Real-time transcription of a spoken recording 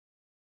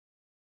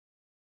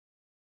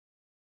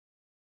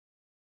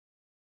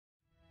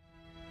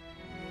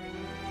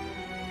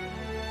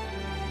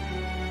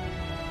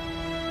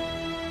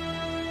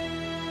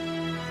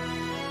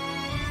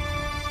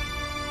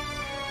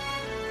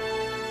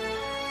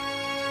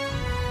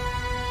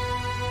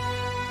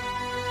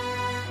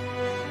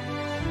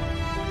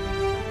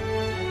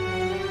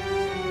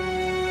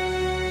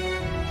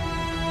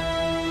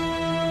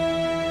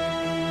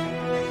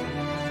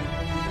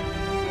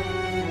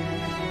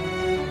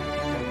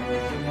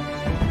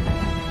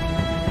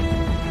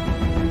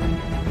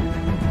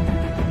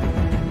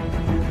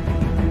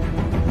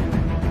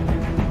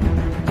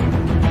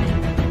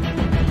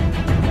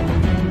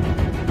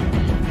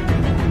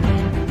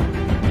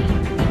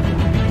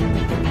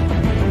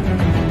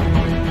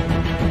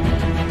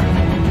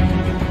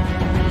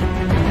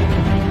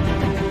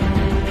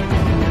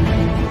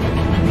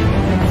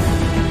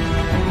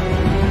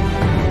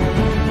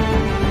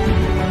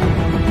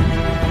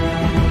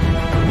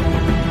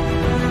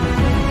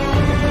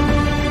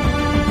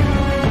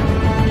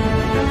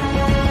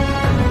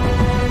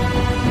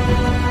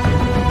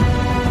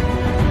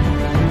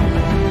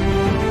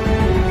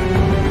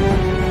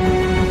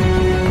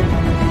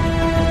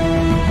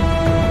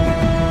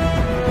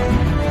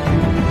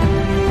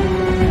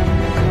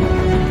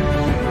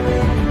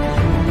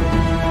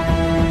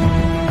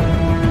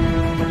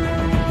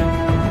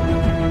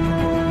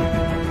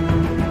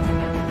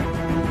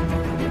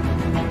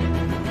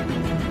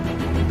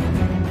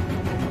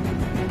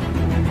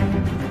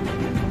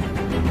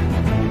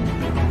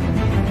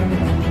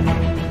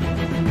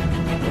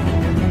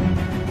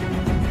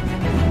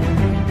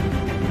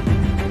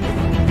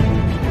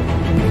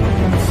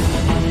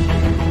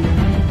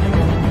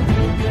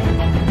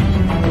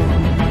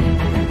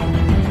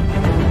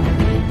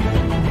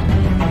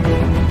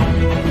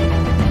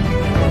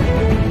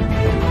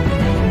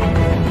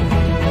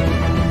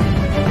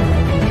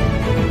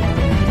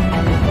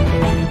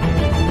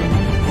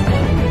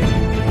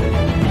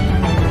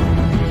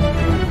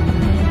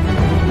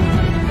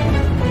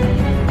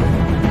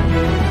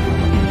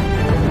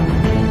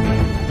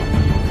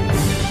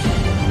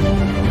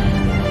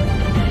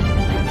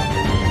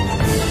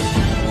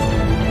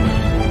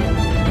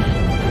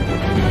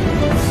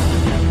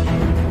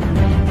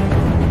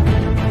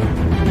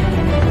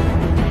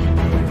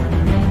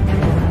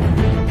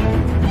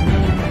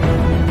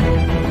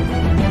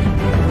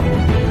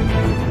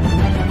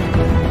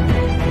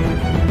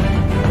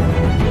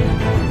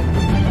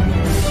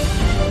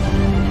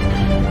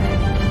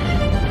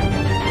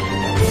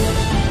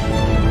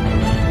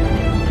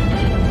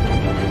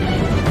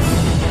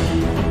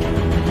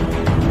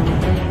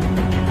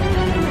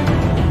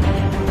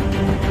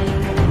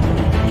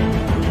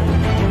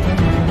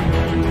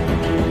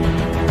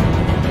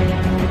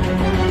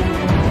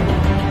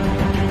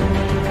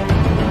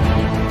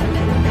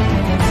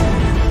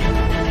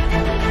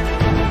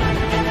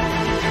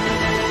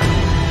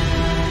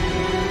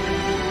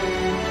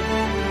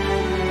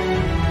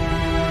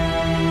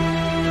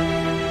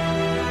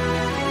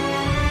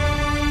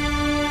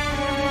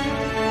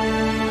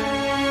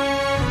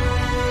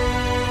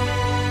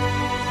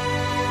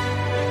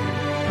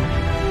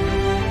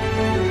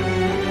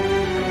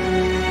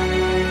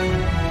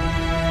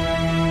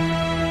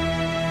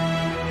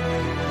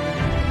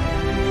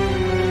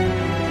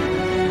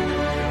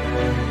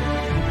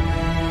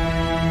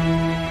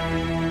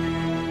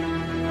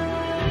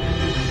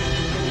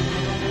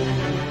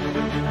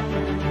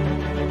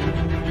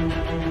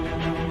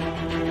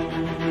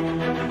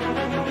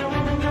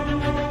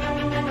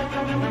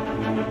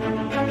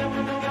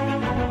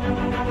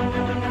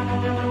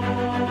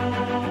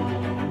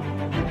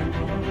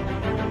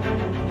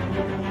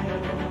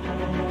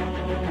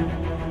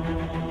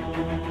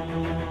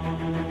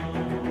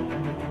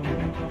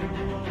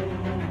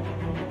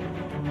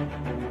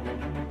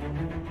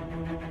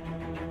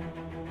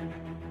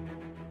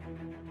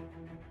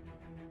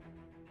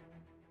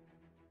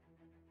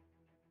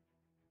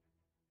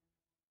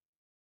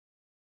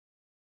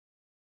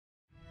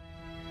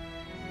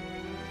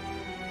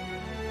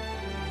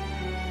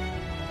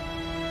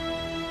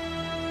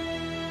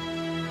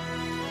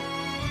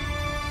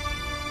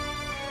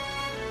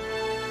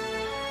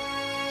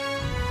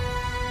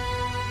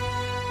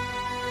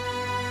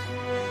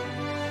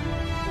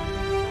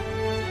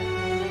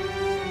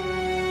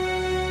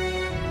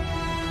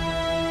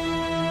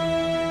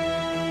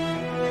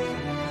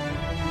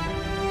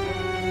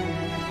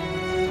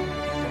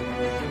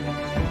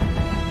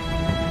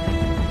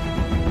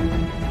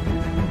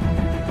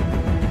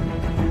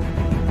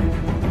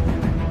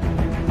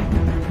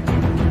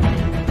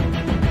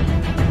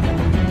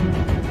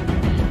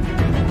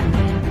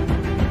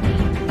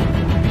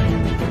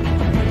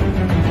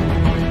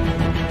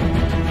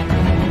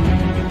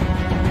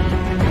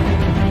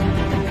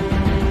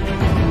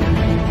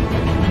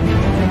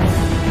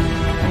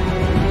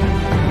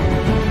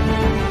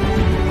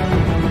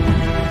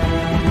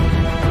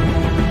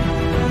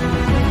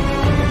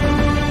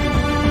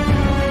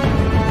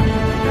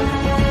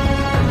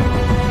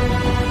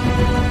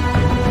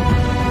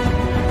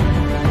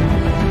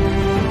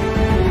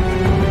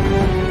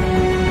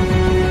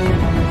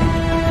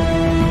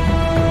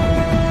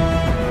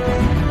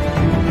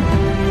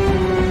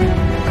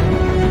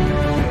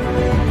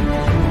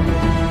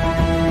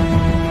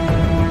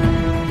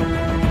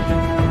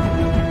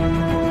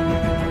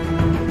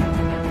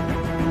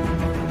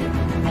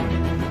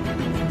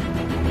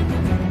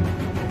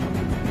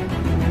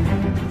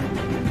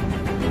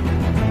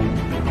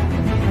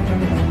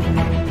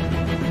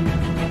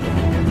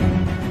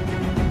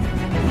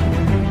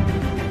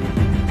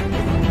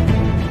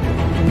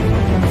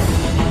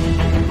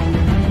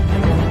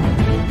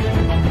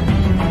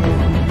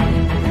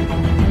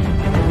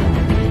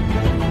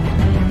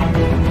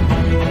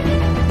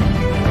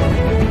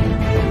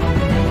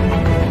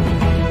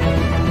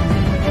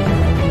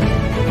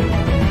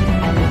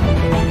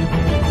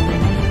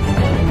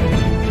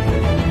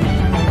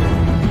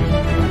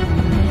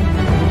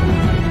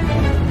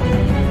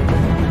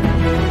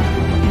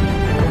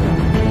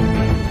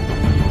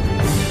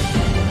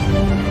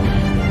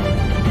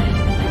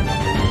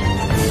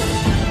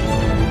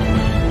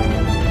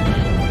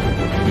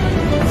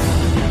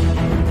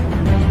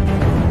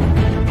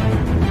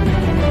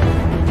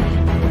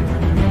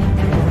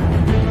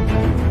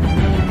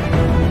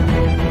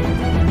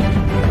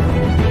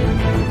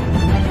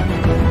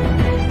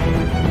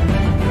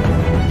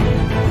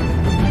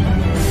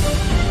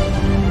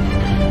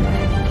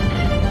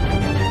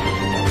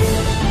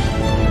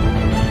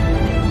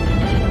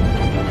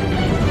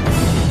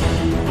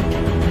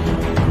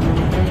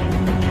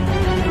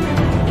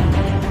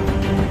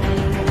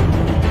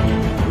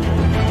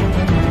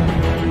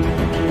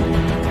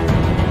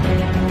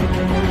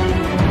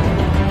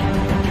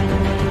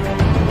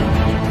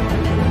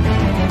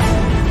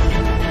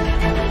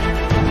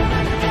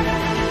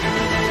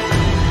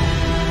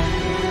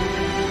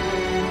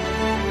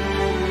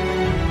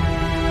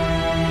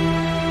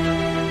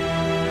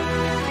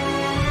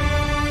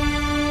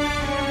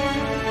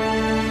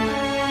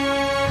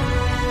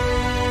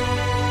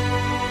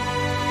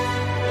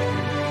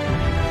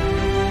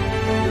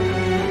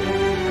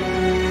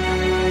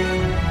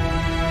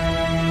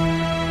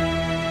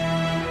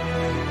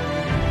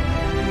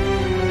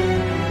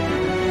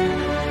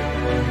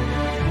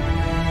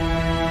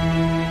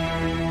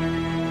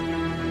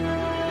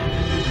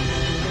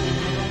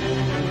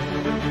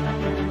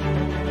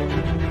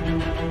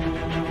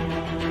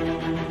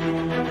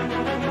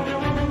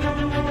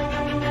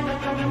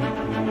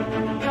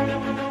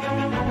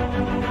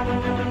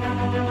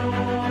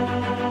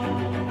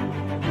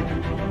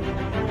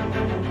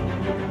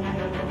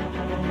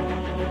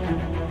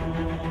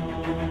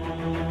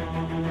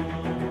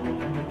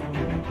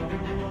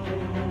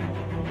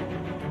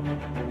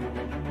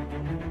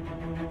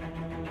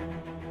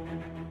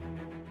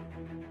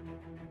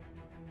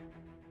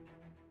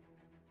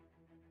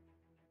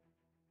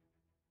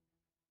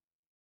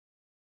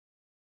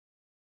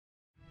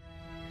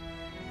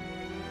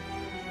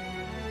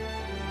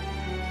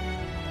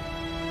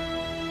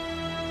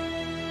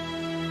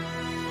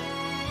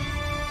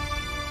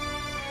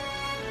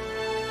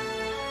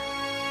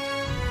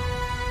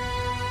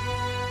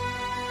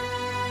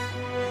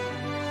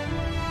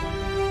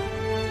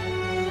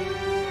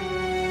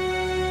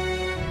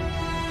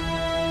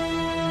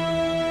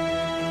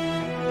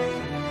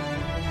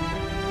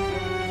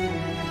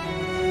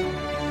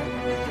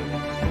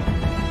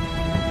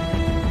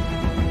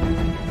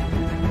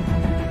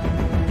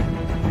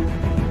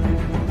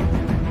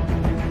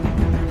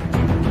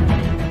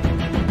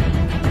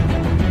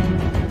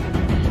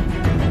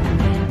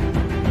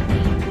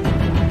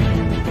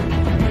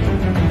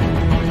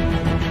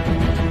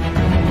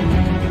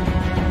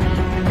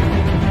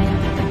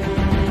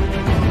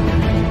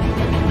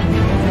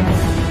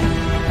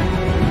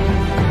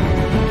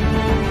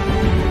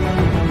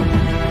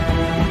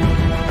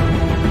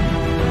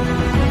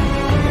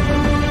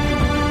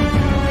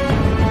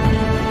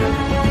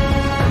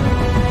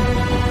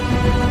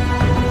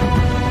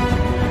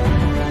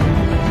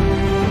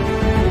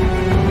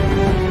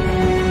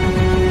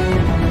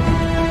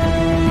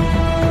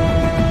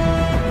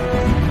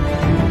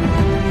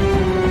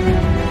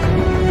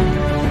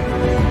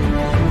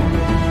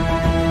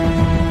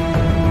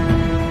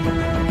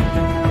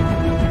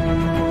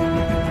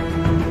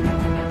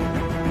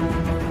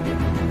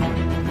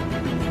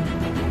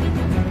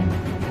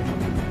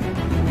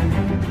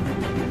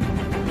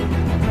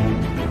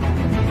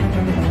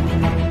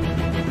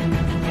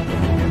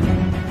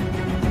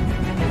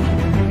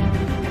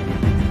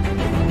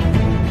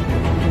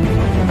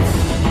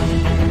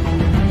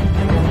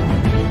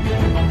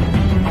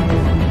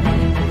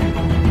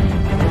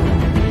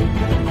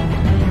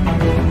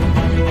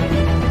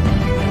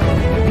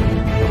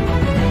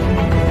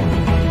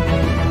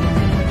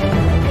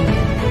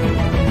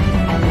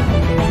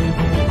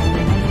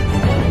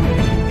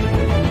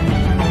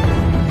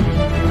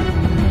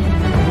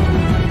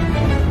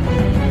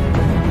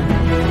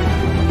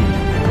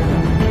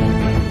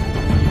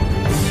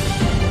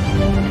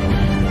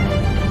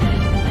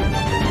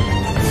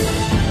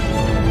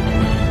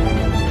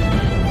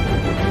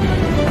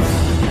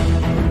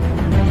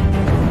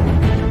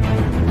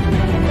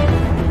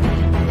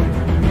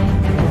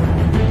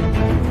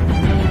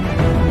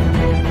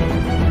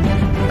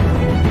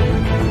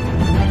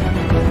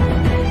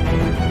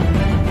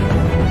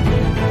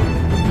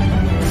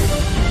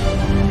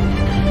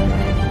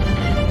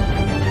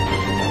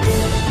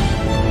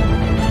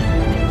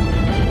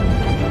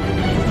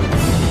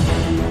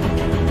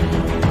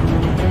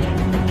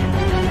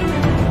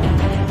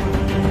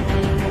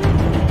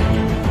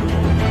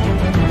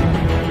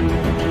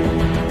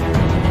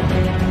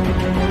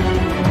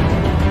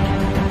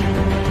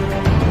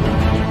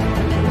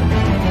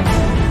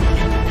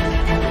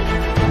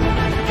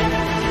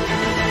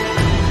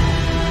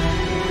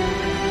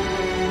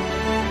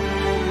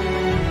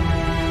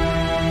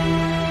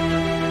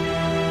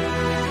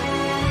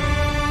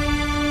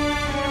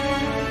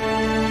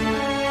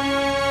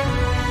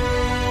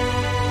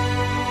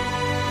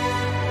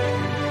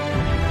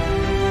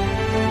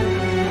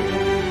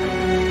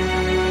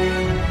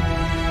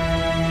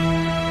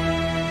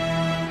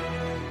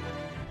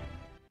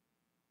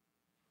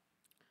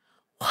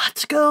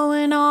What's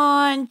going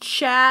on,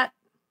 chat?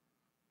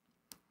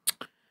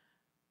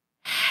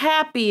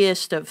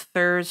 Happiest of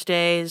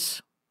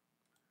Thursdays.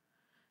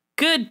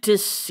 Good to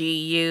see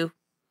you.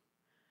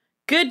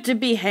 Good to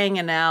be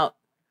hanging out.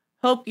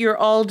 Hope you're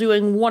all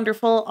doing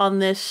wonderful on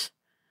this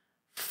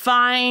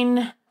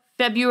fine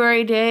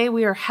February day.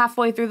 We are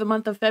halfway through the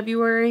month of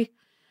February.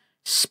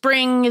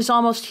 Spring is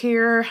almost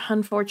here,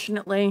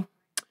 unfortunately.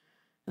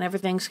 And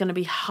everything's going to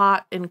be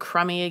hot and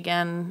crummy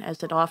again,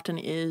 as it often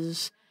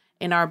is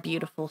in our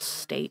beautiful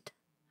state.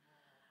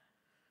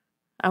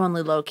 I'm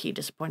only low-key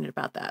disappointed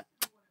about that.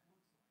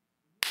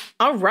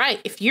 All right,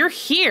 if you're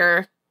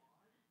here,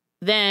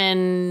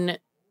 then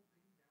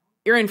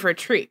you're in for a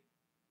treat,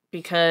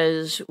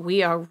 because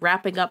we are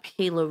wrapping up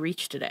Halo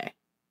Reach today.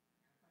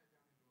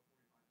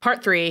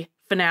 Part 3,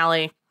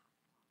 finale.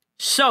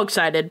 So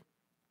excited.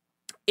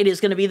 It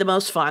is going to be the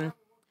most fun.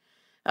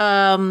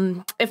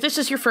 If this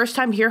is your first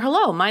time here,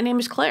 hello, my name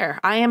is Claire.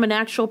 I am an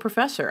actual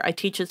professor. I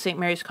teach at St.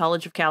 Mary's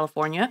College of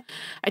California.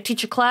 I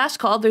teach a class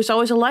called There's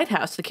Always a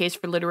Lighthouse, the case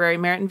for literary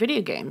merit in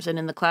video games. And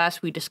in the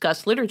class, we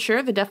discuss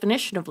literature, the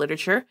definition of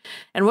literature,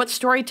 and what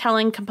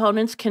storytelling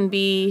components can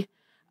be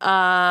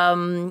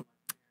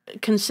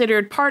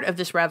considered part of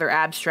this rather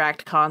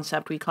abstract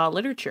concept we call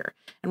literature.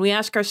 And we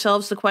ask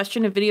ourselves the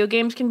question if video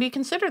games can be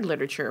considered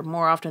literature.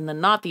 More often than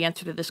not, the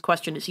answer to this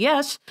question is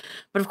yes.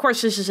 But of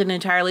course, this is an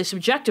entirely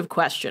subjective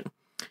question.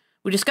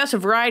 We discuss a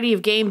variety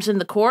of games in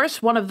the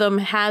course. One of them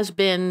has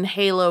been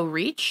Halo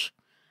Reach.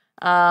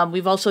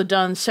 We've also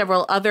done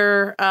several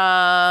other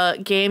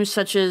games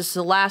such as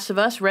The Last of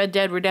Us, Red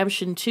Dead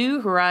Redemption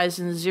 2,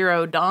 Horizon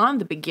Zero Dawn,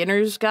 The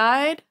Beginner's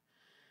Guide,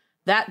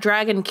 That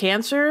Dragon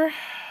Cancer,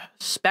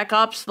 Spec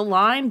Ops The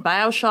Line,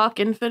 BioShock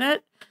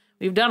Infinite.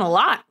 We've done a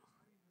lot.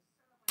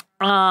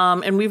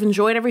 And we've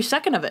enjoyed every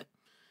second of it.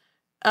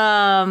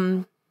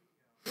 The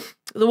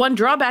one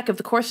drawback of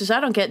the course is I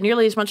don't get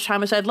nearly as much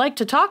time as I'd like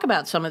to talk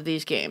about some of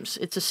these games.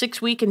 It's a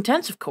 6-week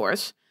intensive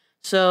course,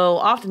 so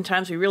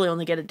oftentimes we really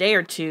only get a day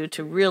or two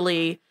to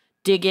really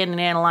dig in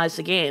and analyze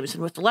the games.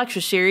 And with the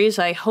lecture series,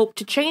 I hope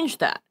to change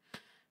that,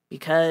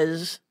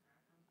 because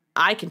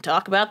I can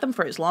talk about them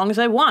for as long as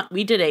I want.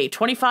 We did a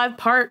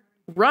 25-part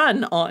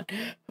run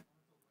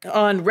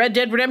on Red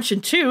Dead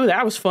Redemption 2.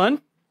 That was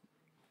fun.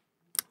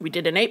 We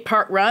did an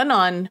 8-part run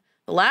on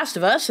The Last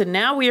of Us, and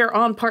now we are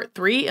on part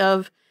 3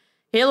 of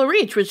Halo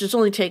Reach, which has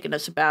only taken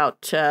us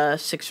about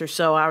 6 or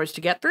so hours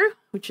to get through,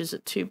 which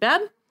isn't too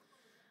bad.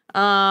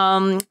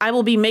 I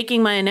will be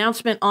making my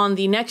announcement on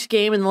the next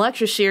game in the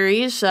lecture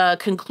series,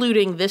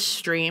 concluding this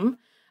stream.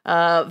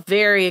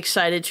 Very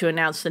excited to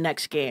announce the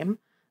next game.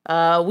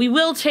 We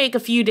will take a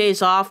few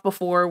days off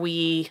before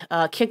we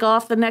kick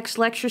off the next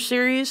lecture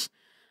series.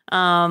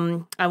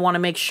 I want to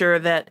make sure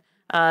that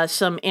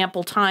some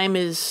ample time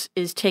is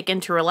taken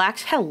to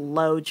relax.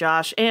 Hello,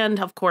 Josh. And,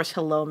 of course,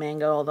 hello,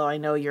 Mango, although I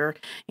know you're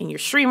in your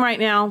stream right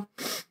now.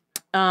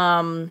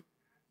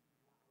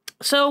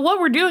 So what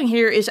we're doing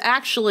here is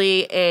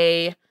actually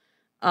it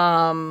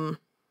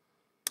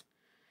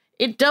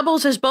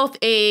doubles as both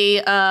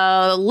a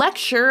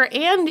lecture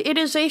and it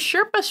is a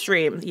Sherpa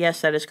stream. Yes,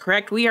 that is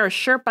correct. We are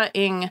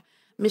Sherpa-ing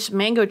Miss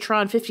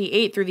Mangotron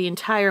 58 through the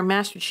entire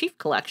Master Chief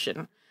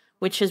Collection,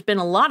 which has been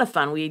a lot of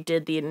fun. We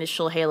did the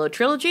initial Halo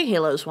trilogy,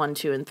 Halos 1,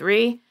 2, and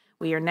 3.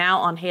 We are now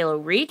on Halo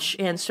Reach,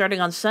 and starting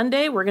on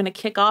Sunday, we're going to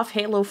kick off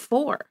Halo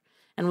 4.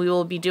 And we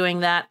will be doing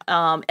that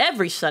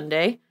every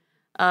Sunday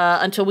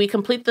until we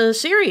complete the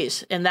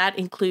series, and that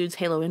includes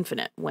Halo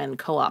Infinite when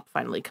co-op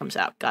finally comes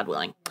out, God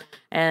willing.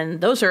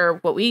 And those are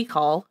what we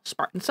call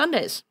Spartan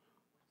Sundays.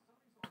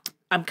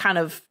 I'm kind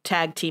of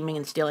tag teaming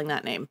and stealing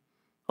that name.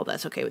 Hope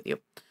that's okay with you.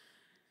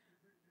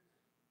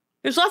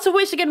 There's lots of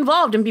ways to get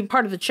involved and be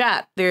part of the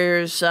chat.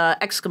 There's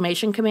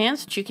exclamation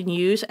commands that you can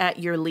use at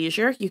your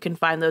leisure. You can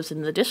find those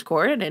in the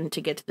Discord, and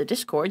to get to the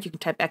Discord, you can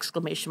type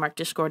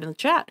 !Discord in the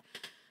chat.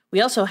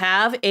 We also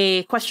have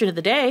a question of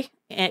the day,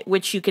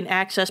 which you can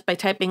access by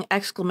typing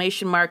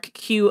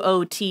 !QOTD.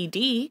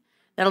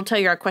 That'll tell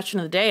you our question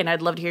of the day, and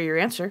I'd love to hear your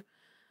answer.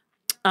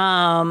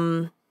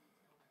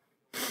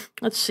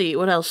 Let's see,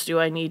 what else do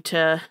I need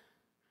to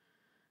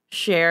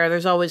share?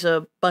 There's always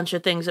a bunch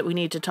of things that we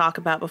need to talk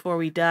about before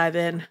we dive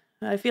in.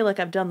 I feel like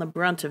I've done the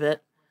brunt of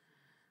it.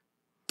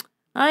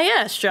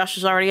 Yes, Josh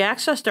has already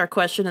accessed our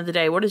question of the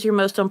day. What is your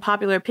most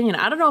unpopular opinion?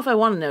 I don't know if I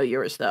want to know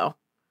yours, though.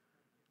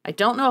 I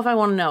don't know if I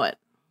want to know it.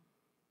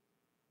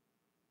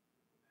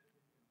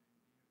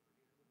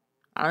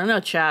 I don't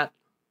know, chat.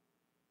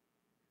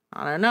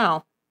 I don't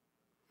know.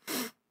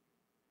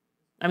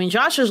 I mean,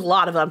 Josh has a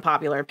lot of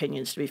unpopular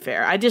opinions, to be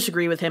fair. I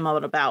disagree with him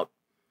on about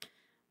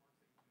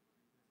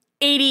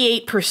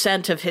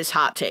 88% of his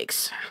hot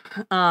takes.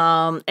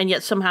 And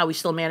yet somehow we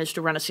still managed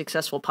to run a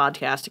successful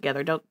podcast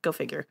together. Go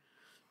figure.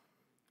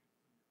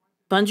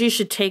 Bungie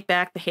should take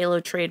back the Halo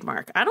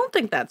trademark. I don't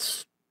think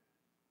that's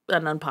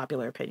an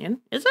unpopular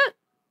opinion, is it?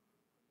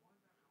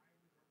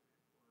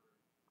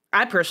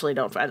 I personally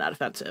don't find that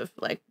offensive.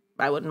 Like,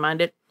 I wouldn't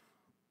mind it.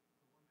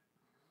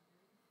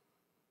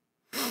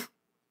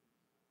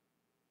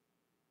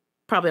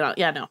 probably not.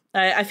 Yeah, no.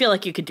 I feel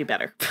like you could do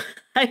better.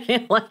 I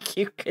feel like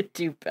you could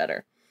do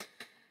better.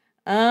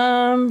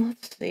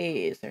 Let's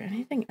see. Is there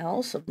anything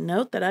else of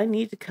note that I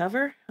need to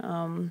cover?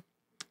 I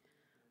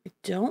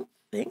don't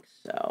think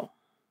so.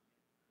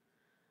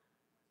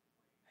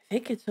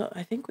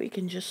 I think we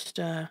can just,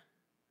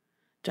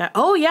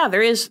 oh yeah,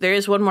 there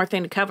is one more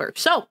thing to cover.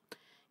 So,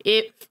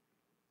 if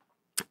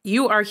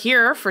you are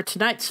here for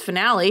tonight's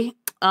finale,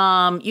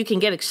 you can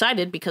get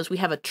excited because we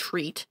have a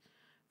treat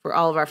for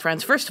all of our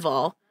friends. First of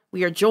all,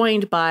 we are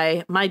joined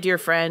by my dear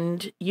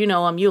friend, you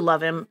know him, you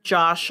love him,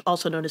 Josh,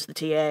 also known as the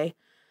TA,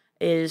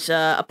 is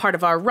a part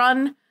of our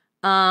run.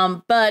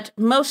 But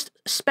most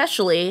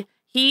especially,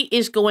 he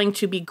is going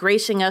to be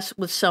gracing us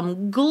with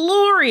some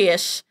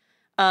glorious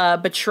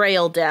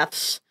betrayal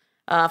deaths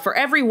for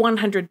every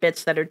 100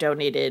 bits that are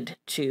donated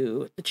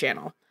to the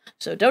channel.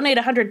 So donate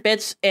 100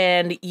 bits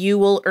and you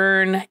will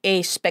earn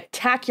a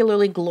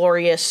spectacularly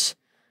glorious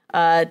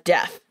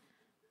death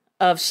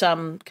of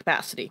some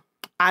capacity.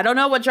 I don't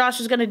know what Josh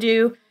is going to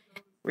do.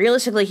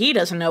 Realistically, he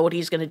doesn't know what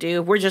he's going to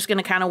do. We're just going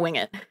to kind of wing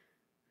it.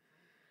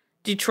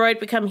 Detroit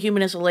Become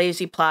Human is a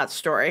lazy plot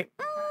story.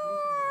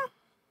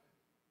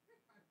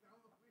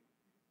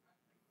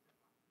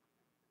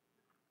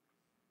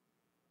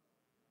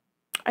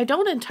 I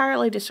don't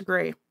entirely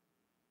disagree.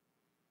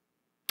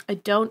 I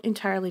don't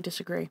entirely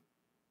disagree.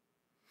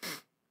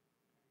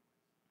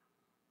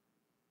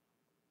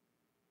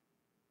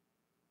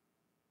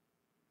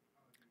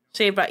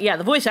 Saved by, yeah,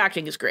 the voice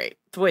acting is great.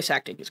 The voice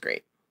acting is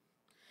great.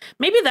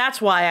 Maybe that's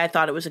why I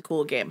thought it was a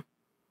cool game.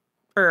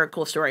 Or a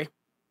cool story.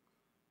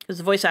 Because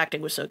the voice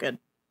acting was so good.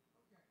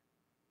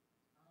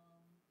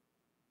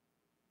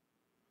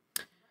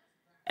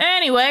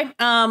 Anyway,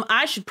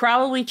 I should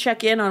probably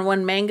check in on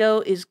when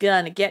Mango is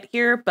gonna get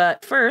here,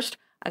 but first,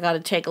 I gotta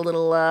take a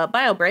little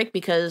bio break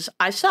because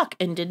I suck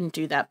and didn't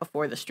do that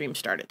before the stream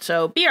started.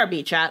 So,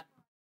 BRB, chat.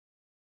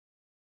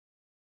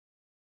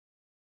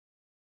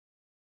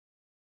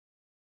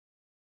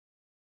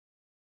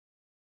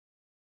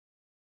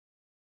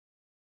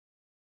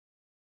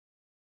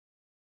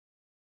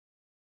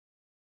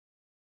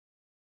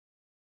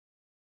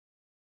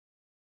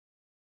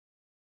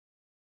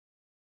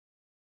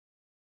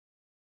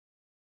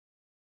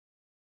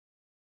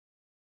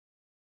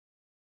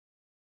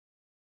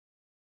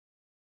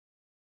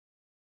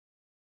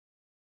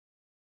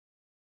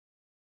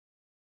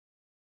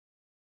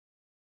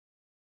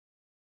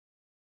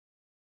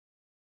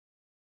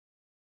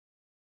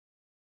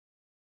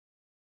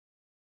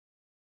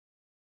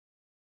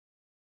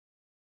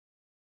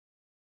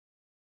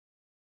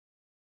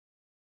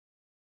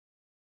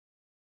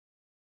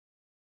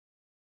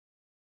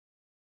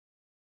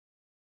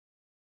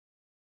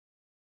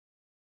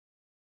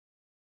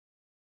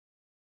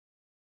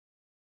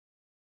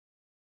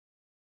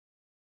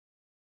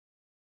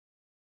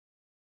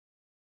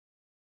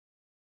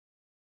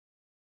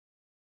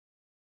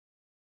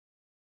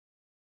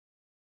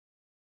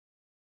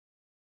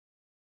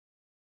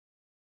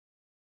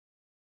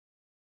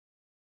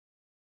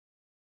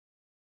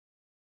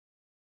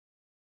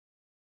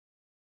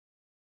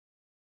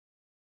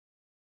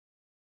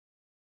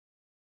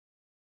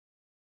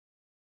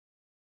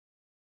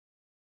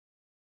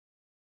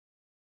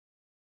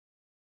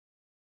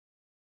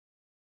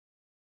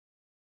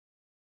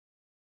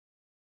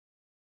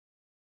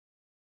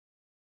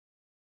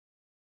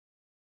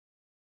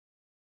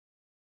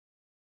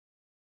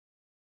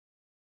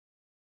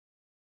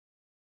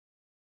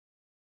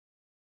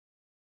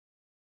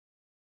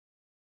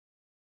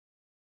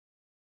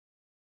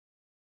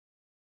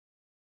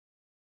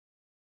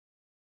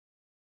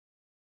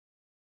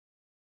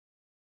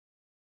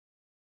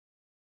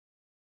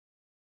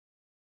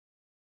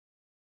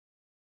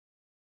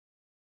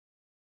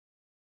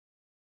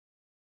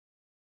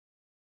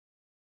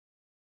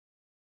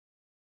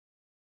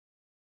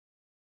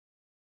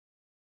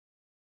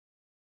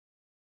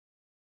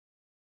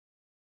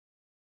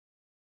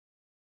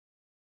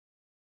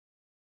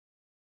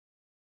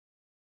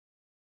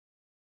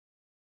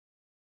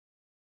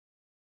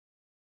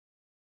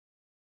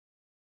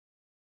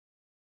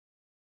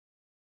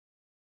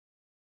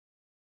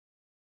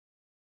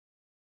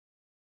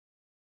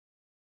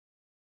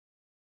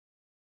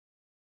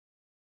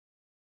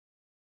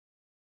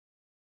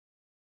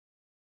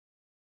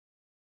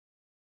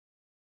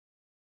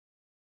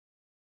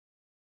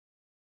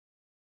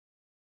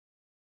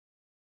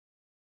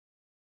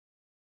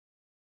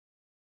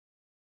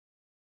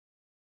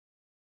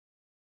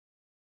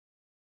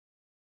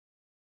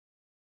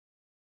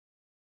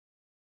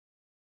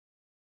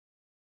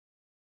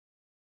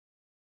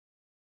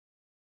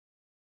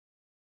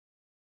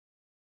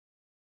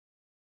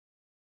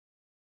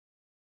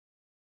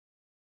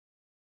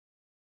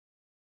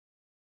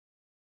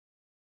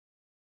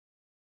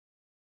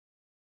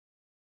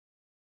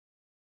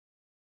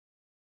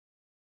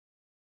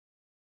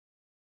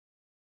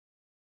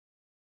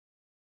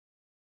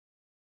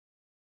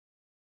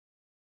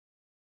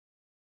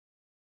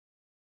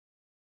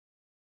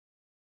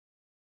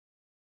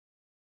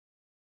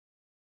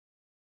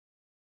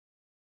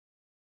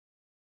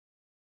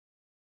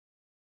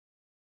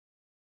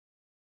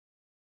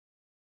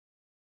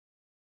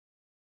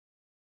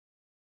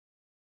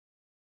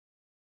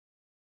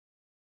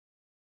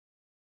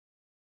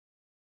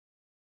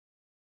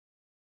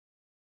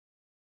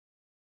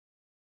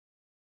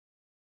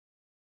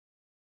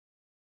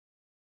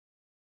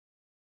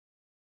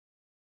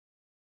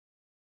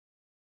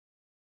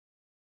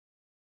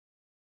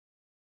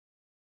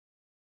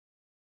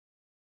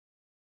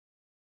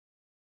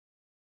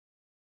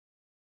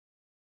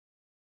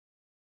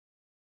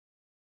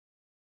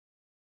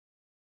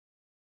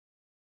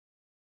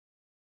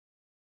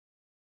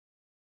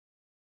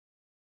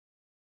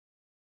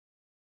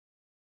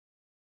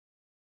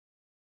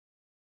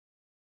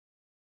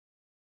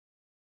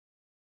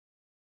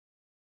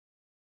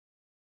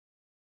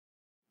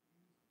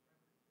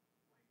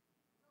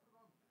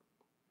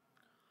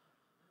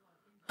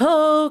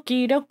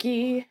 Okie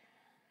dokie.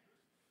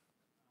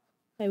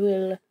 I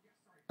will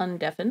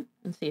undeafen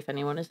and see if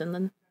anyone is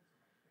in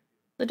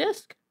the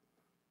disc.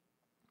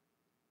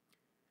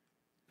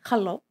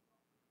 Hello.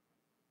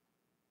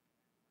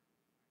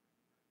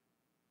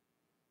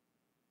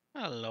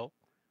 Hello.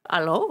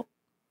 Hello.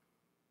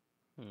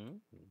 Hmm.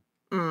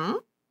 Mm?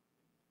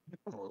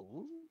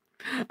 Oh,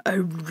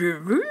 A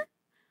river?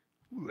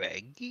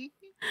 Raggy.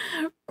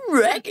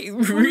 Raggy.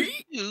 Ooh.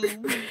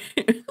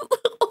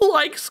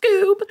 Like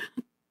Scoob.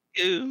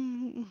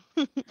 Ooh.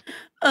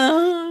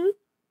 Uh,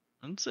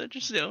 I'm such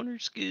a stoner,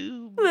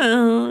 Scoob.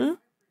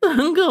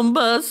 I'm gonna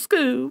bust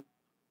Scoob.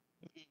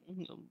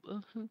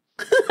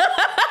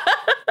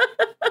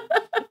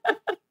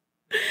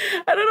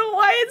 I don't know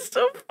why it's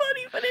so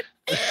funny, but it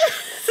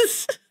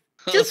is.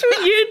 Just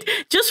when you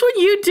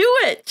do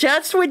it.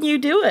 Just when you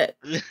do it.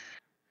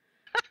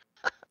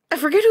 I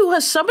forget who it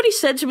was. Somebody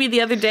said to me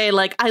the other day,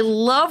 like, I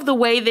love the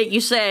way that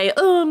you say,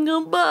 "Oh, I'm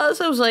gonna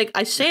bust." I was like,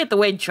 I say it the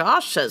way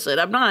Josh says it.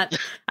 I'm not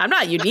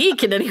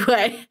unique in any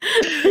way.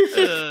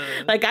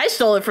 Like, I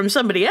stole it from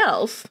somebody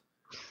else.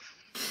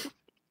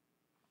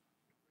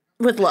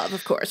 With love,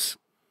 of course.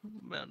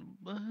 Buzz.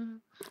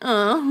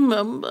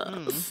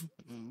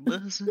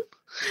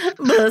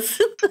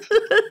 Buzz.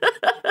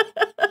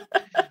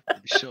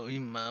 Show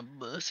you my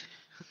bus.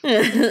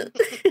 My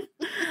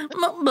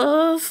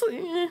buzz.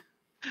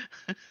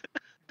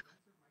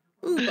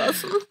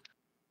 Buzz.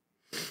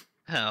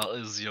 How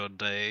is your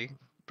day,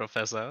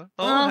 Professor?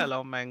 Oh,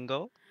 hello,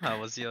 Mango. How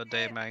was your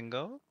day,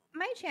 Mango?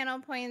 My channel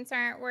points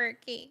aren't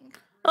working.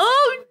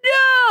 Oh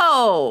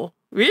no!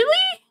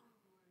 Really?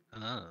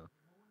 Oh.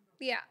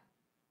 Yeah.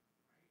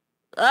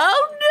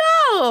 Oh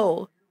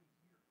no!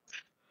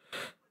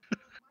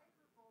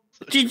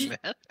 Did you?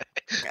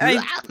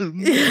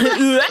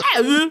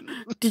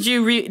 Did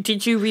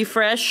you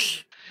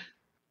refresh?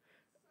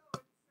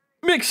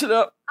 Mix it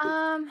up.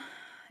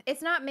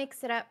 It's not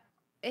mix it up.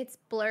 It's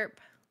blurp.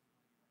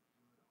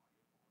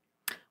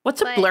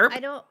 What's a blurp? I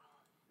don't.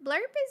 Blurp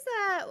is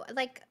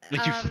like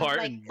you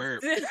fart and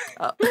burp.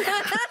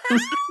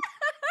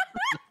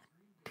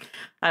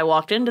 I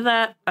walked into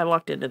that. So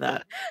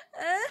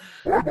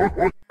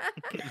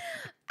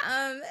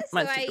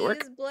I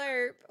use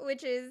blurp,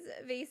 which is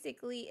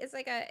basically it's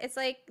like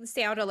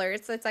sound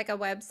alerts. So it's like a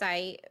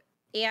website,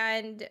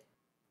 and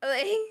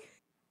like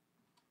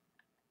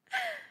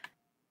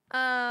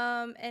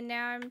and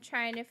now I'm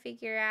trying to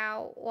figure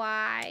out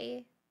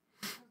why.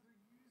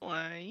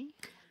 Why?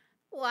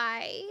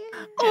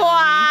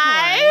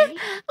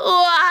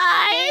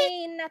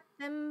 Ain't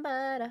nothing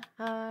but a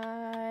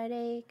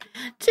heartache.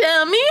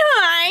 Tell me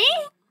why.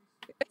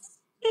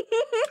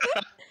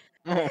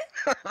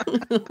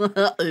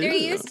 There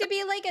used to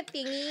be like a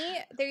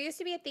thingy. There used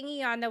to be a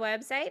thingy on the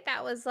website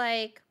that was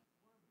like,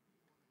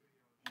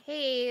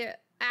 hey,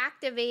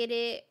 activate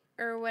it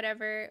or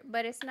whatever,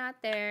 but it's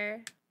not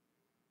there.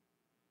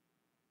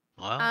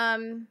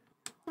 Wow.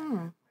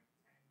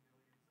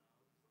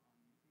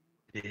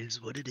 It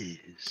is what it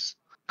is,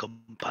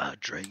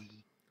 compadre.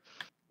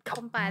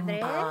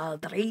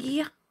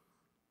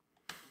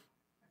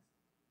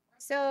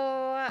 So,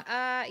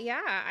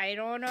 yeah, I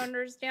don't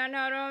understand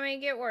how to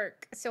make it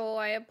work. So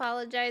I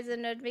apologize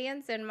in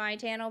advance, and my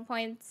channel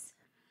points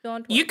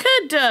don't work. You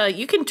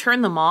can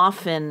turn them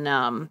off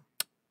in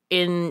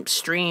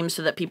streams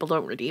so that people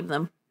don't redeem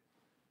them.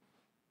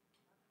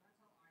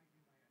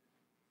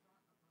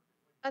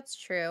 That's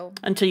true.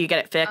 Until you get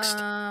it fixed.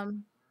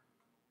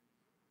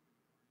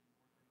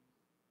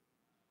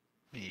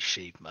 Let me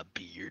shave my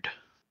beard.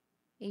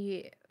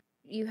 You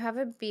have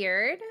a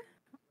beard?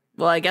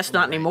 Well, I guess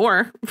not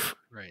anymore.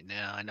 Right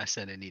now, and I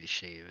said I need to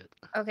shave it.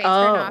 Okay,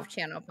 turn off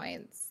channel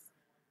points.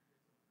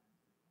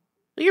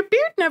 Your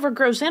beard never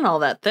grows in all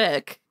that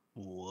thick.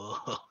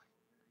 Whoa.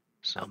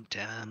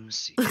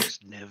 Sometimes you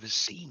just never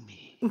see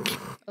me.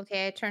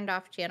 Okay, I turned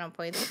off channel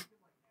points.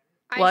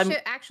 Well, I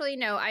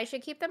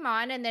should keep them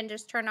on and then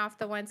just turn off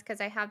the ones because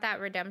I have that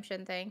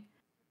redemption thing.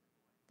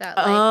 That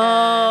Then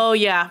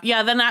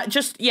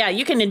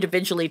you can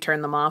individually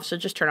turn them off. So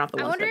just turn off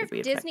the ones. I wonder if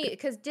Disney,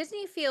 because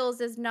Disney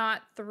Feels is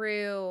not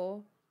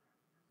through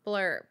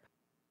blurb,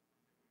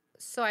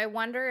 so I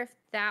wonder if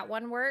that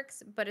one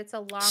works. But it's a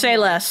long. Say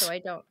less. So I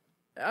don't.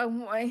 Oh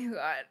my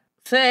god.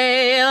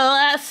 Say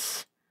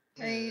less.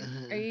 Are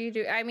you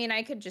do? I mean,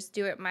 I could just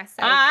do it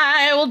myself.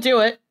 I will do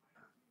it.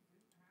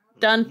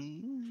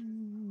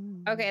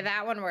 Done. Okay,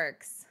 that one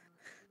works.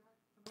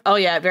 Oh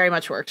yeah, it very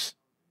much works.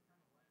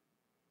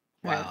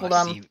 Wow, right, hold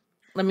on.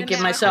 Let me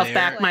give myself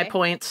back my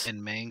points.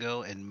 And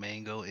Mango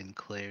in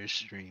Claire's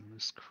stream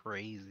is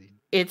crazy.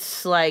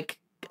 It's like,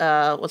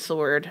 what's the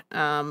word?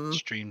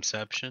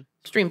 Streamception.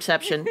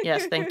 Streamception.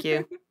 Yes, thank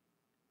you.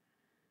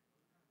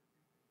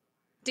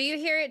 Do you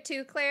hear it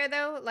too, Claire,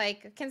 though?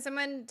 Like, can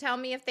someone tell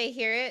me if they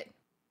hear it?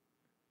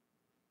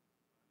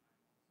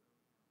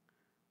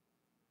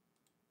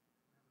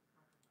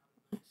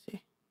 Let's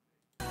see.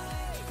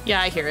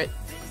 Yeah, I hear it.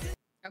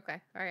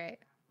 Okay, all right.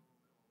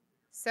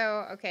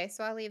 So,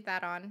 so I'll leave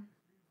that on.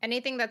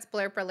 Anything that's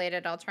blurb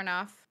related, I'll turn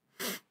off.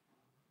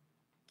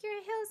 Your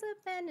hills up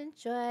and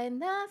enjoy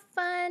the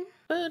fun.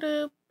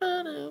 Ba-do,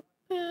 ba-do,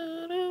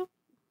 ba-do.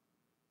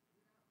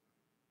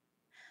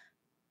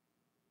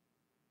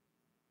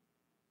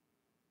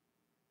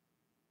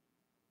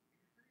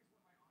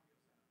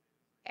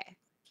 Okay,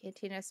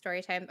 Katina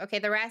story time. Okay,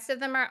 the rest of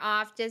them are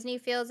off. Disney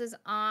Fields is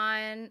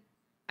on.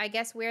 I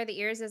guess Where the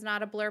Ears is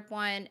not a blurb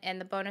one, and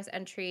the bonus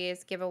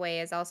entries giveaway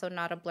is also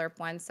not a blurb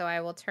one, so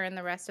I will turn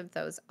the rest of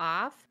those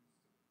off.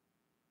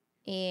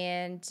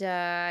 And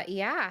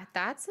yeah,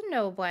 that's a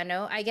no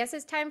bueno. I guess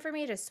it's time for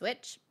me to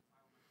switch.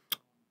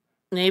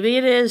 Maybe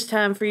it is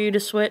time for you to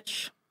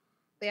switch.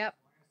 Yep.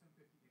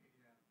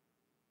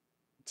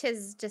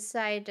 'Tis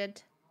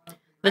decided. The All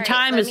right,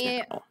 time let is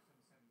me- now.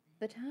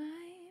 The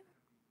time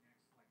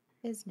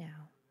is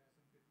now.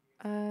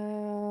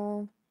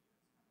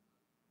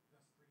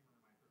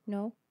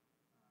 No.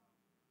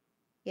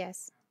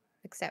 Yes.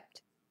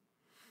 Accept.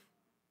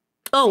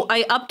 Oh,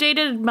 I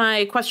updated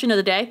my question of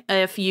the day.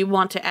 If you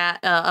want to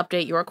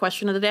update your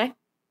question of the day.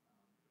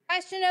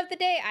 Question of the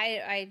day.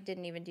 I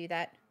didn't even do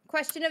that.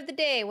 Question of the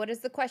day. What is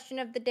the question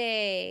of the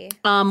day?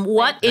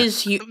 What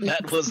is you?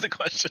 That was the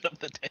question of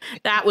the day.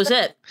 That was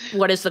it.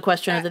 What is the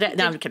question of the day?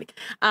 No, I'm kidding.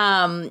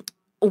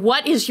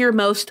 What is your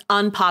most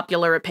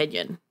unpopular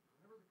opinion?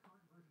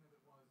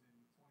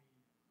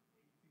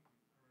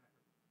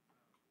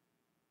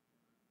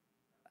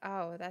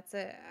 Oh, that's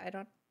a. I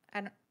don't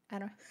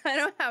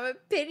have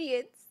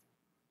opinions.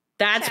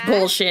 That's Chat?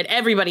 bullshit.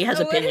 Everybody has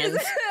What is-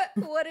 opinions.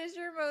 What is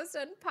your most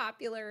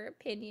unpopular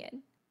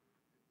opinion?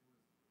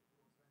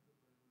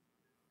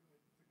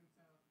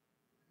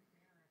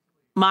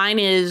 Mine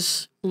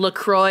is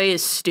LaCroix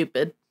is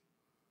stupid.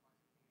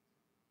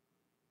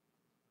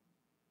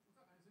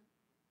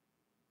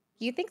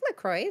 You think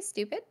LaCroix is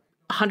stupid?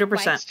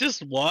 100%. It's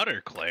just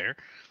water, Claire.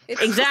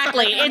 It's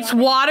Exactly. It's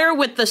water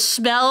with the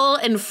smell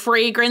and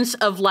fragrance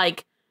of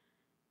like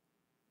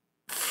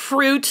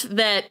fruit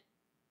that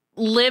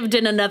lived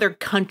in another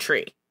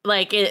country.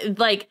 Like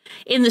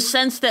in the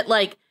sense that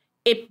like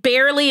it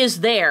barely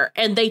is there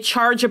and they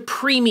charge a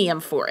premium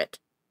for it.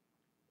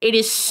 It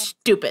is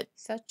stupid.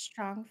 Such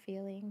strong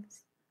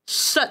feelings.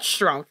 Such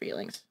strong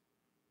feelings.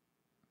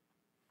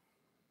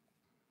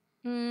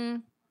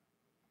 You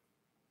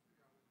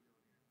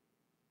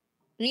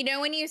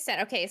know, when you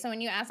said, okay, so when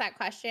you asked that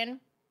question,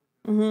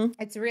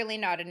 Mm-hmm. it's really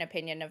not an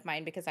opinion of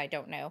mine because I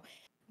don't know.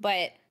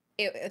 But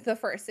the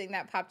first thing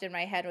that popped in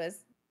my head was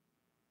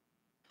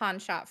Han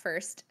shot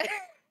first.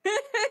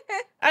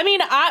 I mean,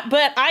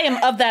 but I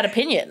am of that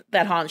opinion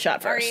that Han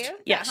shot first. Are you?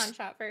 Yes. That Han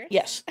shot first?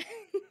 Yes.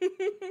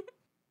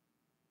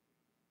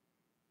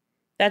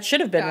 That should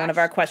have been one of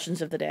Gosh. our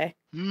questions of the day.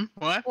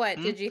 What?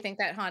 What, did you think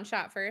that Han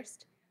shot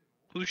first?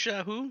 Who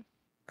shot who?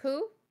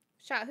 Who?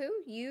 Shot who?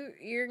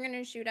 You're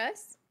gonna shoot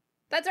us?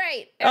 That's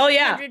right. Oh, Every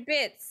yeah. 100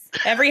 bits.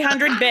 Every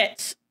 100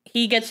 bits,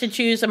 he gets to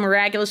choose a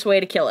miraculous way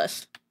to kill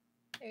us.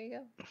 There you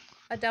go.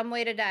 A dumb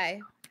way to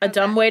die. A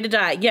dumb way to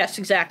die. Yes,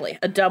 exactly.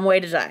 A dumb way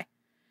to die.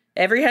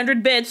 Every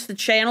 100 bits the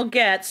channel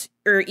gets,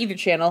 or either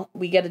channel,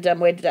 we get a dumb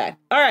way to die.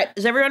 All right.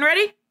 Is everyone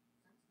ready?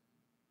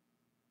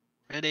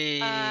 Ready.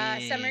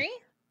 Summary?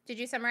 Did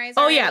you summarize?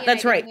 Oh, already yeah, and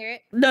that's I right. didn't hear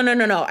it?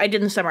 No. I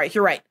didn't summarize.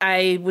 You're right.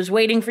 I was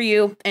waiting for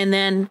you, and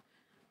then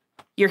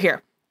you're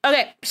here.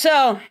 Okay,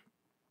 so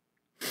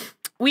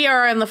we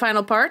are in the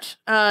final part.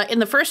 In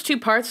the first two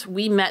parts,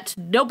 we met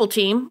Noble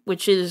Team,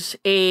 which is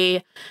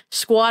a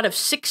squad of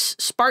 6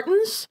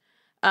 Spartans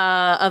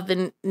of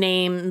the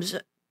names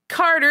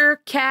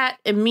Carter, Kat,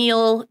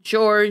 Emil,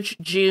 George,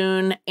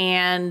 June,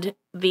 and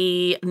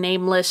the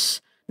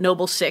nameless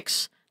Noble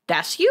 6,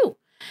 that's you.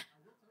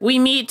 We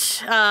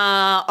meet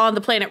on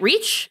the planet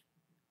Reach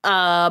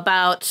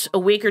about a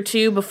week or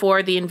two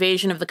before the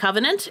invasion of the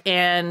Covenant,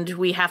 and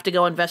we have to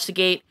go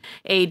investigate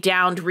a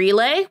downed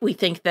relay. We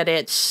think that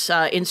it's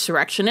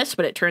insurrectionists,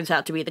 but it turns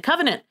out to be the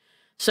Covenant.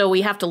 So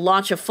we have to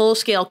launch a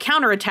full-scale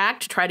counterattack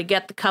to try to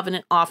get the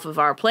Covenant off of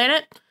our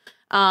planet.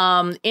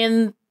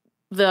 In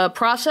the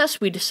process,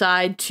 we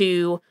decide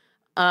to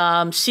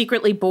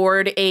secretly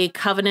board a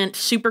Covenant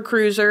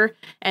supercruiser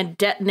and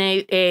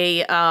detonate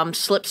a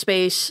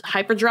slipspace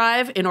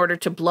hyperdrive in order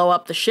to blow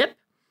up the ship.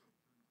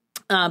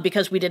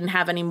 Because we didn't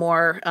have any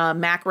more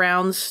Mac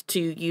rounds to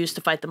use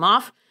to fight them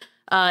off.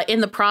 In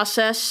the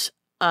process,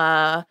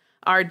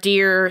 our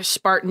dear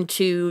Spartan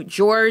 2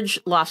 George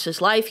lost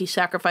his life. He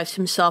sacrificed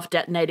himself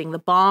detonating the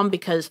bomb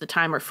because the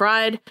timer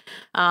fried.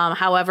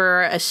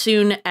 However, as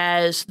soon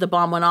as the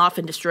bomb went off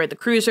and destroyed the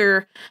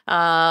cruiser,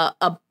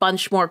 a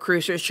bunch more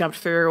cruisers jumped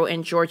through,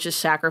 and George's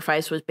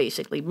sacrifice was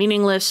basically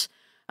meaningless.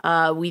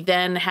 We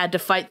then had to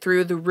fight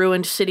through the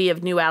ruined city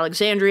of New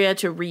Alexandria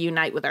to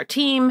reunite with our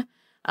team.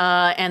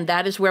 And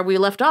that is where we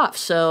left off.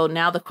 So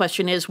now the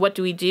question is, what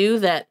do we do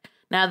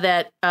now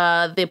that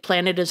the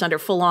planet is under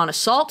full-on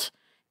assault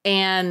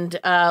and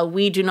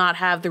we do not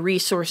have the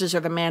resources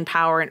or the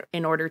manpower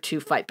in order to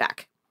fight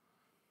back?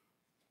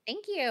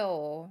 Thank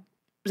you.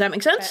 Does that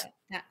make sense?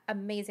 That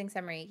amazing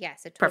summary.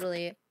 Yes, it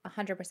totally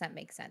 100%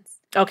 makes sense.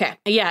 Okay.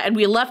 Yeah, and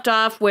we left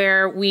off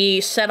where we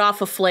set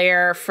off a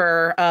flare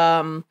for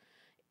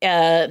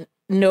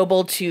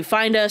Noble to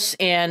find us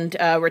and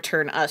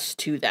return us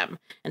to them.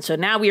 And so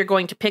now we are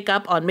going to pick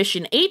up on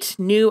Mission 8,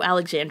 New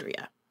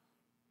Alexandria.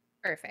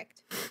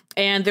 Perfect.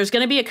 And there's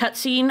going to be a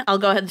cutscene. I'll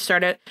go ahead and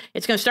start it.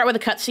 It's going to start with a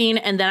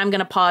cutscene, and then I'm going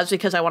to pause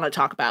because I want to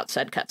talk about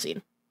said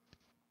cutscene.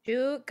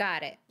 You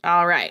got it.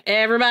 All right.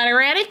 Everybody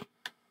ready?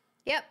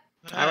 Yep.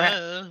 All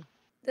right.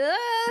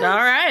 All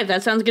right.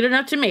 That sounds good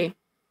enough to me.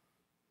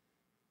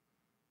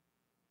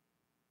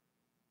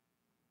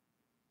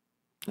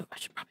 Oh, I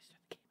should probably start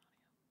the game.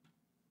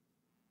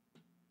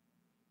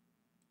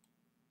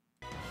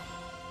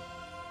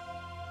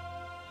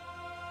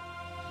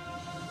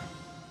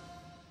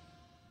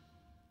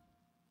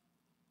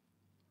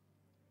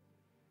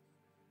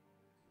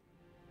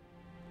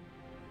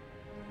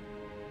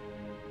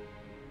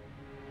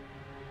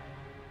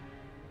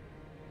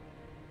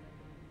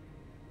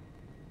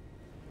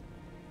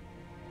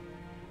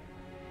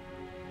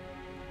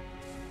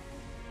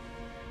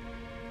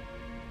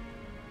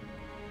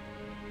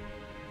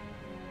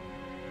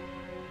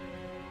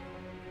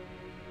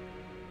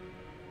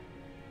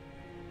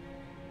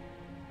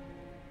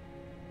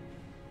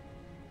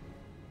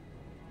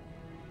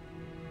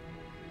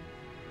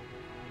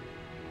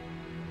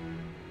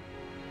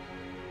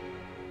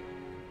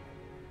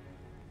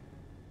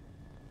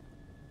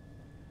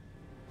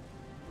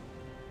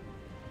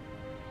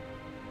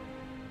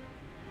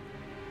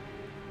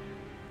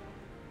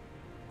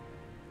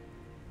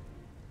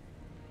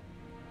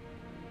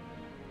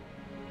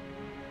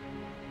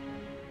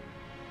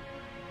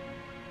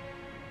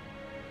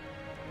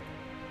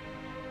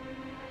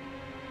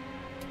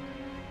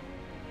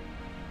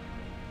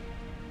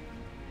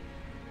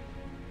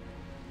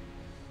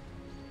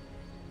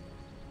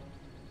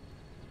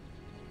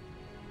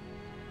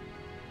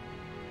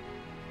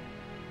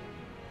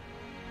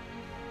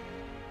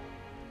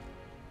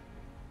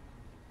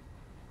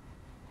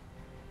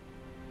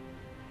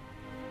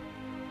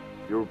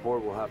 Your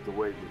report will have to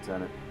wait,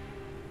 Lieutenant.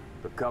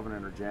 The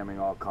Covenant are jamming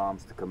all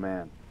comms to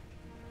command.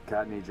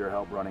 Cat needs your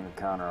help running a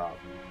counter-op.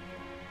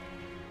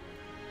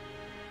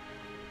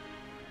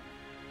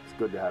 It's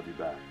good to have you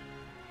back.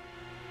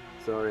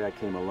 Sorry I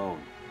came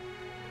alone.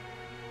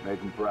 Make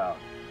him proud.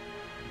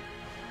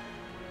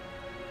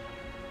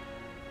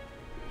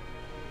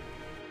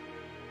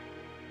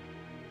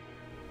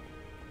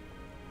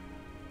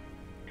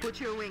 Put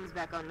your wings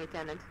back on,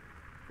 Lieutenant.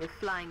 We're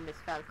flying Miss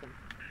Falcon.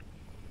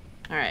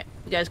 All right.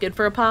 You guys good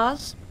for a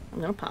pause?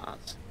 I'm going to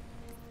pause.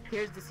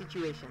 Here's the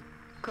situation.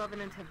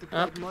 Covenant have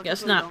deployed multiple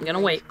guess not. I'm gonna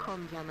wait.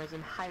 comm jammers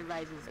in high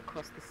rises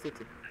across the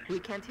city. We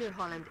can't hear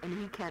Holland and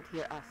he can't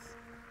hear us.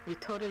 We're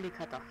totally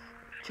cut off.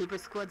 Trooper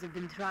squads have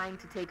been trying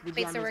to take the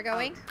Wait, so jammers we're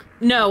going? out.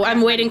 No,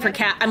 I'm waiting for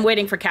Cat. I'm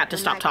waiting for Cat to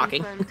When stop I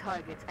talking. confirm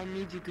targets, I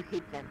need you to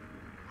hit them.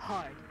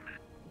 Hard.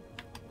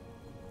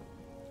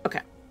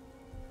 Okay.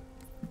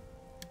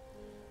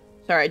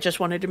 Sorry, I just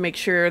wanted to make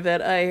sure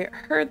that I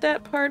heard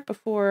that part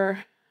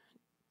before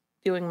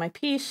doing my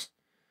piece.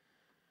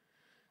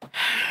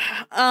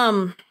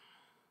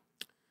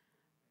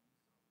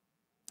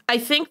 I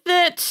think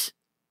that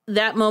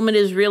moment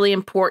is really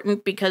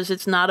important because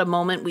it's not a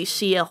moment we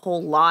see a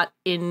whole lot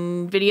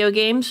in video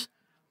games,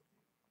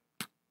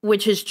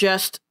 which is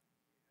just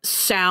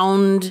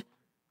sound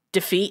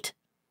defeat.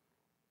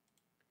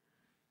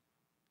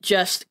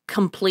 Just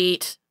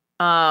complete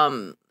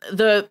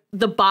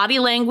the body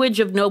language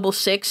of Noble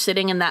Six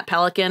sitting in that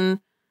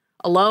Pelican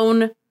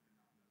alone,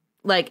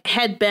 like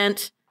head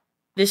bent.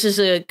 This is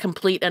a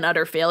complete and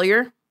utter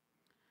failure.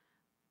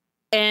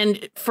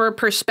 And for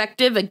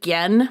perspective,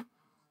 again,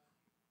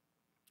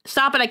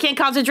 stop it. I can't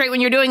concentrate when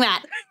you're doing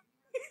that.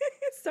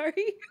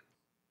 Sorry.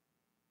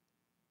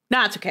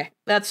 No, it's okay.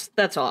 That's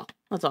all.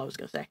 That's all I was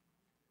going to say.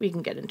 We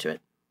can get into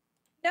it.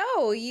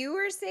 No, you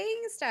were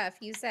saying stuff.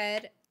 You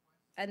said,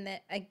 and then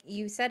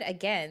you said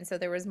again, so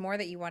there was more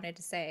that you wanted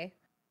to say.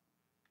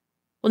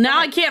 Well, now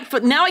I can't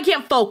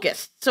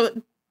focus.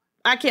 So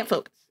I can't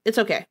focus. It's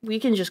okay. We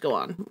can just go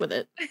on with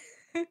it.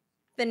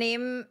 The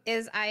name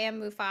is I Am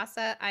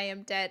Mufasa, I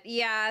Am Dead.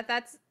 Yeah,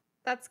 that's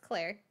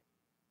Claire.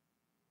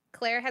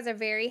 Claire has a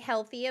very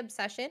healthy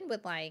obsession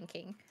with Lion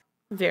King.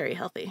 Very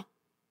healthy.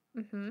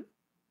 Mm-hmm.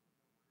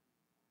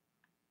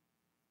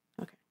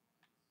 Okay.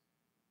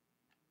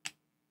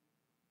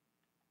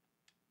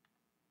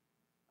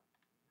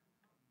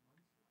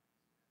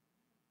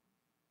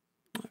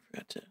 I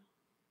forgot to.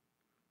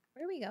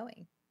 Where are we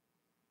going?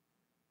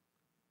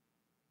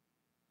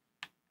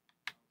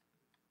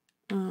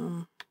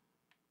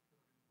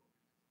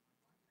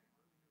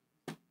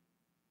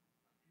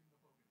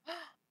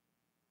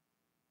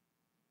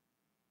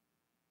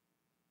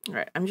 All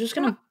right, I'm just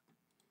gonna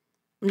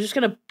I'm just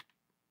going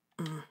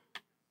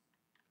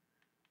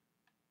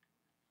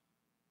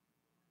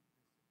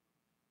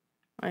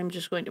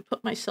to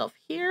put myself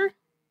here.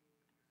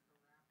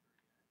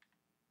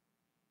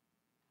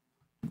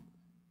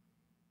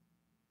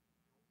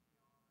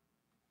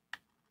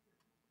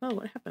 Oh,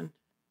 what happened?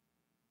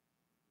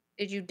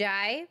 Did you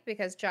die?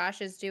 Because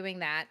Josh is doing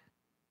that.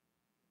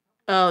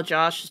 Oh,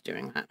 Josh is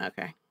doing that.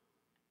 Okay.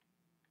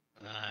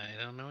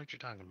 I don't know what you're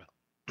talking about.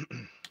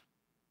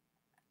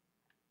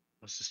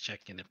 Let's just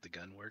check in if the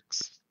gun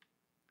works.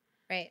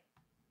 Right.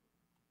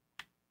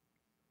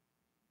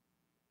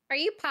 Are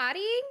you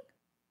pottying?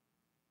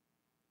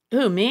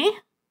 Who, me?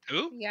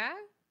 Who? Yeah.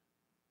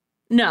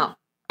 No.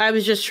 I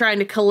was just trying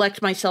to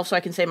collect myself so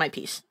I can say my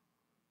piece.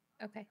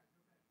 Okay.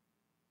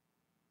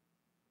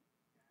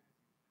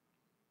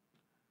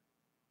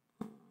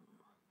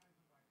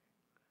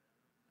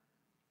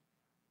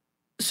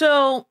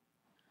 So,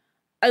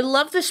 I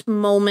love this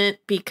moment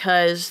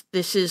because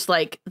this is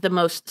like the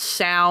most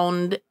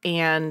sound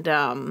and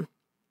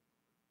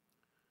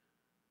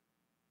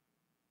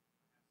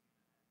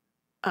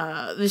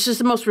this is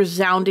the most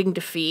resounding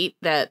defeat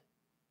that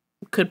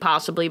could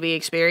possibly be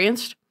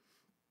experienced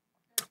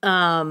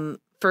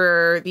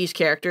for these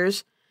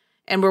characters.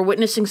 And we're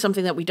witnessing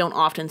something that we don't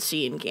often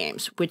see in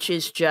games, which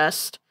is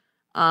just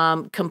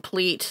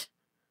complete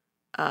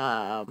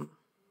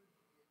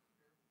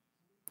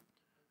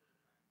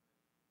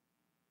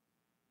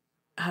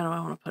how do I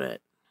want to put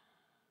it?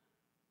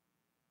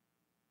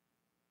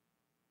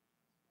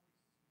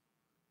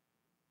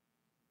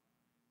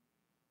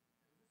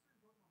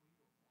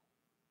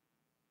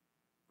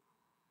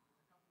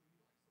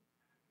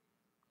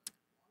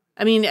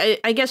 I mean,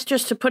 I guess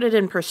just to put it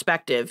in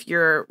perspective,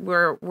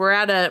 we're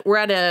at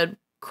a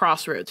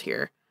crossroads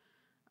here.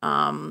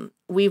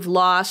 We've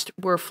lost.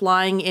 We're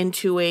flying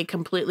into a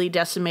completely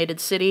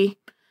decimated city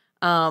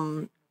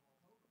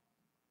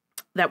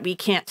that we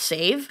can't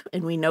save,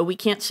 and we know we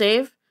can't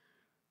save.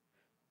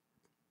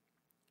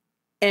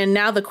 And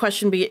now the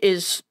question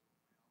is,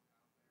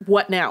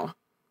 what now?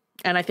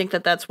 And I think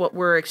that that's what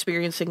we're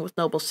experiencing with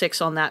Noble 6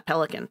 on that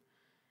Pelican,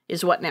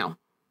 is what now?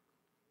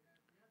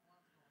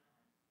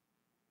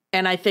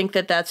 And I think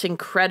that that's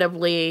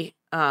incredibly...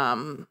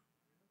 I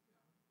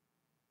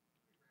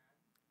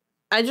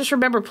just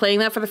remember playing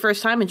that for the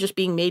first time and just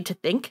being made to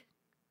think.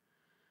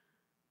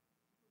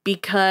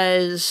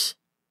 Because,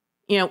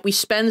 you know, we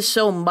spend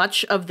so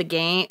much of the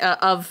game,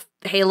 of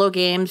Halo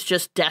games,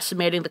 just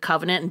decimating the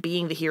Covenant and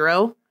being the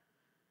hero.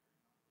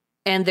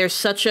 And there's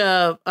such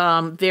a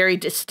very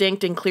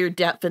distinct and clear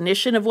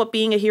definition of what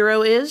being a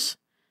hero is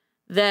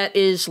that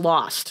is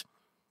lost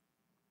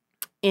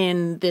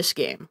in this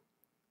game.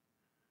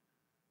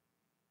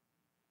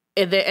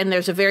 And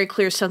there's a very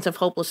clear sense of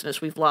hopelessness.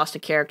 We've lost a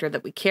character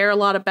that we care a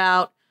lot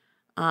about,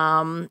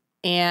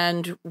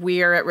 and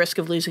we are at risk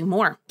of losing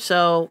more.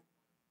 So,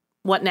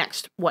 what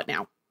next? What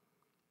now?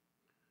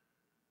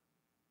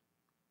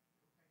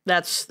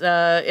 That's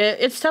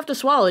it's tough to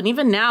swallow. And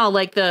even now,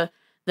 like the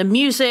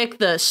music,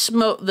 the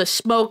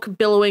smoke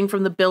billowing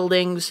from the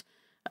buildings,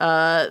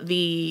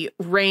 the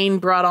rain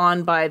brought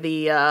on by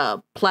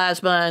the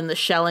plasma and the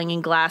shelling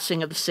and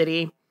glassing of the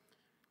city.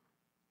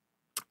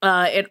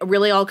 It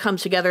really all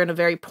comes together in a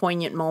very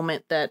poignant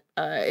moment that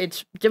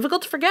it's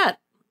difficult to forget.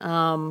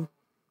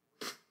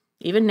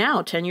 Even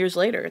now, 10 years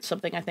later, it's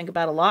something I think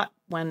about a lot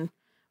when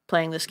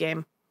playing this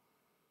game.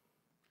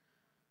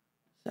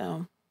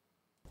 So.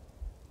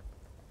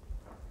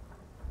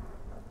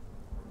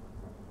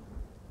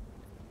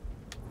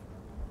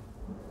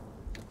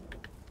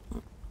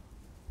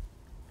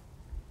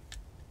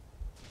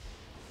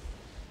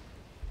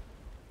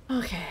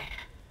 Okay.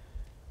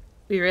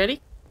 You ready?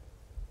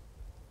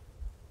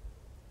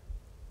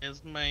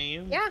 Yes,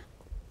 ma'am. Yeah.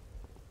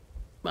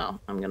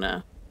 Well, I'm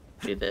gonna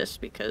do this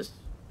because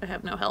I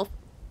have no health.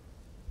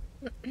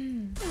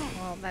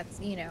 Well, that's,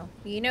 you know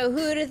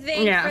who to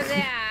thank for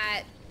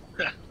that.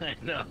 I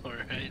know,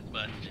 right?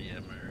 Bungie,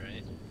 am I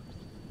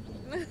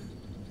right?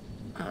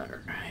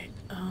 Alright,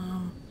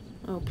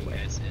 oh boy. You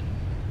guys in?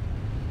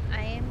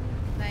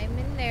 I'm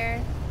in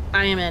there.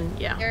 I am in,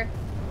 yeah.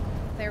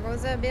 There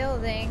was a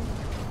building.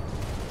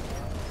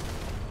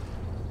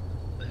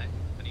 The heck?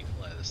 How do you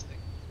fly this thing?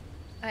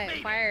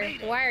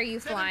 Why are you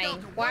flying?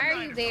 Why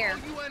are you there?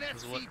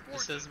 Because what it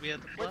says we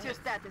had to fly. What's your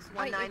status,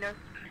 1-9er?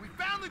 We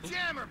found the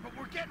jammer, but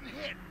we're getting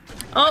hit.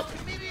 Oh,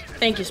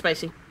 thank you,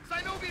 Spicy.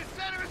 Synovia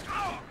Center is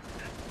off.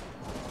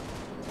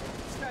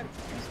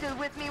 You still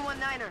with me,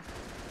 1-9er?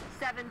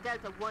 7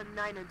 Delta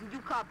 1-9er, do you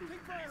copy?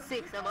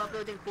 6, I'm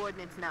uploading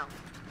coordinates now.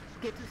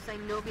 Get to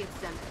Synovia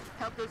Center.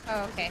 Help those people.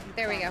 Oh, okay.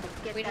 There we go.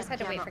 Get We just that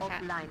had to wait jammer for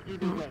Kat. offline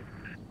either way.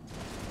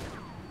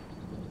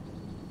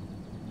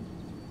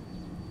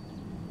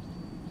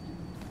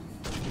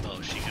 Oh,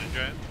 is she gonna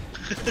drive?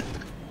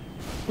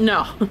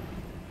 No.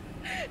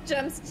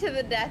 Jumps to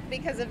the death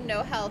because of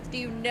no health. Do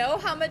you know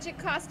how much it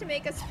costs to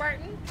make a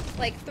Spartan?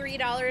 Like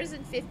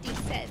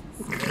 $3.50.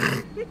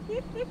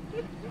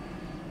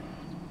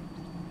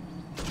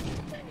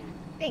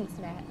 Thanks,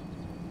 Matt.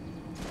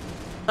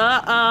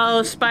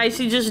 Uh-oh,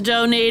 Spicy just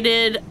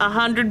donated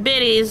 100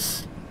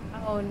 biddies.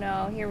 Oh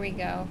no, here we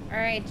go. All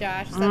right,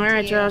 Josh. it's up to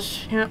Alright, you.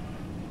 Josh, yep.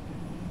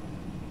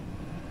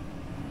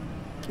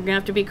 You're gonna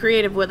have to be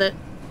creative with it.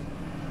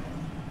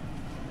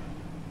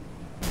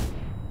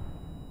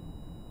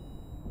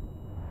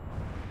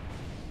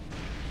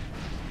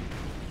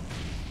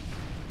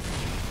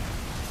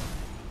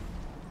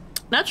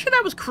 Not sure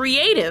that was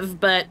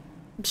creative, but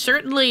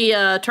certainly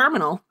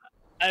terminal.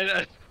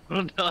 I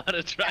don't know how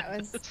to drive That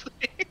was- this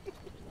thing.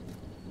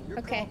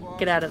 Okay.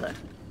 Get out of the...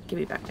 Get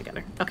me back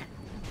together. Okay.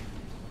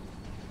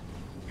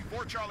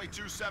 Before Charlie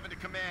 2-7 to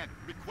command.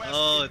 Request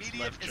it's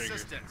immediate left trigger.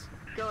 assistance.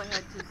 Go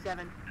ahead,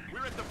 2-7.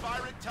 We're at the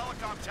Virant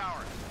Telecom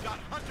Tower. Got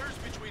hunters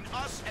between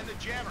us and the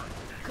jammer.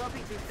 Copy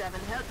 2-7.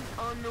 Help is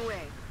on the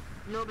way.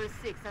 Noble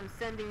 6, I'm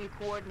sending you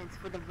coordinates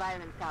for the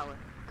Virant Tower.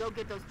 Go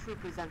get those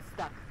troopers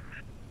unstuck.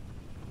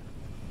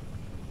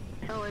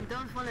 Oh, and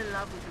don't fall in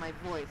love with my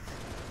voice.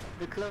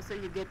 The closer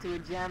you get to a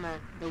jammer,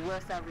 the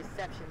worse our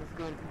reception is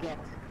going to get.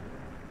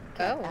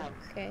 Cat Oh, out.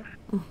 okay.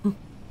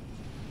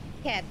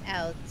 Cat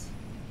out.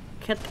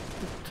 Cat...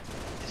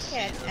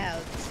 Cat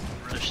out.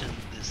 Russian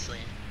this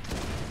land.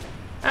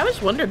 I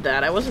always wondered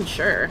that. I wasn't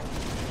sure.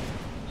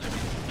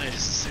 I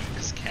just assumed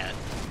because cat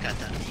got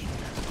that meat.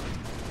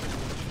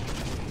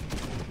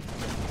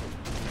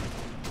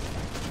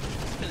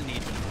 Gonna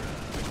need some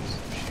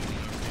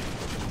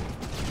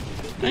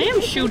shooting. I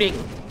am shooting.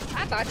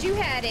 I thought you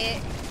had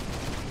it.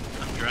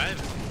 I'm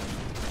driving.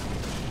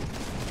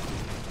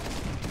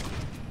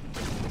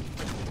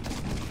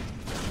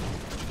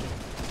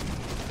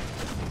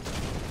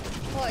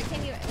 Well,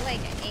 can you, like,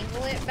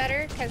 angle it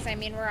better? Because, I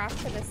mean, we're off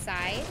to the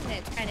side, and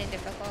it's kind of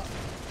difficult.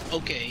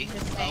 Okay.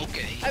 Just saying.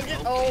 Okay. I'm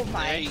just- okay. oh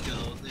my. There you go.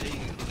 There you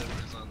go.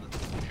 Whatever's on the.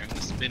 Here, I'm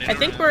gonna spin it I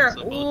think around we're-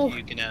 so both of ooh.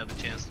 you can have a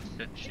chance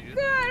to shoot.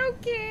 God,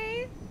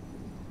 okay.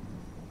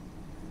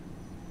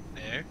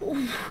 There.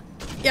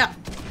 Yeah.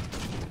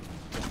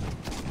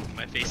 Am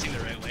I facing the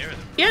right way or the?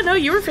 Yeah, no,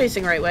 you were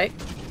facing right way.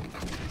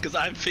 Because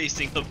I'm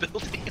facing a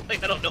building.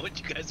 Like I don't know what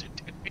you guys are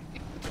doing.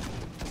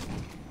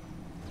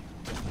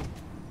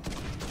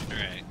 All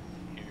right.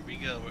 Here we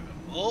go.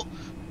 Oh.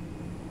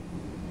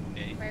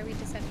 Okay. Where are we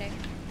descending?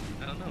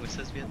 I don't know. It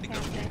says we have to go.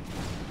 What's happening?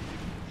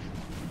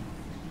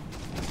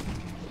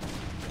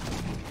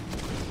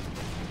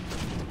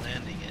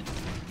 Landing it.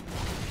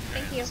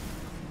 Thank you.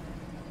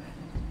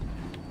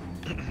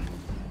 It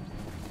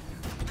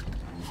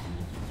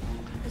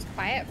was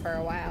quiet for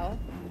a while.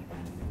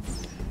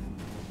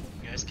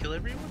 You guys kill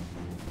everyone?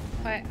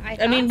 But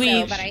I mean, thought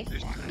so, we- but I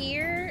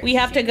hear We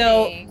have to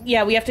go... shooting.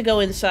 Yeah, we have to go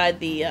inside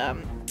the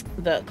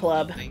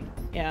club. Thing?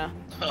 Yeah.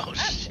 Oh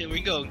shit,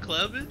 we going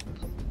clubbing?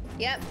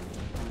 Yep.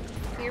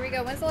 Here we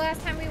go. When's the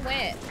last time we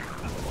went?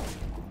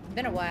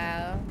 Been a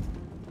while.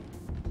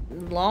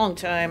 Long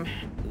time.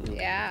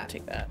 Yeah.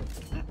 Take that.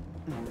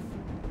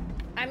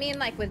 I mean,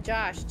 like with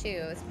Josh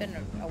too. It's been a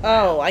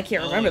while. Oh, I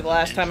can't remember the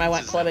last time I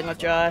went clubbing with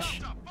Josh.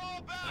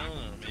 I don't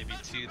know, maybe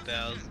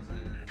 2000.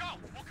 Go.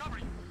 We'll cover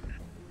you.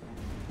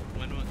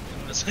 When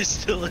was I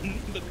still in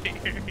the Bay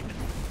Area?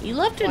 You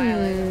left While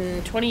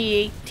in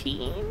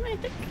 2018, I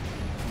think?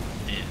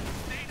 Yeah.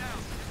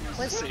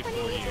 Was Say it 4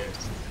 2018? years.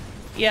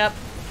 Yep.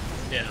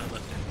 Yeah, I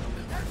left in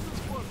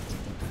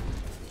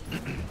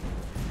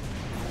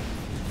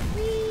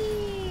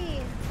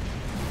Whee!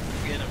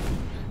 Get him.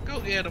 Go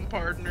get him,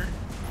 partner.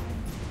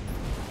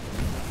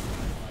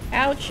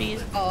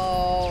 Ouchies.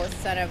 Oh,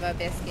 son of a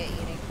biscuit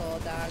eating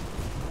bulldog.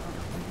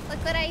 Look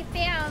what I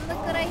found.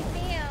 Look what I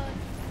found.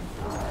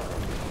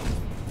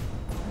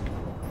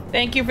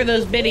 Thank you for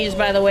those biddies,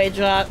 by the way,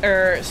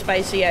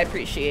 Spicy. I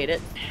appreciate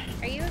it.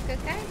 Are you a good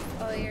guy?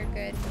 Oh, you're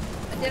good.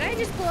 Did I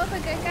just pull up a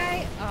good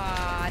guy?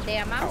 Aw,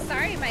 damn. I'm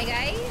sorry, my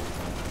guy.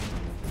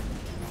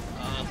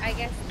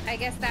 I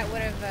guess that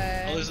would have.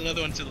 Oh, there's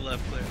another one to the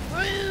left there.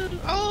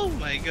 Oh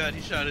my god,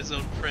 he shot his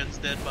own friend's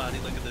dead body.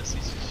 Look at this.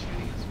 He's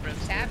shooting his friend's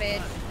dead Savage.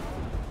 body.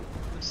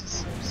 This is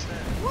so sad.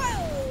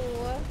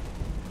 Whoa!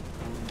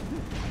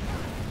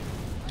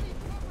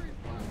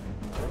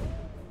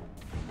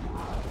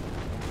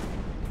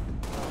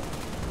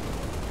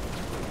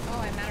 Oh,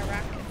 I'm out of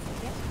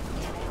rockets. Yep.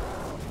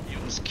 You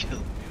almost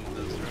killed me with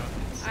those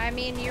rockets. I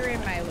mean, you're in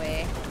my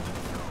way.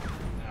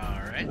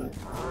 Alright.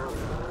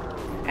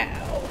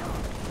 Ow.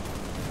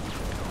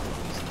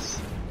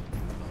 Jesus.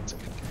 That's a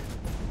good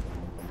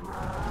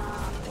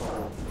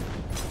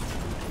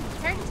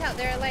It's hard to tell.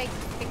 They're like,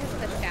 because of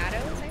the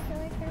shadows, I feel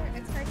like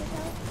it's hard to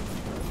tell.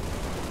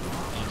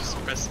 Oh, just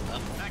press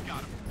up That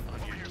got him. on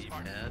your Over here,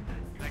 Spark. D-pad.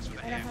 Thanks for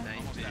the I don't hand. have-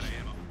 Almost out of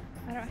ammo.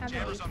 I don't have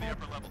Jammer's it. on the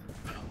upper level.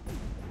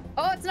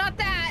 Oh, it's not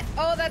that.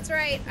 Oh, that's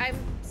right. I'm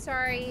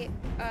sorry.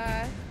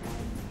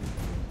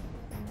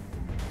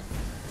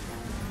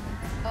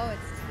 Oh,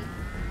 it's T.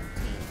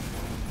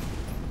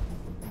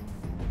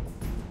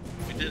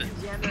 We did it.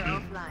 Jammer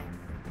offline.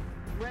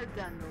 Well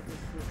done, Noble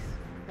 6.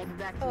 Head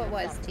back to Oh, it your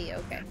was tower. T.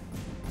 Okay.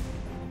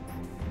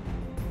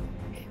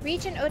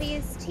 Reach and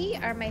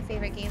ODST are my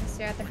favorite games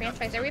throughout the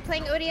franchise. Are we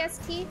playing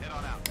ODST? Head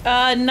on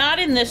out. Not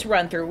in this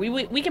run through.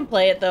 We can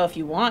play it though if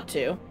you want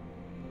to,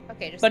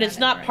 Okay, just but it's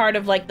not in part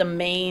of like the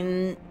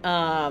main.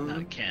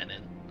 Not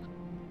canon.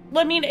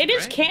 Well, I mean, it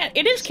is Right?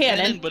 It is It's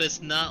canon. but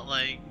it's not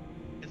like.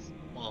 It's,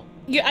 well,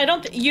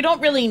 You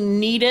don't really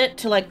need it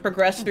to like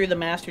progress through the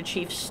Master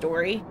Chief's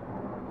story,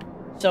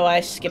 so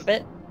I skip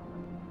it.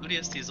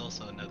 ODST is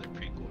also another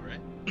prequel, right?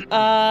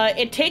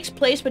 It takes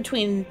place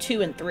between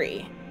 2 and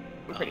 3.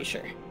 I'm pretty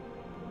sure.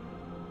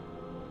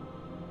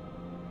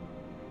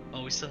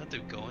 Oh, we still have to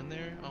go in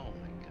there? Oh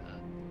my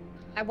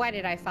god. Why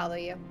did I follow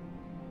you?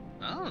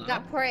 I don't know.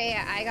 That poor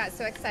AI got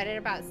so excited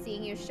about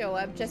seeing you show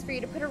up just for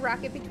you to put a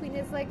rocket between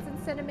his legs and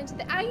send him into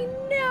the. I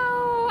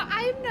know!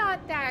 I'm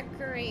not that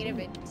great of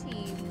a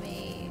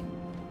teammate.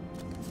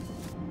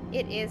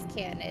 It is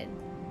canon.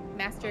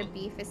 Master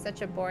Beef is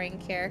such a boring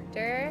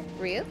character.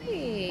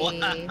 Really?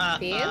 Wow.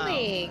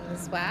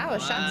 Feelings. Wow,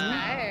 shots Wow.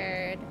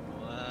 fired.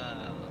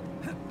 Wow.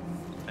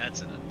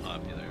 That's an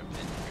unpopular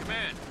opinion.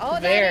 Command. Oh,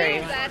 Very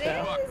that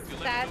so. is.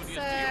 That's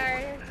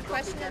our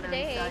question of the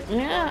day.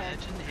 Yeah.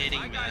 Imagine hitting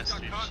My guys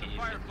Master got caught in Chief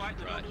a and firefight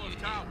he in brought Lobos you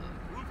Tower.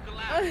 Halo. Roof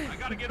collapsed. I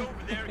gotta get over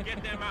there and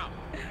get them out.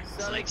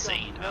 It's like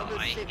saying, oh,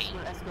 I hate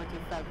will escort you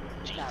back to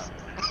the tower.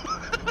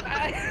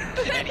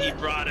 Jesus. And he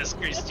brought us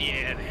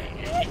Christianity.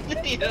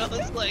 You know,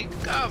 it's like,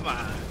 come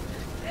on.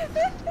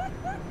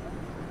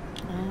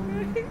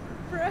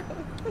 Bro.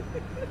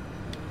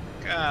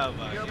 Come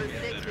on. Noble give me a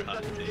 6, better we've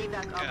got an update.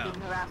 evac of Come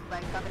being harassed by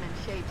Covenant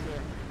shades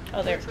here.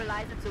 Oh, there.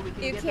 Neutralize it so we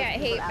can You get can't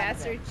those hate people out of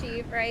Master there.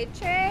 Chief, right,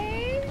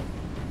 Trey?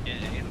 Yeah,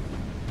 yeah.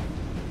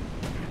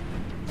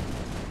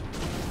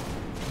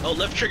 Oh,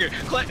 left trigger.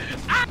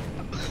 Ah!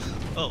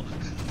 Oh.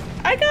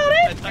 I got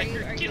I it! thought Are you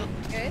you were killed.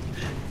 good?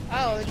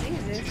 Oh,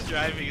 Jesus. She's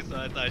driving, so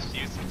I thought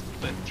she was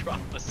going to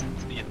drop us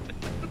into the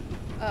event.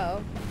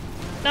 Oh.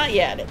 Not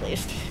yet, at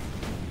least.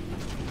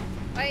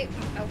 Wait,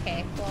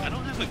 okay, I well.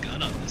 don't have a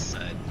gun on this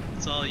side.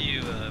 It's all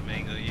you,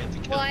 Mango. You have to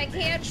kill Well, I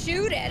me. can't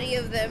shoot any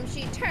of them.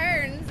 She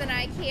turns, and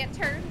I can't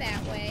turn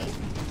that way.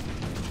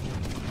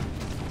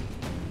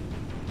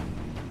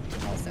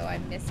 Also,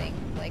 I'm missing,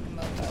 like,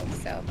 Mofo,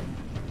 so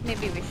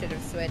maybe we should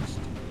have switched.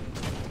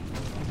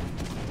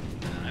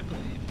 I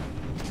believe.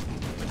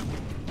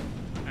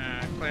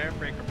 Claire,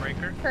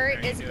 breaker. How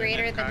Kurt you is doing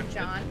greater there, than cockpit?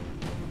 John,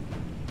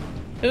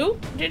 Who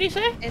did he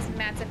say? is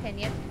Matt's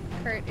opinion.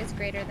 Kurt is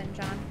greater than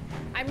John.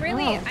 I'm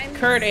really, Oh, I'm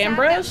Kurt sad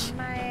Ambrose?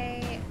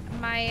 that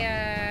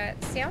my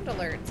sound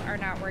alerts are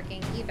not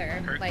working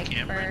either. Kurt like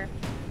Cameron?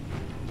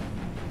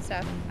 for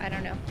stuff. I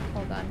don't know.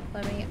 Hold on.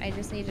 I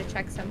just need to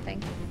check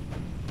something.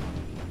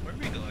 Where are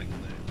we going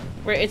there?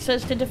 Where it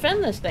says to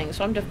defend this thing,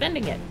 so I'm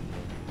defending it.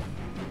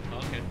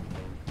 Okay.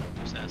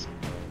 Just asking.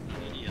 No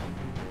need to yell.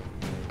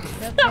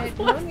 No, I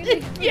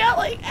wasn't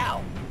yelling.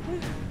 Ow.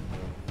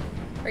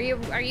 Are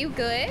you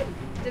good?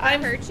 Did that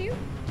I'm- hurt you?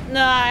 No, Kurt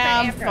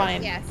I'm Ambrose,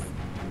 fine. Yes.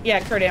 Yeah,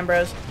 Kurt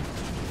Ambrose.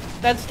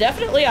 That's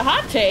definitely a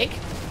hot take.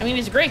 I mean,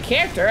 he's a great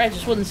character. I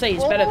just wouldn't say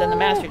he's better than the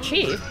Master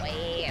Chief.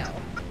 Wow.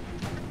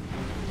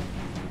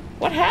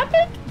 What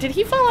happened? Did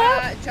he fall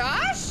out?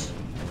 Josh?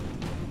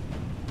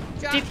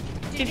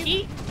 Did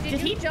he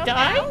jump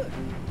die? out?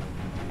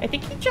 I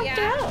think he jumped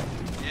Yeah. out.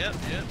 Yep.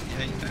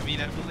 I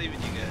mean, I believe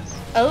in you guys.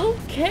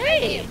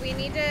 Okay. We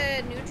need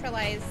to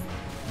neutralize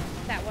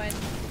that one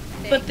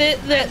thing. But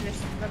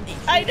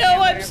I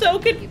know I'm so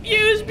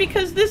confused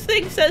because. because this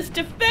thing says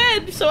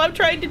defend, so I'm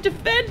trying to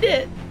defend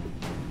it.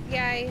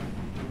 Yeah, I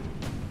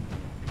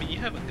mean, you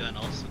have a gun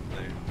also,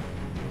 Claire.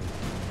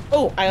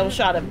 Oh, I almost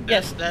shot him.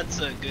 Yes. That's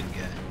a good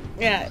guy.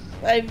 Yeah.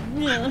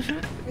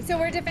 so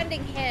we're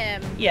defending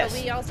him. Yes.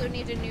 But we also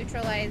need to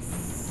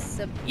neutralize.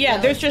 Yeah,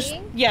 there's just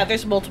Subtlety.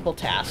 there's multiple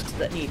tasks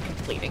that need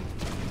completing.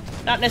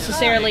 Not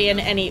necessarily in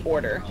any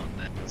order. Oh,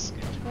 that's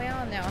good. We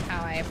all know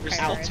how I There's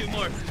still prioritize 2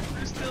 more.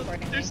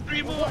 There's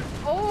 3 more.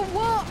 Oh,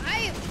 well,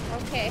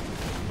 okay.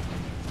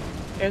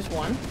 There's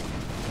one.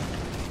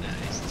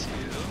 Nice. 2,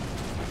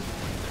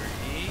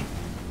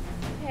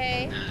 3.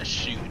 Okay.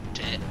 Shoot,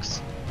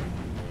 Tex.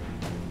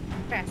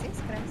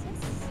 Gracias.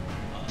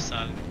 Oh,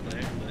 sorry,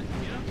 Claire, but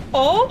you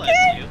know. Bless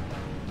Okay. you.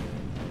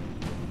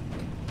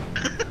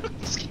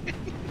 Just kidding.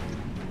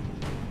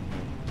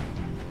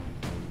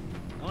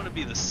 I want to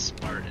be the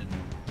Spartan.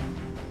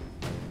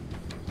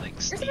 Like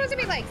You're Steve supposed to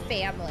be Urkel. like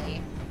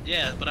family.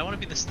 Yeah, but I want to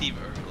be the Steve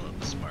Urkel of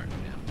the Spartan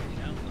family,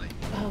 you know? Like,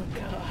 Oh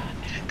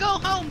god. go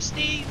home,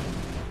 Steve!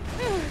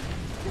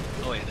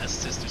 Oh wait, that's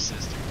sister.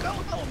 Go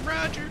home,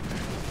 Roger!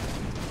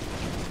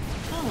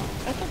 Oh,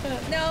 I thought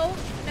that. No.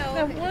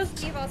 That was-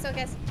 Steve also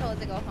gets told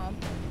to go home.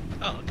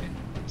 Oh, okay.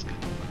 That's good.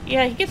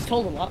 Yeah, he gets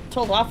told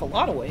off a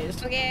lot of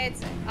ways. Okay,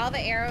 it's all the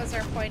arrows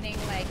are pointing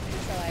like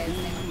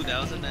neutralized. Ooh, that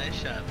was a nice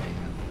shot, man.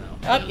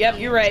 Oh, yep,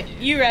 you're right.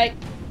 You're right.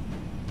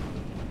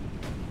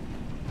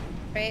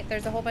 Right?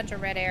 There's a whole bunch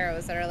of red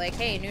arrows that are like,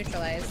 hey,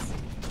 neutralize.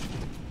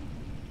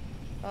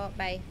 Oh,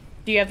 bye.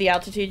 Do you have the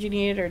altitude you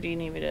need, or do you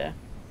need me to?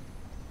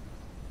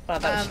 Oh,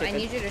 that was I stupid.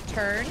 need you to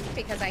turn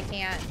because I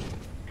can't.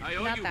 I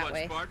owe Not you that one,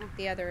 way. Spartan.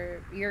 The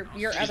other, your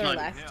She's other on-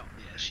 left. Hell.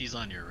 Yeah, she's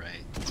on your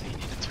right, so you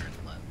need to turn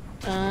left.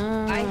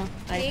 Oh,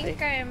 I think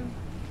see. I'm.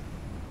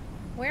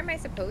 Where am I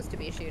supposed to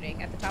be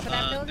shooting? At the top of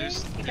that building?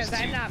 there's Because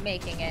I'm 2. not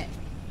making it.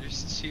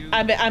 There's 2.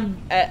 I'm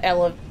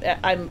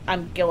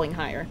going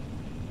higher.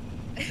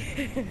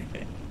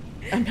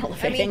 I'm I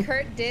elevating. mean,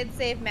 Kurt did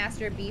save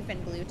Master Beef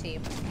and Blue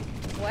Team.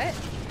 What?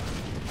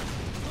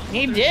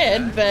 He there's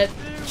did, that.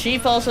 but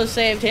Chief also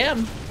saved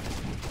him.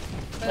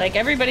 Like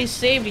everybody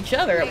saved each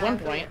other at one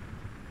point.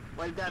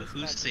 Well But done, who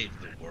Spartan. saved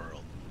the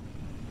world?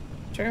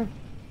 True.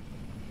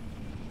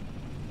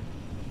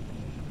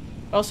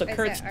 Also, Is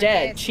Kurt's that-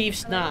 dead. okay,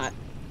 Chief's so- not.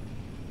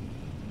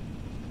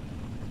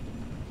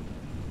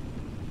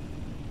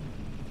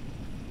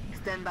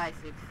 Stand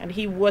by, Six. And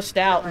he wussed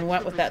out and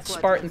went with that Trooper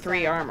Spartan squads 3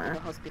 inside armor. The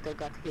hospital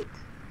got hit.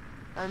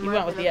 You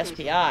went with the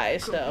SPI,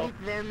 so...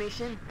 Complete their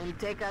mission and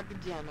take out the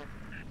jammer.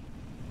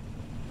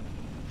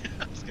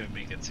 I was gonna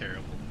make a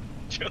terrible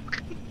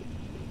joke.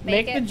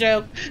 Make the it.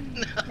 joke.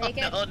 No, Make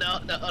it.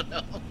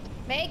 no.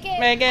 Make it.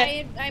 Make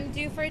it. I'm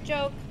due for a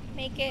joke.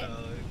 Make it.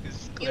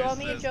 'Cause You Claire owe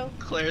me a says- joke.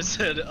 Claire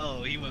said,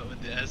 "Oh, he went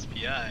with the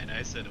SPI," and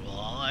I said, "Well,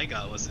 all I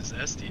got was his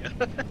STI."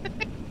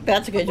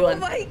 That's a good Oh one.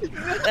 my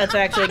god. That's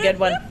actually a good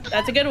one.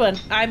 That's a good one.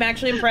 I'm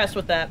actually impressed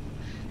with that.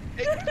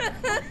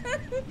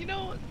 You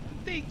know what?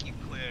 Thank you,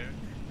 Claire.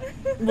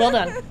 Well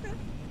done.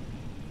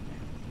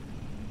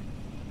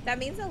 That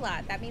means a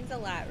lot. That means a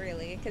lot,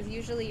 really. Because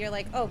usually you're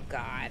like, oh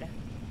god.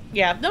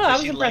 Yeah, no, I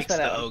was She impressed likes by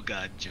the that one. "oh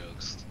god"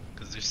 jokes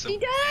because they're so She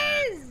bad.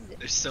 does!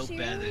 They're so She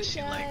bad really that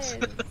she likes.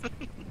 does.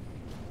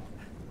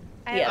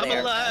 Yeah, love I'm they're-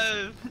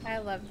 alive. I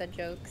love the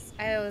jokes.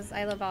 I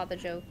love all the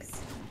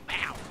jokes.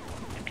 Ow.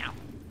 Ow.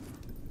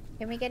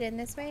 Can we get in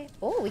this way?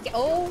 Oh, we can.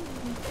 Oh,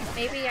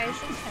 maybe I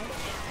should have.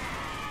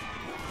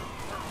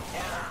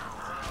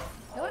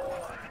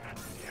 Oh.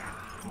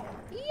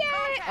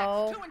 Yay!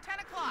 Oh. 2 and 10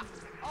 o'clock.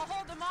 I'll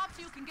hold them off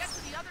so you can get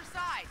to the other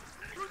side.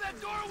 Through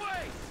that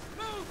doorway!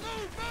 Move,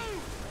 move,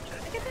 move!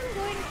 Look at them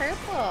going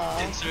purple.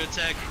 Pincer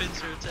attack.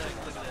 Pincer attack.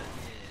 Look at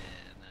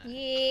that.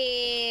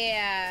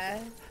 Yeah.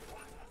 Yeah.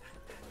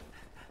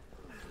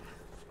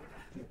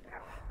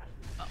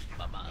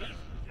 Bye-bye.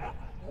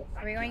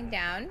 Are we going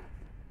down?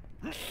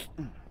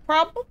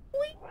 Probably.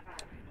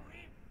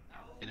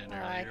 In an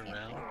I earlier can't-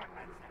 round.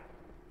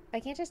 I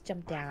can't just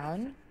jump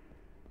down.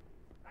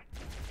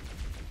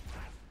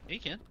 You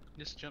can.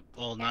 Just jump.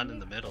 Well, not in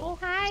the Oh, middle.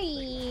 hi. Are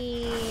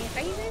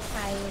you guys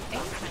hiding? Are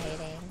you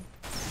hiding?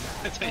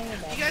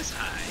 You guys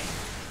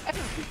high.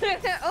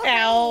 Oh,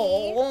 hi.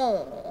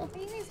 Ow. Are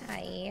you guys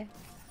hiding?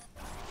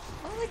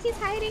 Oh, look, he's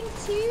hiding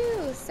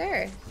too,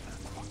 sir.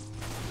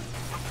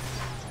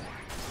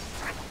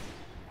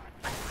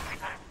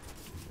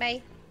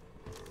 Bye.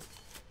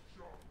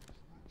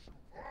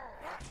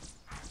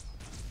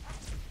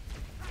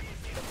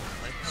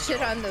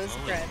 Shit on those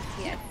grunts,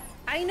 yeah.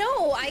 I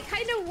know, I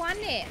kind of want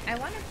it. I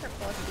want a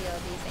purple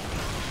shield, you think?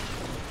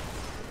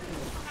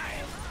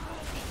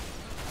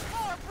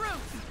 More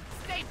brutes!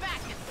 Stay back,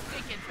 you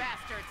stinking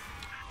bastards!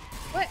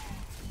 What?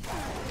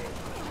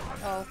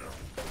 Oh.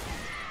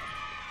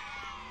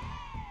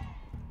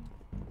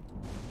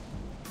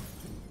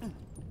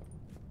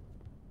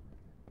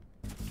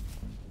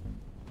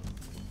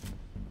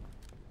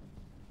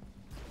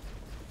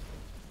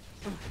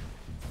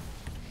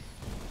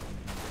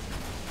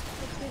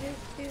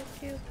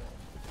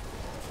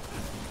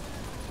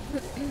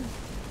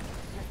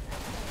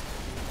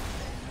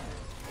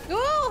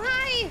 Oh,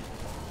 hi!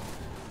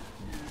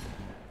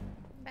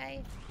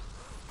 Bye.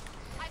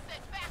 I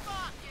said back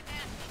off, you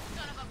nasty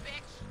son of a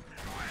bitch!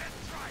 Go ahead,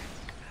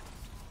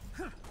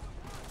 try it!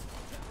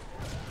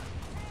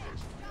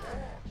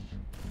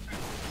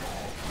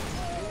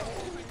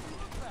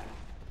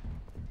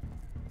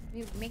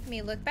 You make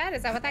me look bad?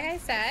 Is that what that guy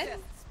said?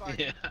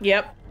 Yeah.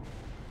 Yep.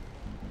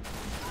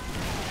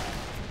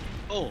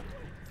 Oh.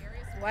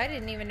 Well, I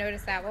didn't even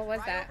notice that. What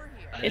was that?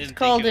 I It's didn't think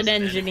called it was an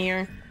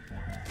engineer.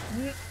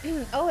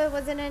 Oh, it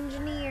was an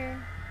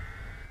engineer.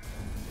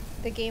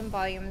 The game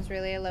volume is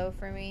really low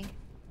for me.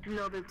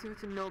 Noble 2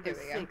 to Noble There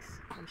we go. 6.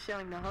 I'm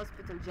showing the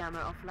hospital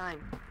jammer offline.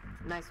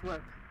 Nice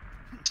work.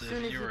 So Soon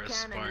if as you you were a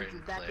can, I need Spartan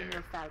you back in player,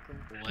 your Falcon.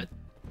 what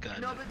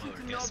gun, Noble 2 or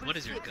to I guess, Noble what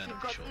is your 6, gun you've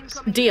of got choice?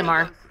 incoming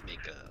DMR. echoes.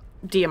 Make a...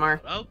 DMR.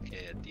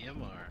 Okay, a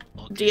DMR.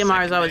 Okay, DMR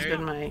has always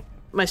secondary? been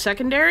my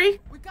secondary.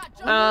 We got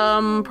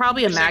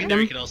Probably a Your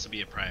secondary Magnum. could also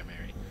be a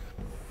primary.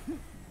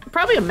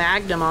 Probably a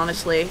Magnum,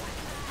 honestly.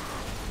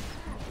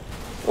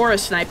 Or a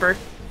sniper.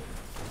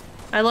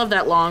 I love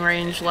that long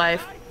range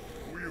life.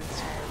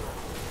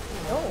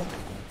 Oh,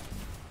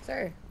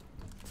 sir.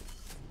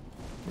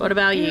 What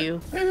about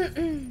you?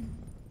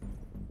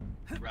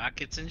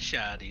 Rockets and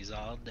shotties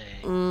all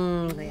day.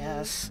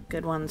 Yes,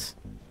 good ones.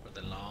 For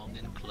the long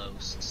and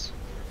close.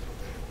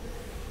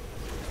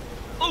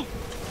 Oh!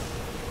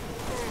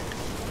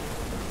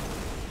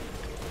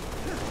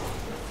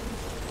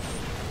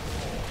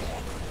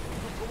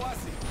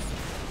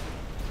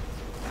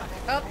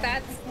 Oh,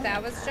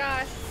 that was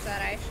Josh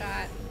that I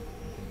shot.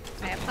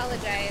 I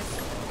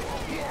apologize.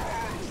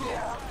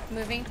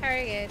 Moving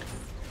targets.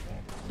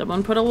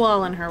 Someone put a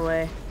wall in her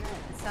way.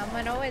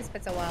 Someone always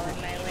puts a wall in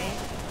my way.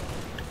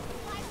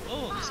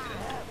 Oh, this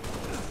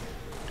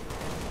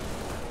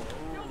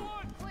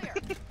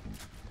guy.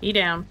 He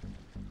down.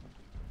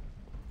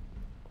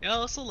 Yeah, I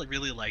also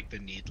really like the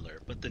Needler,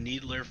 but the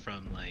Needler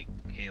from like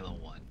Halo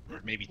 1, or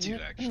maybe 2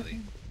 actually.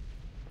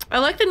 I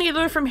like the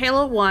Needler from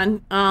Halo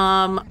 1.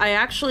 I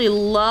actually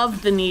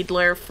love the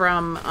Needler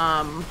from,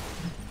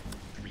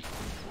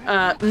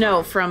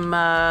 from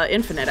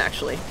Infinite,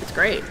 actually. It's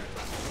great.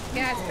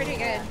 Yeah, it's pretty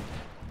good.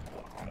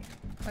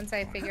 Once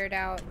I figured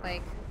out,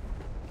 like,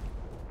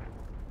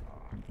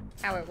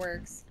 how it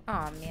works.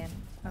 Oh man.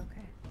 Okay.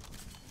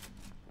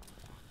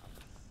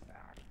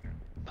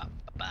 Ba, ba,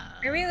 ba.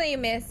 I really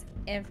miss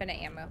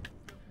infinite ammo.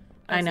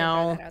 I Let's throw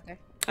know. that out there.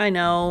 I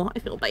know. I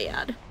feel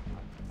bad.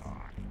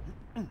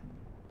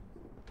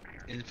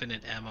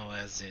 Infinite ammo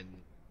as in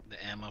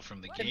the ammo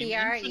from the The game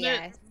VR, Infinite?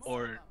 yes.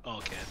 Or, oh,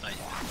 okay, I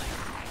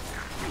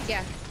thought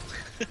Yeah.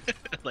 you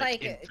meant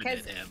like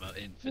infinite 'cause- ammo,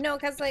 infinite. No,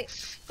 because like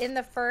in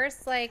the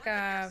first like You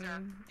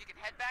can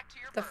head back to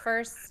your the berth.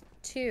 first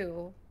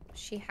two,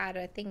 she had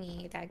a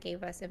thingy that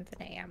gave us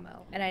infinite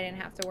ammo, and I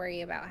didn't have to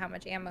worry about how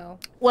much ammo.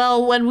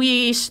 Well, when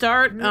we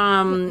start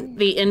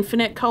the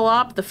infinite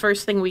co-op, the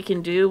first thing we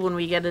can do when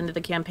we get into the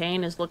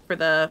campaign is look for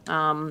the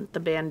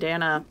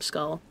bandana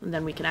skull, and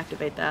then we can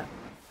activate that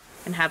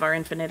and have our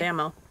infinite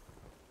ammo.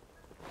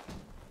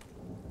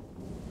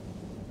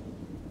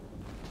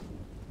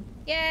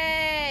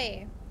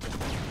 Yay!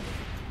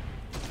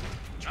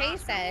 Trey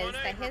says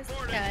that his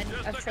gun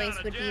of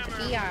choice would be the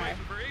BR.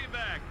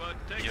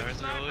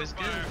 BRs are always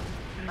good.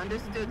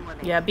 Understood,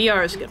 1-8. Yeah,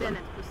 BR is a good one.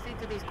 Lieutenant,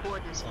 proceed to these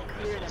coordinates and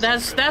clear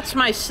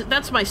them.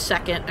 That's my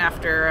second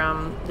after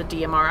the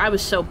DMR. I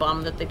was so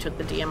bummed that they took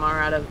the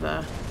DMR out of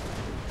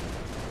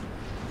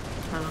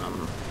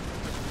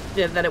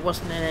yeah, that it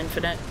wasn't an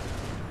infinite.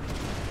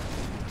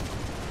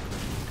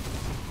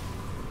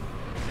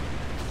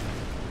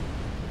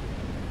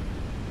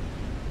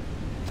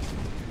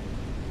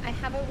 I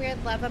have a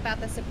weird love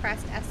about the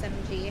suppressed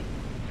SMG,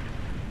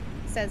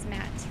 says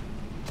Matt.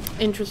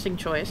 Interesting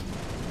choice.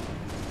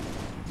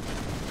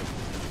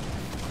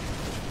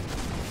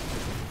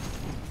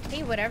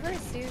 Hey, whatever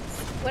suits,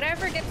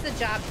 whatever gets the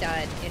job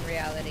done in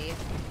reality,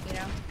 you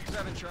know?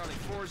 7 Charlie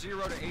 40 to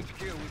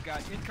HQ. We've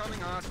got incoming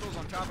hostiles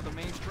on top of the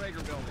main Traeger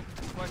building.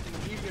 Requesting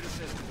immediate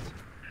assistance.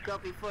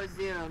 Copy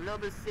 40.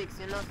 Noble 6,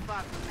 you're not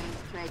far from main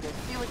Traeger.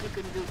 See what you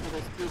can do for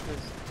those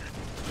troopers.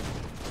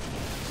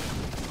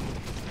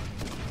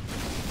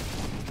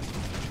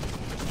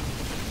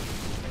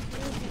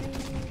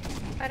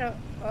 I don't,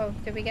 oh,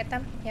 did we get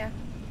them? Yeah.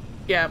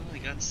 Yeah. We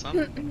got some.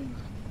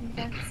 We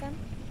got some.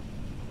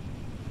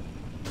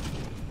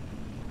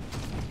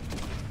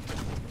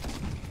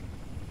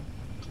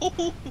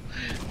 Oh,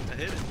 I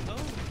hit it.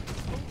 Oh.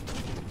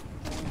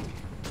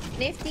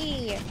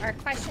 Nifty, our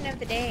question of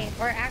the day,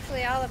 or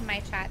actually all of my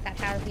chat that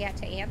has yet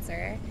to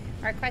answer.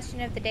 Our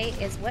question of the day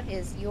is, what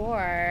is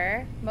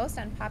your most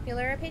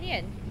unpopular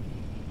opinion?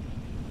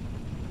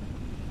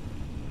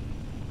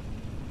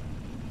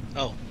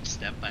 Oh,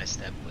 Step by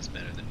Step was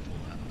better than Full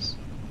House.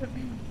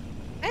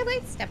 I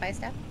liked Step by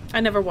Step.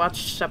 I never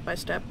watched Step by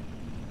Step.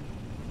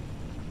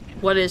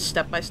 What is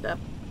Step by Step?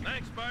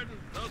 Thanks, Spartan.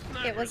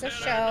 It was a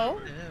show,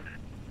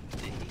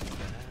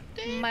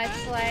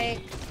 much like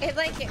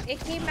it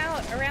came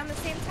out around the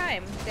same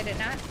time, did it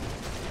not?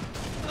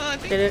 I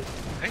think Did it?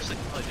 actually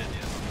probably did,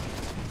 yeah.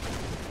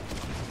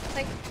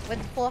 Like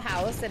with Full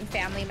House and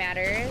Family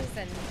Matters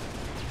and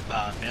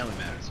Family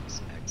Matters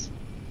was excellent.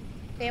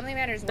 Family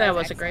Matters. That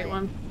was a great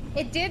excellent. one.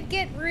 It did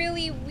get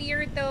really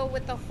weird though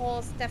with the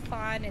whole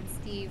Stefan and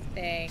Steve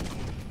thing.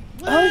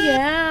 Oh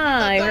yeah,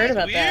 I That heard was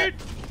about weird.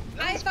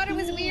 I thought it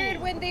was weird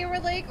when they were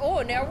like,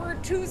 "Oh, now we're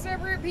two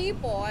separate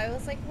people." I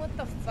was like, "What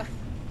the fuck?"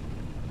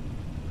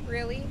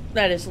 Really?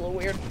 That is a little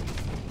weird.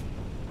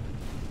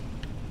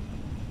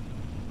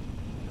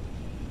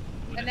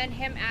 And then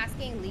him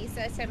asking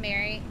Lisa to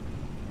marry,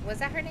 was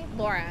that her name?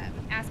 Laura.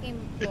 Asking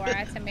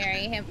Laura to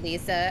marry him.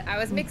 Lisa. I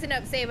was mixing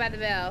up Saved by the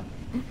Bell.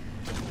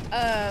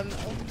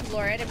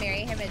 Laura to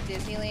marry him at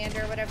Disneyland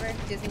or whatever.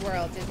 Disney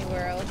World.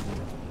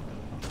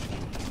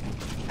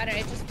 I don't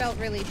know, it just felt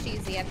really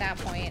cheesy at that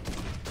point.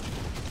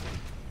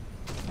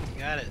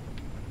 Got it.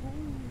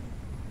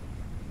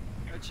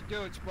 That should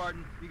do it,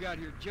 Spartan. You got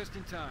here just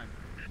in time.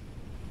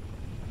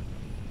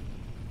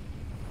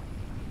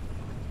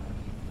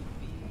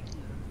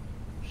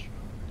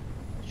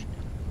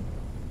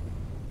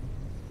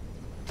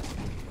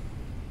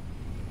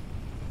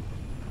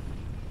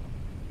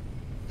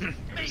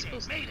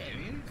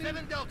 Mayday!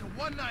 7 Delta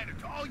 19er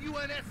to all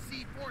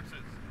UNSC forces.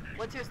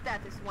 What's your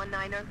status,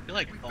 19er? I feel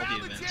like We all the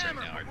found the events right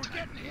jammer, now are but we're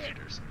time getting hit.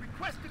 indicators.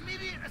 Request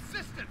immediate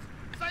assistance.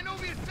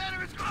 Synovia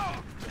Center is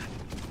gone.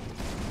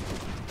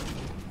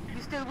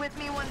 You still with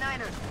me,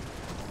 19er?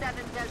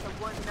 7 Delta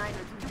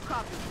 19er, do you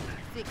copy?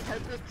 6,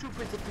 help those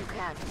troopers if you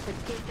can, but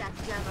get that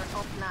jammer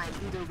offline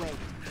either way.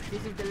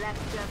 This is the last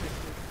jammer.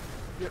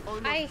 You're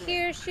almost I there.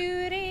 hear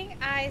shooting.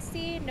 I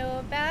see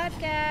no bad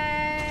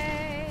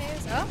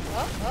guys.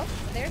 Oh,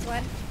 there's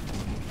one.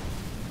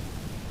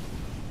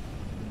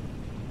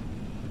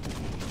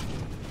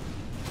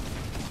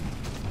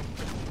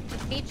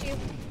 Beat you.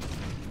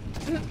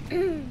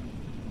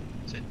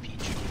 Said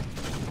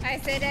Pichu. I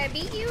said I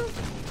beat you.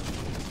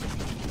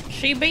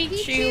 She beat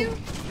Beat you. you.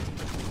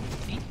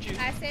 Pichu.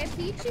 I said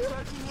beat you.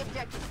 Approaching the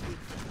objective,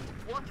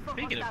 please. Watch for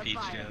Speaking of hostile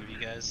Pichu, fire. have you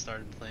guys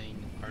started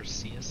playing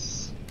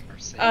Arceus?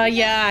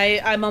 Yeah,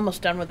 I'm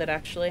almost done with it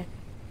actually.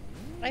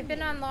 I've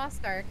been on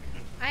Lost Ark.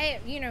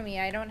 You know me,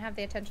 I don't have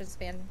the attention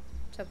span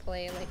to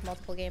play like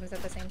multiple games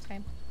at the same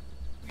time.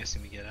 I'm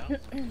guessing we get out.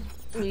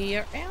 We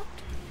are out.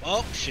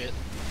 Oh shit.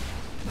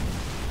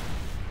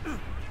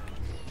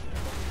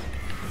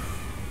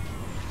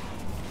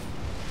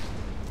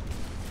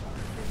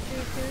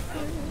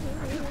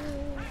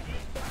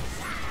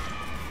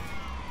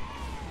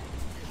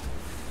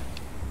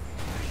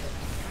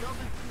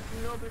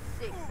 October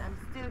 6th. I'm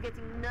still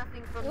getting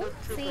nothing from those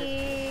troopers.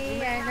 Oopsie, You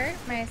may I have hurt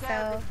to take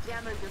care of myself. the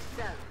jammer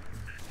yourself.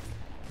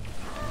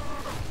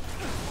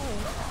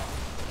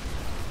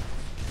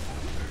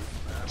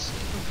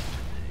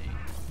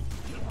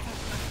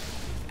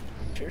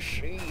 To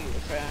see you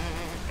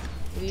back.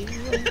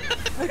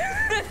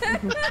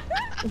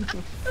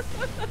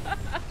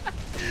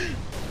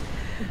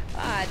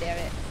 Ah, damn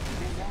it.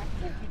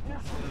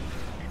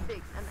 6,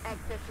 I'm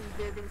accessing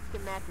building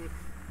schematics.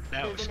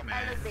 That There's was an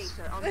mad.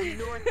 elevator on the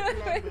north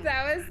landing.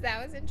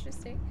 that was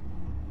interesting.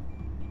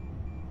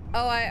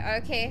 Oh,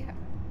 okay.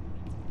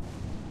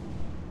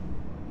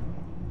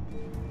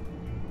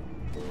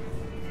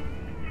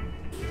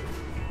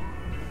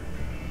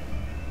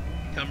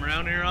 Come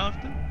around here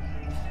often?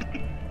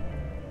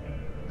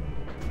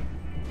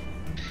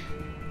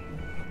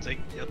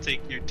 You'll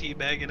take your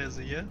teabagging as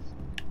a yes?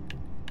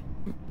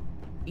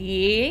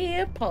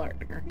 Yeah,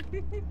 partner.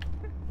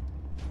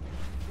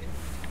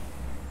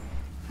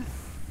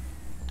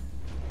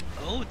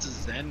 Oh, it's a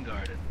Zen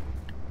garden.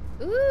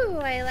 Ooh,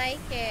 I like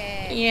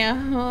it. Yeah,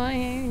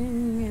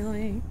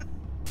 really.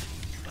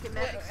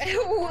 Schematics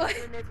show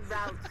alternate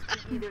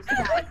routes to either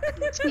side.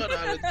 What's going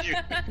on with you?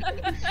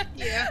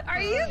 Yeah.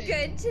 Are you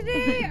good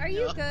today? Are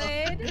you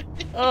good?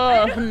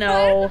 Oh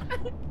no.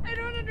 I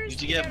don't understand.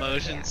 Did you get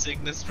motion Yeah.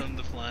 sickness from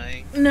the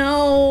flying?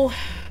 No.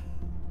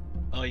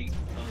 Oh, you.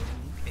 Oh,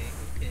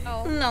 okay.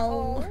 Oh,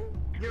 No.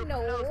 You're No.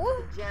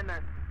 close to the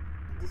jammer.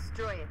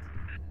 Destroy it.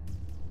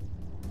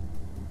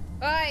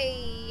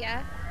 Oh,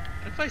 yeah.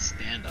 What if I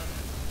stand on it?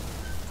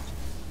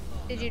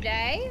 Oh, Did no. you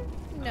die?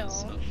 No.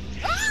 So...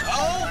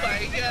 Oh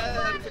my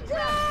god! Get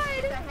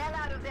God! the hell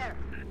out of there.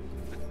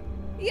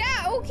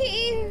 Yeah,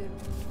 okay.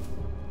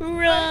 I'll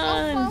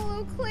Run.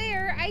 follow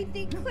Claire. I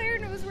think Claire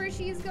knows where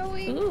she's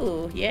going.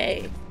 Ooh,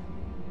 yay.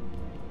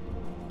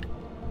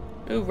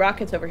 Ooh,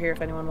 rockets over here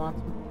if anyone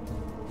wants them.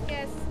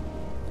 Yes.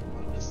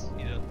 I'll just,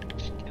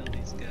 just kill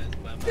these guys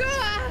by myself.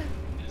 Ah!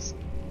 Just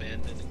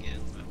abandon again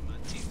by my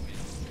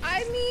teammates.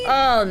 I mean.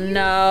 Oh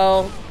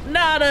no.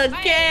 Not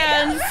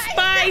again,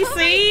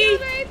 Spicy!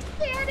 I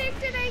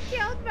panicked and I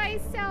killed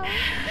myself.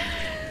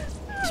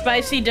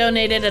 Spicy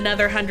donated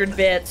another 100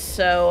 bits,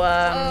 so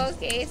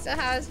Okay, so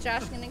how is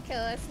Josh gonna kill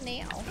us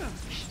now?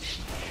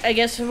 I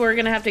guess we're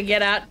gonna have to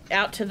get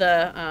out to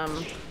the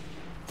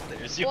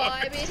There's your. Well,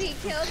 I mean, he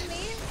killed me.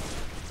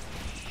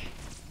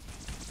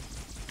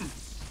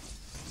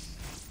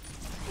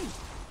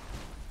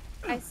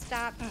 I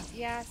stopped.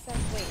 Yeah,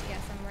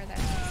 somewhere that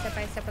Step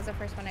by Step was the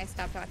first one I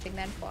stopped watching.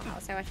 Then Full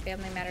House. I watched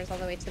Family Matters all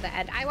the way to the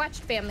end. I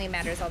watched Family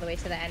Matters all the way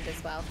to the end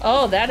as well.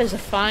 Oh, that is a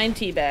fine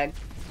teabag.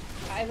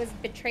 I was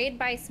betrayed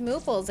by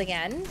Smooples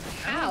again.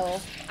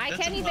 How? I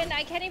can't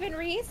even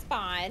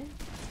respawn.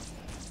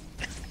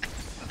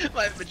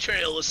 My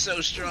betrayal was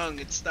so strong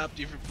it stopped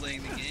you from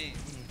playing the game.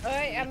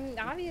 I'm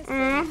obviously.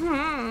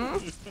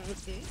 Mm-hmm.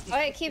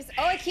 It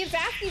keeps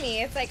asking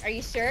me. It's like, are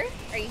you sure?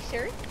 Are you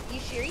sure? You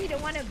sure you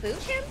don't want to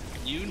boot him?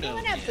 You You know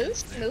don't want to the boot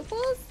answer.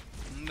 Smooples?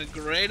 I'm the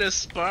greatest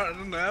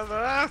Spartan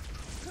ever.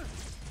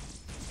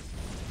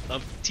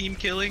 Of team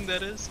killing,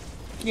 that is.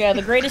 Yeah,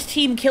 the greatest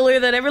team killer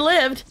that ever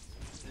lived.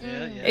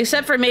 Yeah.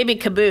 Except for maybe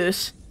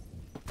Caboose.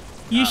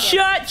 You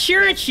shot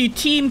church, you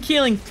team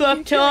killing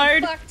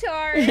fucktard.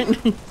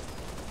 Fucktard.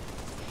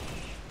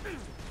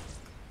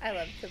 I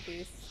love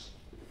Caboose.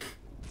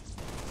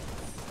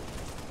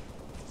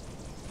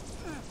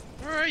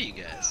 Where are you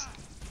guys?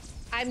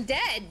 I'm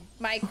dead.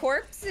 My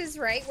corpse is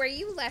right where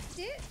you left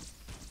it.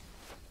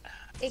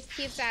 It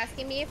keeps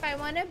asking me if I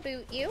want to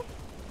boot you.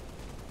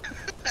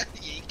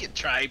 You can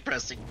try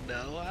pressing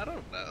no. I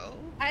don't know.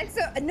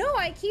 No,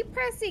 I keep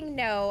pressing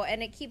no,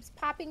 and it keeps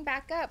popping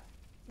back up,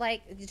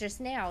 like just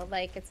now.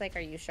 Like it's like, are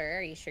you sure?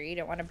 Are you sure you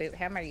don't want to boot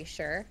him? Are you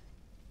sure?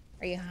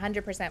 Are you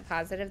 100%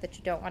 positive that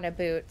you don't want to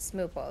boot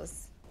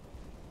Smooples?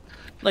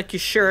 Like you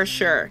sure.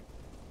 Are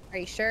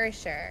you sure?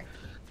 Sure.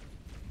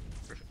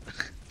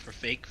 For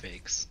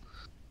fakes.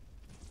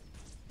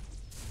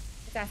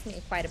 It's asking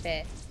me quite a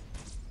bit.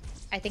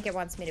 I think it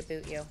wants me to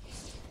boot you.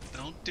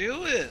 Don't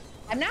do it.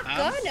 I'm not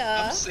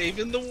gonna. I'm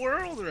saving the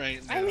world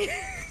right now.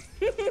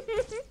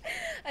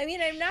 I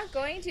mean, I'm not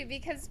going to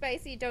because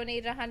Spicy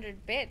donated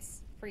 100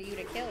 bits for you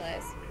to kill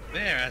us.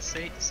 There, I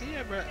say, see,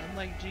 I'm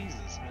like Jesus.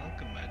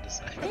 Welcome, my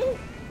disciple.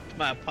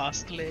 My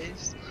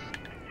apostoles.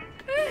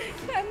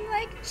 I'm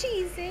like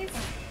Jesus.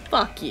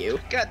 Fuck you.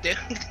 God damn.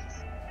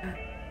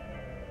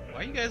 Why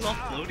are you guys all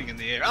floating in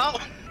the air? Oh!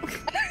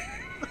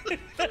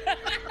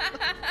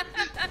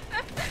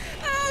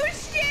 Oh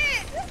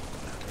shit!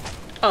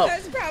 Oh,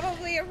 That's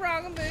probably a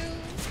wrong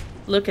move.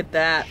 look at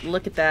that.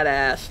 Look at that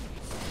ass.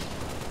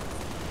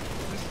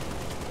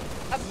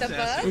 Of the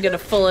ass? I'm bug? gonna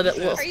full it at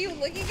Are you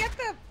looking at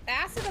the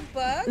ass of the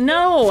bug?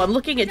 No, I'm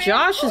looking at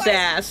Josh's Oh,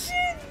 ass.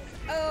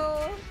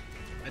 Oh,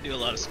 I do a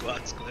lot of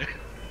squats, Claire.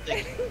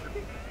 Thank you.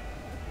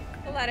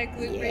 a lot of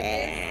glute bridges.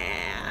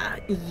 Yeah.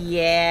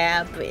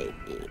 Yeah, baby.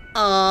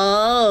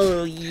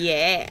 Oh,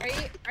 yeah.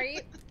 Are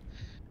you?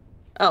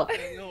 Oh,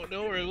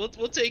 No worry, we'll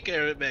take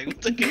care of it, man. We'll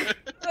take care of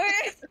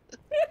it.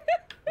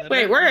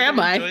 Wait, where am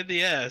I? Join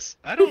the S.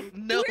 I don't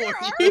know Where where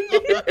are you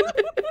you? are.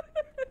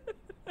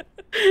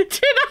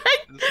 Did I?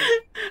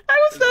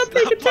 I was not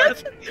This is paying part of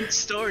attention. the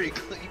story.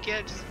 You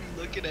can't just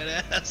be looking at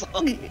ass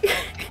all day.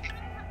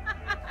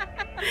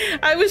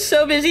 I was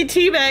so busy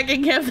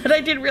teabagging him that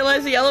I didn't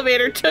realize the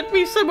elevator took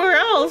me somewhere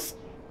else.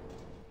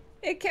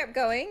 It kept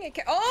going.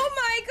 Oh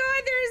my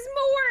god, there's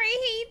more! I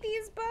hate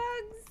these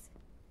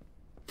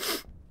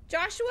bugs.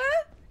 Joshua?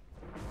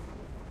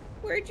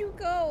 Where'd you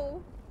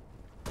go?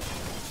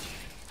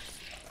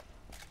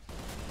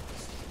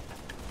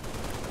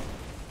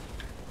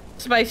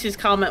 Spicy's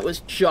comment was,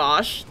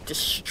 Josh,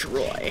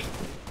 destroy.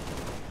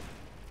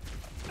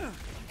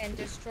 And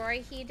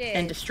destroy he did.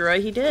 And destroy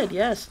he did,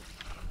 yes.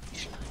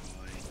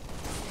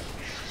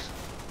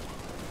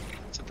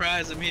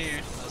 Surprise, I'm here.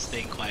 I'll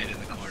stay quiet in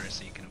the corner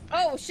so you can.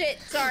 Oh shit,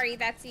 sorry,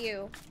 that's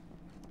you.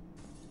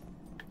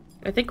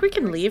 I think we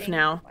can We're leave staying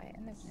now. quiet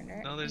in the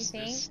corner, No, you there's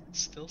think?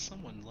 still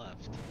someone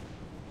left.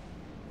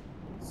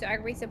 So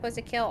are we supposed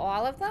to kill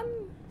all of them?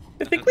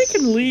 I think we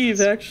can leave,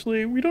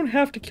 actually. We don't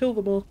have to kill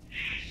them all.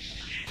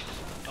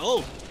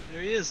 Oh,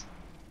 there he is.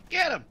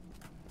 Get him!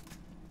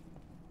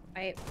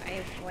 I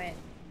went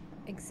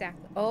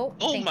exactly. Oh.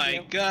 Oh thank my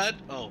you. god!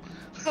 Oh.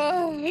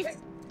 Oh.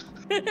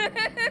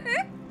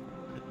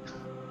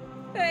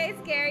 Did I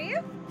scare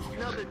you?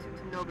 Noble 2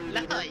 to Noble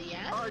Leader.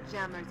 All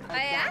jammers are Oh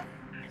yeah? down.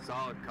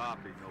 Solid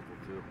copy,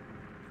 Noble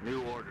 2.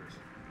 New orders.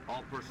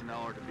 All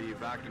personnel are to be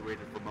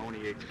evacuated from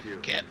Oni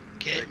HQ.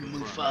 Captain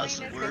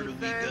Mufasa, where do we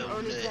Confirm go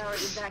Oni Tower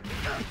next?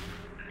 evacuated.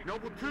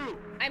 Noble 2!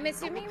 I'm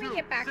assuming we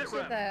get back to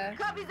the.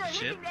 Copies are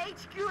Ship? hitting the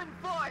HQ in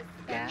force.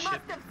 Yeah. They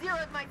must have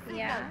zeroed my signal.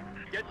 Yeah.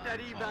 Get that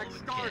evac Oh,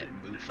 started!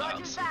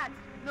 Roger Mufasa. that.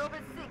 Noble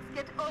 6,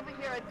 get over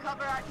here and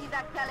cover our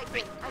evac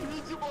Pelican. I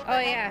need you over Oh,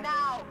 yeah.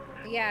 now.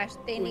 Yeah,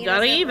 they We need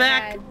got us an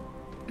evac.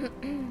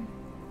 overhead.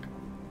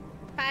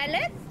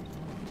 Pilot?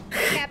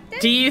 Captain?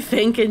 Do you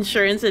think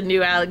insurance in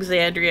New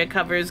Alexandria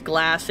covers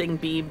glassing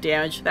beam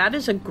damage? That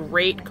is a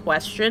great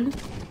question,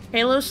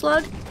 Halo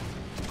Slug.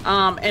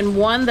 And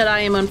one that I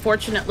am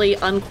unfortunately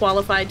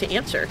unqualified to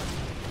answer.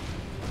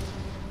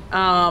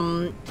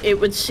 It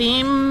would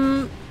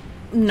seem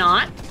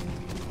not,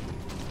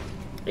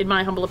 in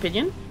my humble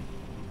opinion.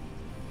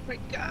 Oh my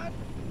god.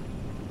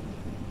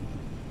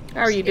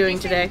 How are you doing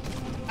today?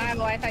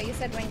 Oh, I thought you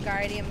said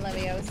Wingardium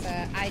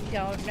Leviosa. I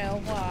don't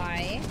know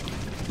why.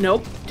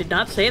 Nope, did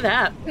not say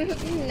that.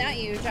 Not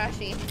you,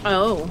 Joshy.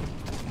 Oh.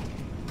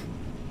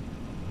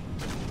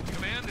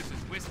 Command, this is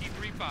Whiskey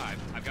 3-5.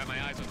 I've got my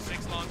eyes on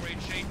 6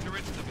 long-range shade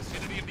turrets in the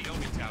vicinity of the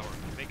Oni Tower.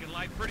 Making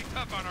life pretty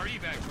tough on our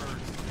evac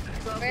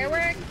birds. We're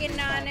working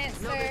on it,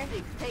 sir. Noble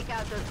 6, take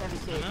out those heavy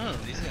shades. No,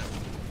 these guys,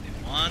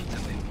 they want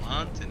and they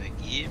want and they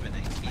give and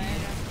they give.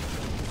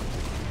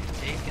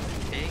 Take and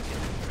they take and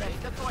they break.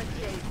 That's the point,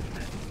 Shade.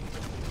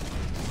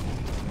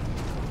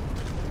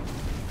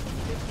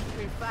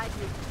 53-5,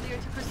 you're clear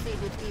to proceed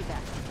with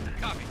evac.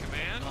 Copy,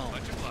 Command. Oh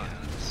Much my obliged.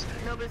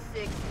 god. Noble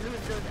 6,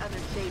 lose those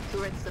other shade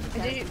turrets.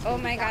 Did you, oh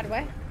my god,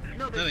 what?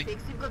 Noble Lily.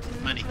 6, you've got to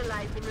Money.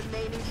 neutralize the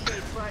remaining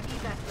shades for our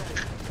evac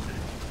birds.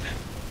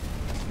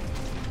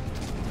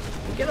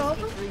 Get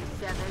over. 53-7,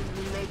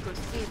 you may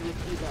proceed with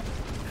evac.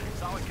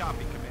 Solid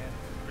copy, Command.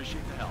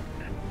 Appreciate the help.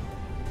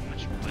 How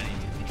much money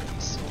do you think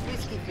these soldiers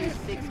Whiskey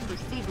 3-6,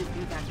 proceed with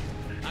evac.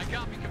 I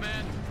copy,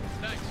 Command.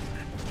 Thanks.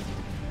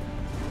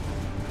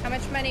 How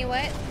much money,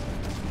 what?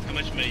 How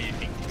much money do you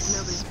think these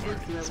Noble 6,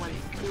 you are Spartans one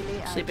make?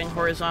 silly out. Sleeping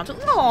horizontal.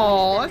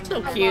 Aw, that's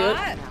so A cute.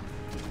 lot.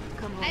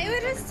 Come home. I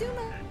would assume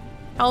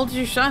How old's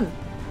your son?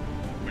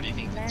 What do you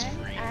think that's Man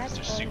free? at Because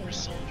they're super Oni.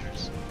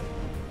 soldiers.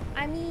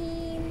 I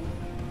mean,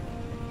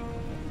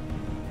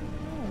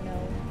 I don't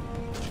know.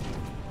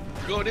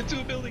 We're going into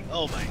a building.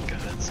 Oh my god,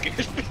 that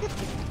scared me.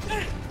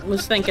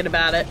 Was thinking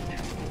about it.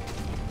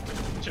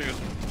 True.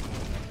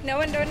 No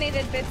one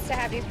donated bits to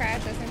have you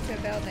crash us into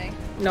a building.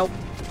 Nope.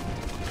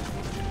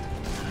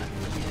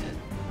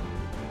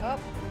 Oh,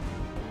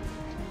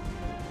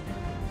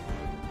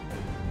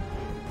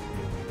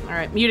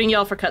 Alright, muting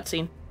y'all for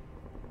cutscene.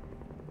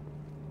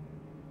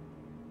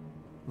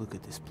 Look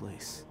at this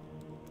place.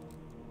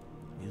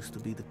 Used to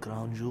be the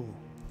crown jewel.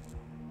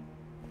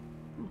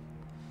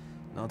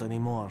 Not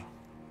anymore.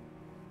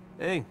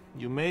 Hey,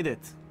 you made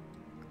it.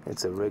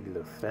 It's a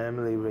regular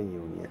family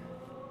reunion.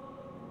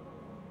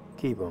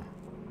 Keep him.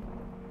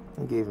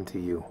 I gave him to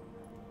you.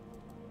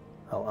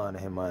 I'll honor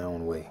him my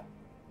own way.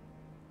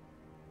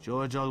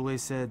 George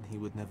always said he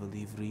would never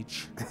leave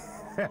Reach.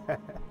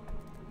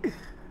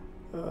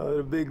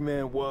 The big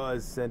man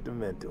was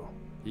sentimental.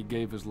 He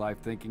gave his life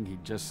thinking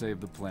he'd just save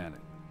the planet.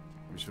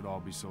 We should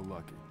all be so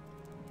lucky.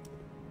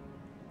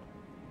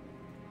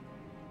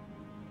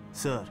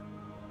 Sir,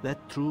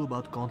 that true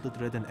about Gauntlet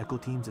Red and Echo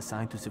teams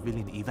assigned to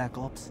civilian evac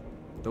ops?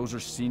 Those are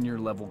senior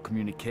level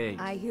communiques.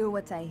 I hear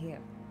what I hear.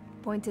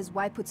 Point is,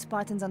 why put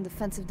Spartans on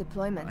defensive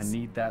deployments? I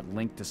need that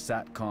link to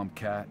SATCOM,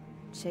 Cat.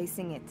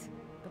 Chasing it.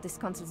 But this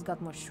console's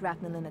got more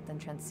shrapnel in it than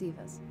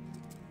transceivers.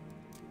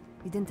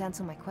 You didn't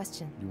answer my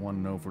question. You want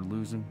to know if we're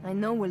losing? I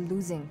know we're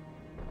losing.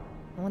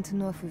 I want to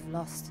know if we've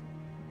lost.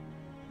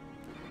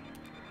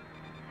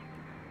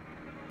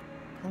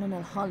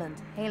 Colonel Holland,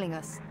 hailing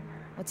us.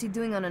 What's he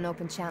doing on an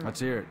open channel? Let's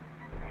hear it.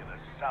 In the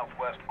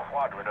southwest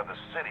quadrant of the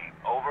city.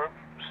 Over.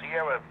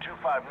 Sierra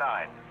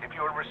 259. If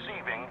you are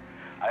receiving,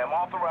 I am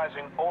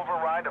authorizing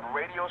override of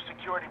radio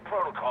security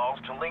protocols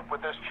to link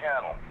with this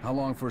channel. How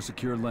long for a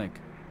secure link?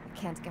 I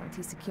can't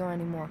guarantee secure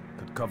anymore.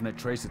 Could Covenant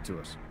trace it to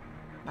us?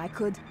 I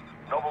could.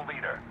 Noble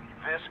Leader,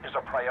 this is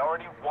a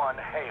priority 1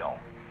 hail.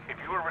 If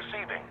you are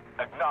receiving,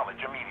 acknowledge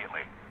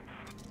immediately.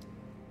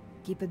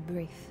 Keep it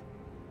brief.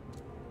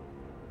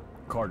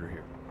 Carter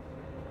here.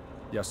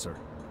 Yes, sir.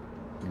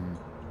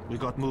 We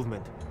got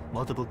movement.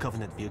 Multiple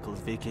Covenant vehicles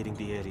vacating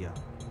the area.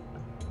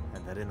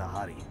 And they're in a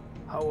hurry.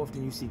 How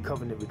often you see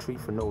Covenant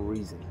retreat for no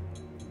reason?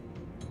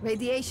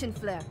 Radiation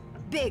flare.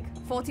 Big.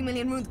 40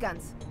 million root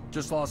guns.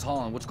 Just lost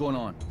Holland. What's going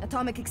on?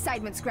 Atomic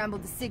excitement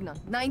scrambled the signal.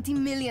 90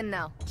 million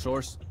now.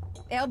 Source?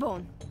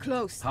 Airborne.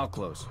 Close. How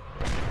close?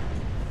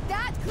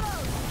 That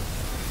close!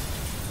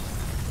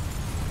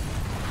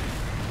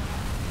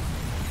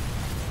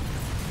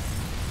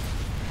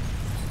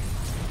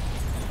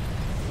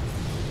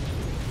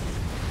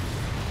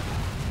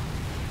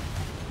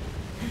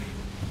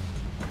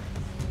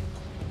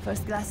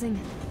 First glassing?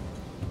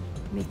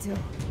 Me too.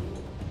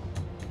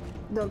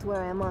 Don't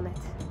worry, I'm on it.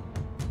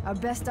 Our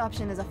best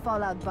option is a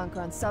fallout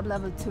bunker on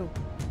sub-level 2.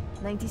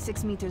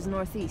 96 meters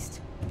northeast.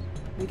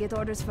 We get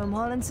orders from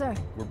Holland, sir?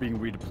 We're being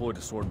redeployed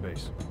to Sword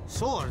Base.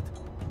 Sword?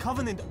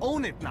 Covenant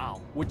own it now!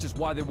 Which is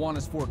why they want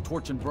us for a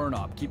torch and burn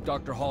op. Keep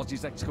Dr.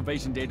 Halsey's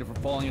excavation data from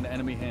falling into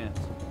enemy hands.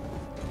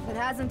 It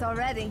hasn't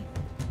already.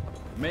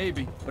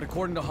 Maybe, but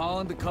according to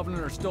Holland, the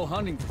Covenant are still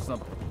hunting for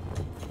something.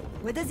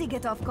 Where does he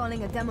get off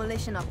calling a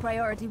demolition a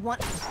priority 1?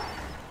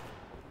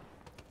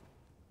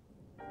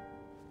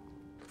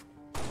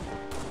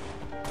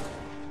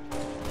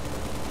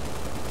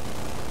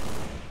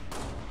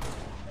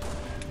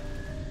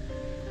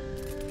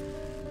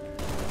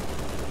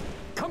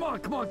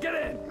 Come on, get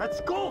in! Let's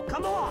go!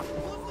 Come on!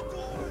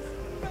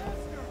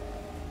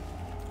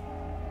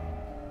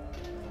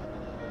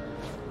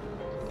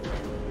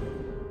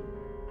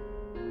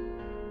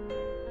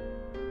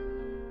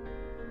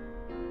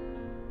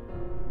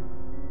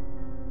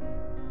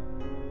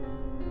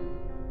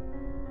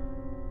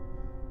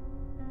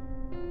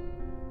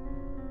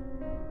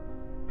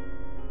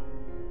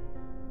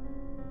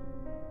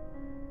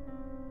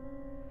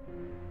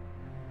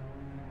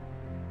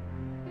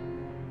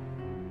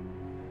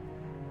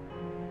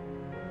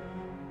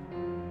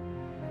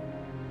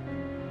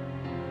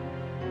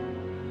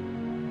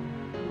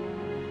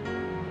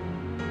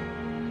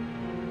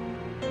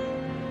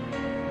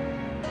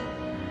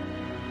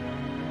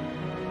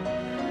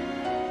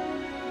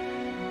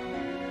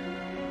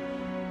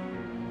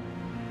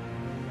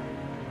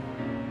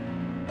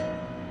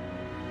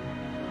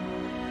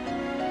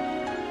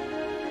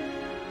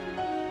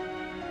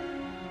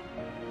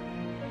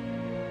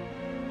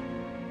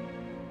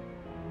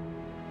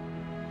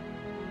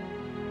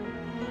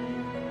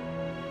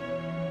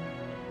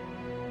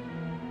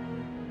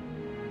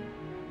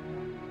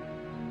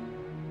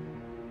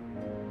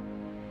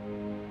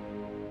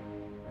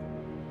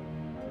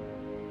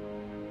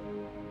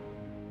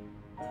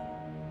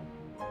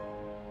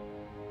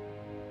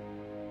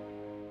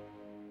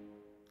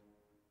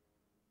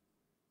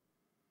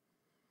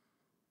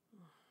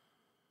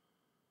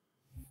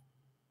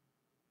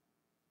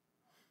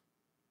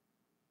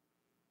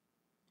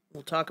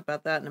 We'll talk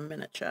about that in a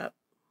minute, chat.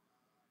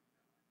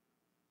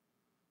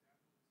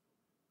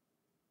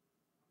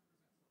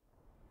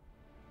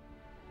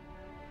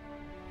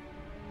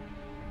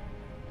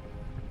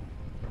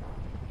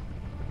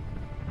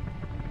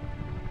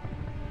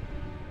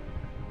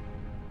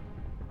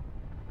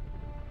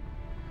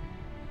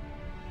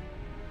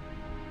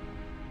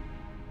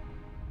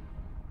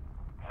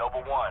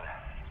 Noble 1,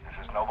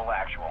 this is Noble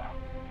Actual.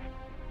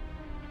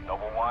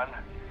 Noble 1,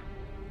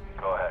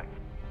 go ahead.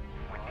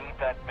 We need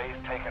that base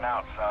taken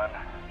out, son.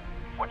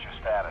 What's your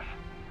status?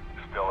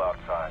 Still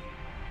outside.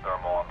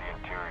 Thermal on the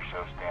interior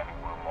shows standing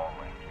room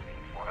only.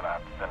 We're gonna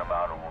have to thin them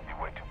out or we'll be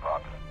way too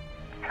popular.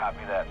 Copy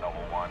that,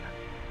 Noble 1.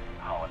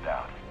 Holland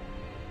out.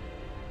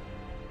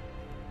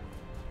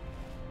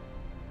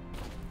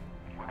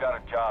 We got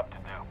a job to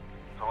do,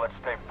 so let's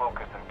stay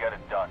focused and get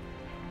it done.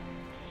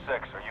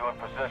 6, are you in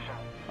position?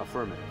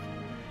 Affirmative.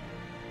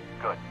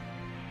 Good.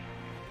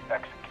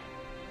 Execute.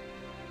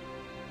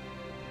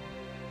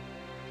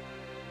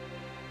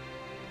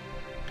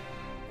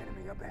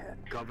 Enemy up ahead.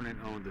 Covenant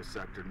owned this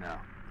sector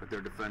now, but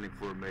they're defending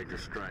for a major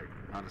strike,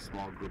 not a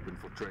small group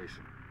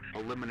infiltration.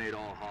 Eliminate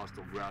all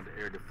hostile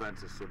ground-to-air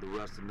defenses so the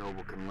rest of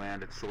Noble can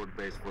land at Sword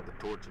Base for the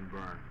torch and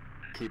burn.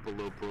 Keep a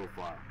low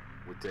profile.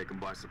 We take them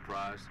by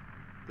surprise,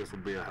 this will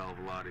be a hell of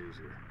a lot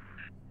easier.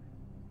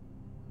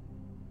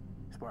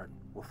 Spartan,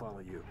 we'll follow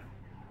you.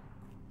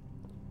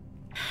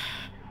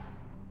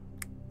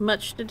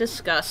 Much to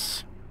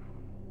discuss.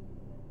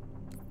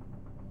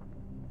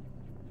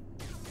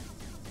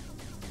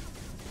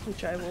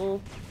 Which I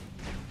will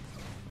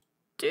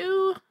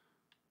do.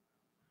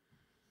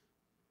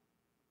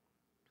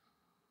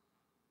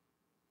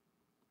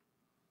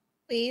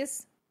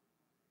 Please.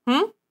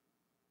 Hmm?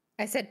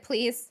 I said,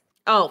 please.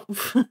 Oh,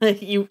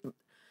 you.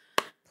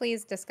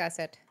 Please discuss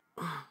it.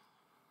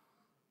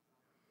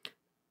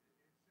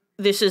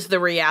 This is the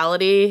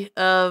reality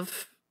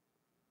of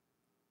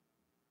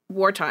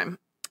wartime.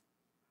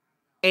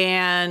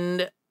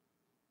 And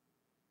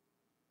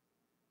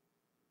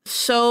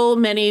so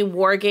many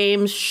war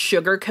games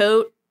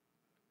sugarcoat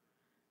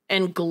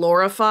and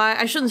glorify,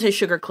 I shouldn't say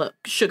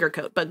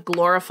sugarcoat, but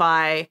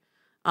glorify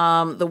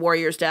the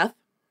warrior's death.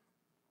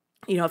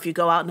 You know, if you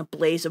go out in a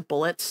blaze of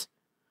bullets,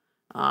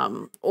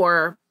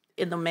 or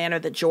in the manner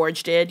that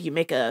George did, you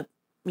make a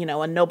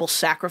noble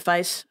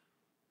sacrifice,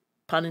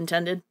 pun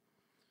intended.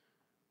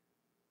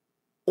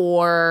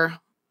 Or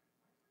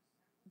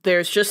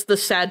there's just the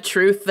sad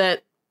truth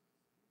that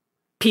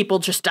people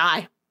just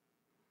die.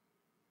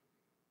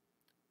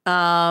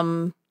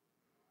 And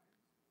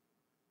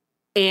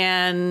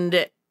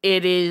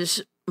it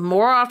is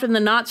more often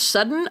than not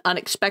sudden,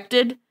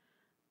 unexpected,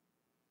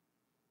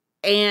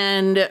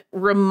 and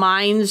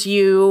reminds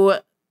you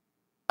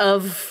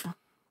of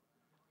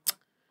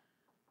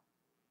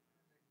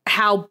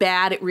how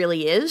bad it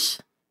really is.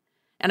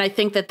 And I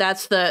think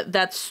that's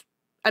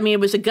I mean,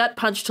 it was a gut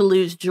punch to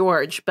lose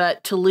George,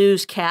 but to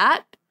lose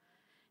Kat,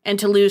 and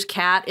to lose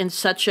Kat in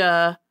such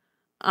a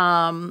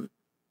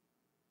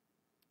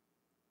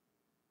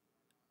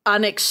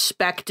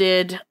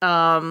unexpected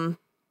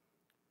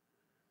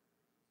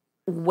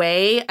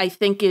way, I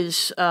think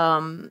is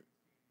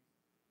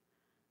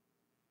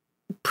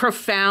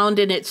profound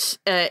in its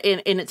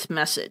in its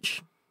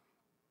message.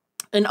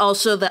 And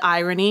also the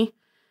irony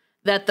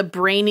that the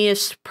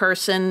brainiest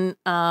person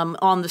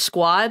on the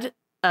squad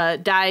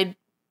died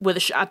with a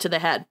shot to the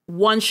head.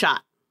 One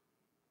shot.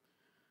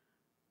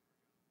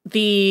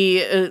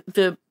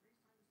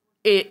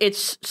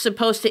 It's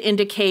supposed to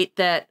indicate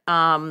that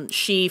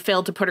she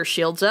failed to put her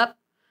shields up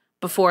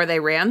before they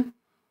ran,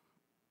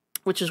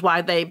 which is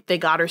why they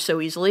got her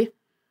so easily.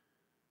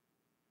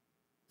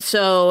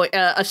 So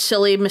a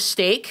silly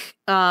mistake,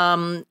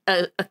 a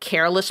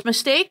careless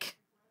mistake,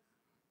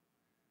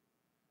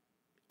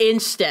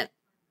 instant.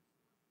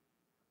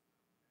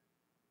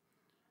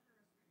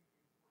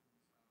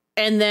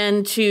 And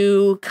then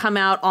to come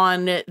out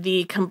on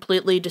the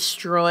completely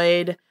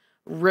destroyed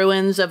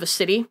ruins of a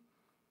city,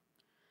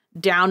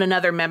 down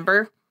another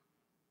member.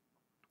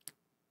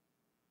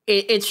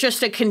 It's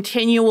just a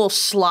continual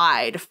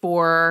slide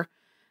for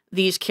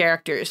these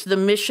characters. The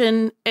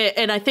mission,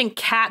 and I think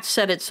Kat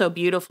said it so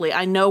beautifully,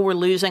 I know we're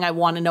losing, I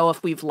want to know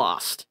if we've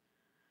lost.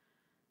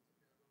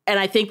 And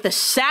I think the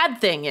sad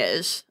thing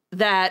is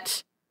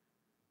that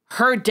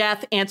her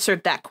death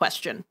answered that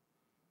question.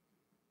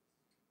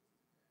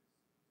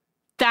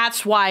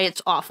 That's why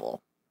it's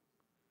awful.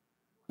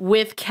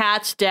 With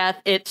Kat's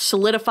death, it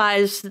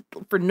solidifies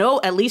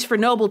at least for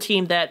Noble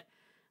Team, that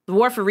the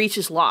war for Reach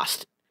is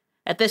lost.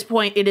 At this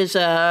point, it is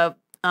a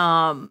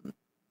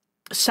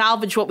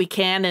salvage what we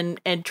can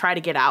and try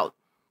to get out.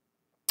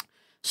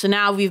 So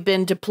now we've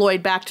been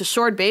deployed back to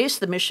Sword Base,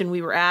 the mission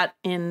we were at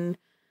in,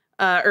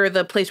 or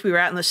the place we were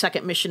at in the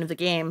second mission of the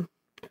game,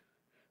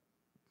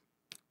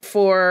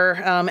 for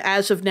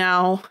as of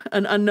now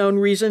an unknown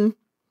reason.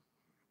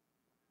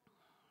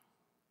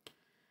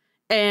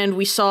 And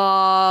we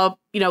saw,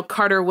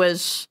 Carter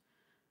was,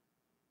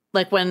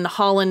 like, when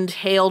Holland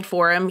hailed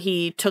for him,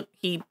 he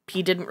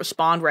didn't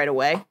respond right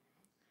away.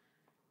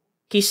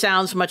 He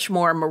sounds much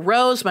more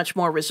morose, much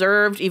more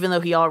reserved, even though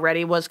he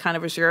already was kind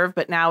of reserved.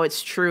 But now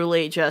it's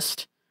truly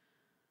just,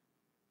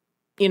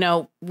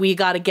 we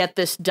got to get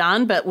this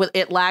done. But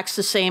it lacks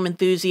the same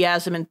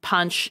enthusiasm and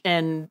punch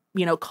and,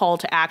 call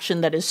to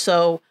action that is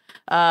so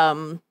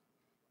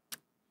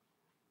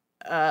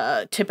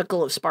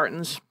typical of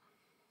Spartans.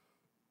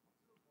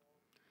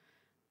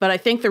 But I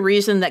think the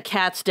reason that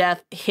Kat's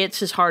death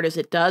hits as hard as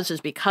it does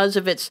is because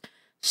of its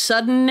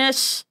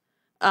suddenness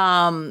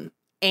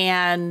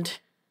and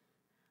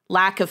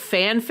lack of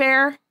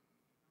fanfare.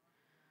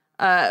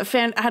 I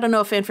don't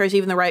know if fanfare is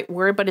even the right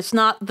word, but it's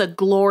not the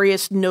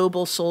glorious,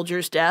 noble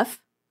soldier's death.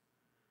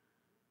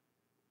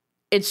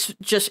 It's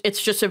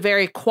just a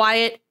very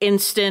quiet,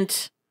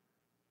 instant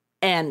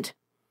end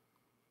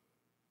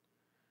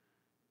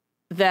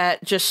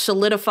that just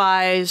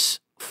solidifies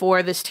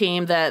for this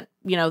team that,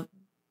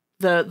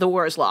 the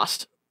war is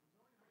lost.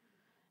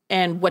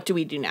 And what do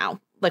we do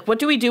now? Like, what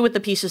do we do with the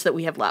pieces that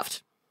we have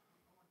left?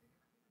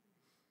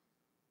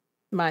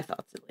 My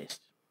thoughts, at least.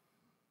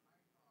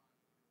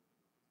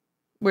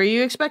 Were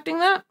you expecting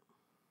that?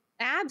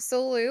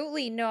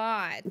 Absolutely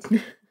not.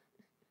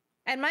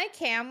 And my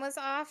cam was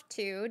off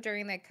too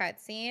during the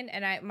cutscene,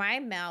 and my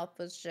mouth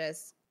was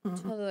just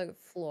to the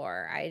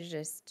floor. I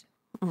just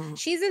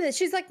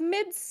she's like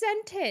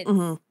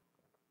mid-sentence.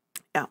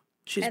 Yeah,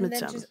 she's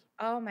mid-sentence.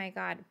 Oh my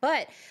God.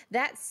 But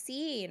that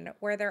scene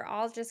where they're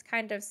all just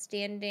kind of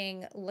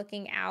standing,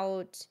 looking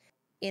out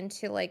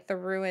into like the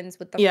ruins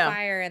with the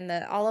fire and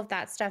all of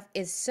that stuff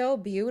is so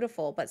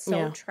beautiful, but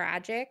so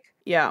tragic.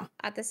 Yeah.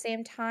 At the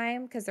same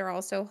time, because they're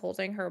also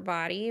holding her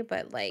body,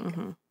 but like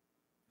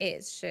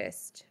it's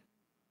just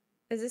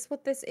Is this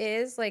what this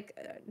is? Like,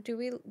 do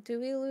we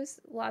lose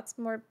lots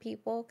more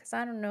people? Because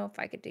I don't know if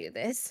I could do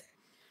this.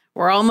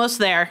 We're almost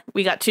there.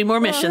 We got 2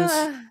 more missions.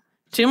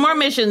 2 more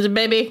missions,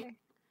 baby.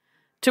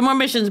 2 more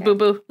missions,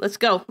 boo-boo. Let's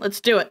go. Let's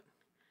do it.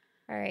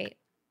 All right.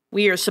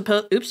 We are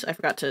supposed... Oops, I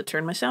forgot to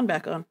turn my sound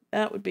back on.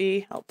 That would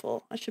be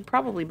helpful. I should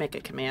probably make a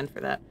command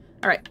for that.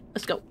 All right,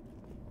 let's go.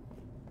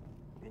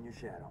 In your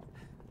shadow.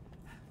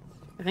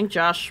 I think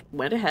Josh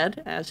went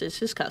ahead, as is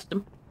his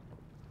custom.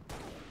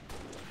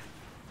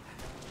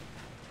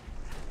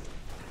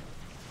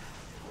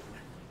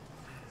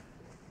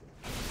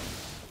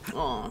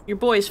 Aw, your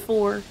boy's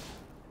 4.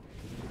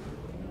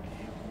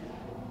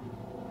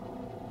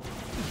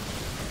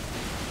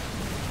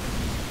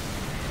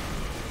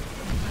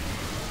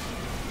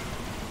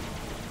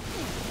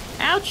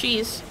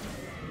 Ouchies.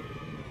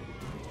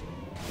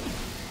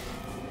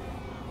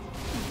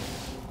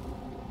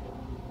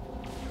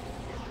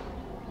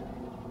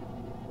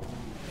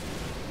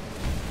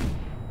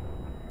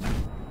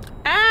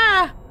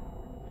 Ah!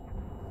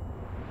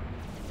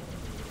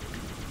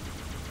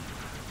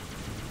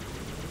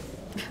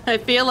 I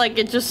feel like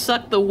it just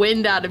sucked the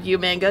wind out of you,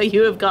 Mango.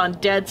 You have gone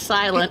dead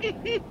silent.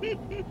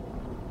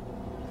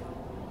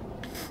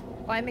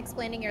 Well, I'm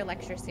explaining your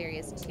lecture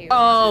series too.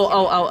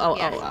 Oh.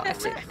 Yeah. I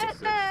see.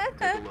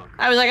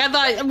 I was like, I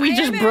thought we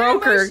just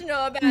broke her.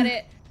 Emotional about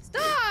it.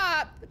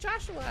 Stop,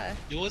 Joshua.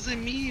 It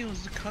wasn't me. It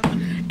was the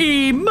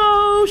company.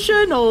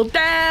 Emotional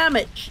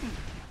damage.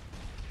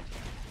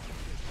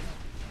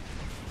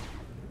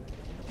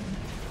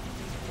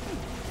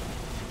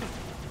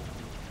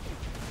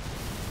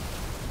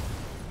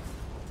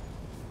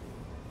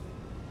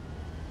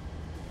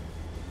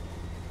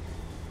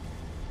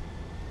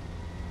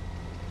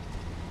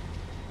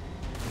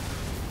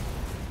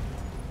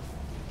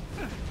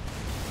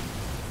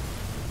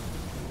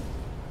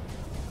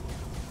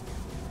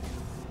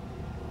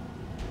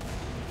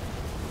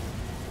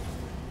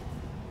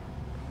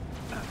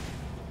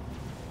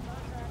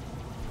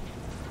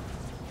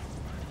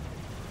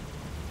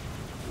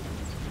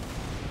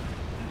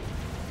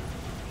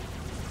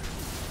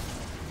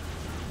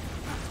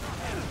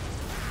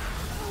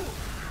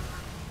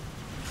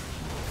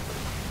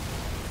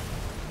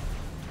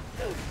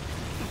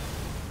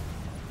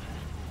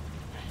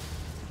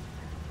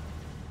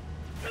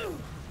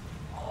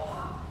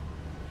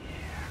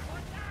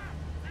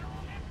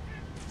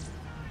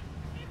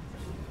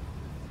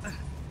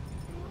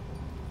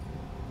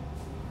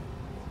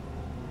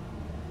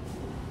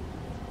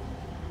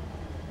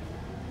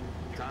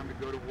 Time to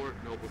go to work,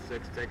 Noble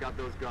 6. Take out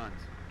those guns.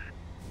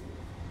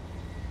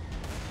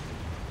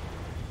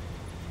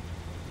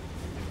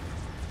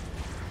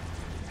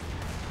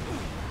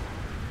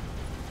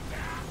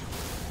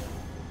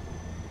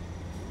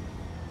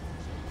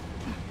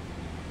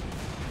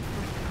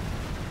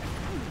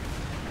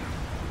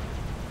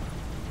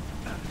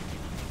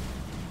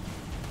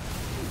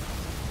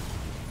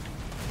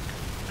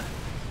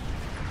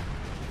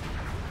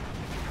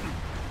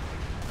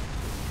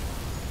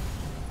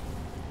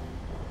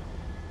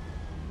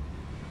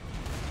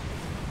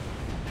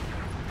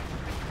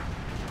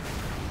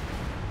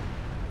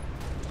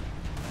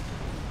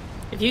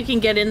 If you can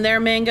get in there,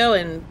 Mango,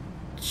 and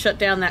shut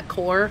down that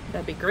core,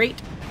 that'd be great.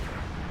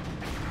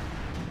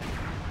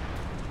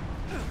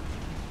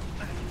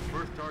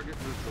 First target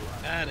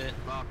neutralized. Got it.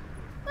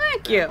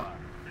 Thank you.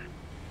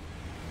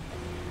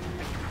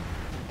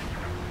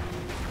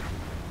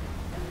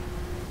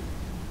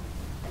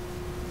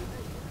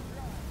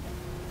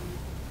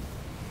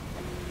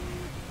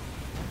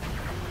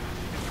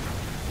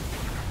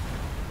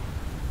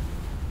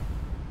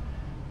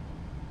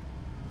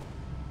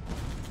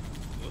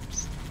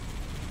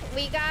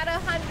 We got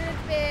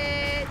 100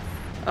 bits.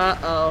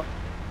 Uh-oh.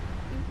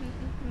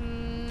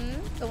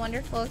 The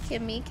wonderful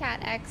Kimmy Cat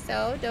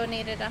XO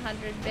donated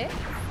 100 bits.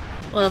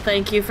 Well,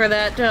 thank you for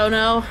that,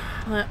 Dono.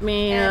 Let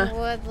me, And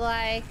would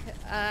like,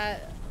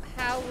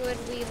 how would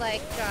we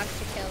like Josh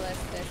to kill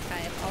us this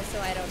time? Also,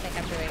 I don't think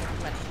I'm doing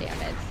much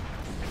damage.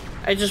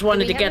 I just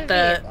wanted to have get a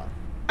the... vehicle?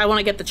 I want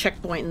to get the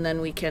checkpoint, and then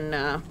we can,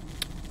 And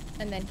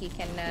then he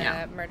can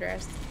murder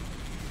us.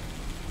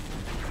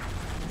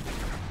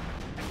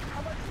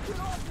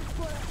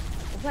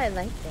 Oh, I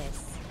like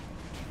this.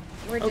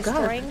 We're Oh, God.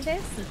 destroying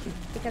this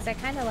because I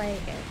kind of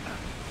like it.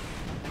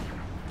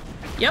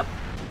 Yep.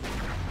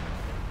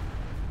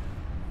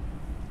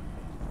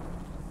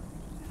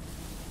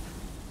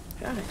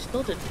 God, I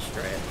still didn't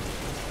destroy it.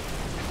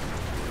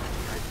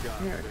 Nice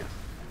job. There we go.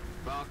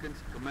 Falcons,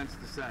 commence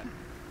descent.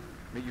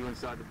 Meet you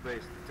inside the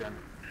base,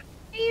 Lieutenant.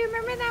 Hey, you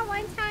remember that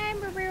one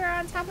time where we were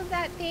on top of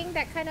that thing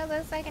that kind of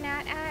looks like an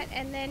AT-AT,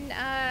 and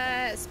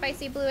then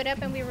Spicy blew it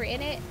up and we were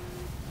in it?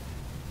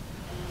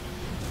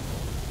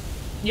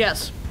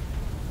 Yes.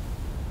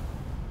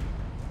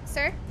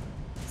 Sir?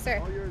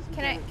 Sir,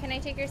 can I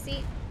take your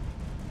seat?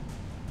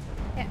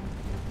 Yeah,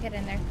 get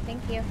in there.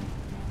 Thank you.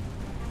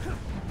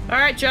 All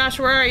right, Josh,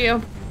 where are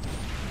you?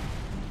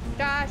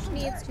 Josh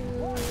needs to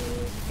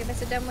give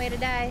us a dumb way to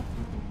die.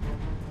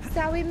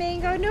 Sorry,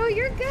 Mango. No,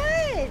 you're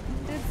good.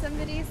 Did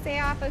somebody stay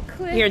off a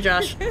cliff? Here,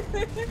 Josh.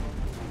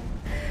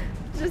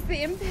 just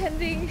the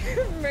impending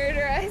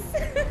murder us.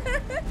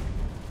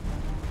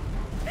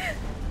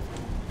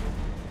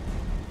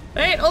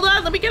 Wait, hold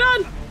on, let me get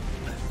on.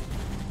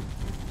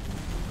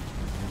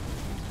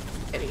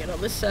 Gotta get on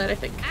this side, I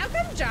think. How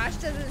come Josh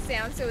doesn't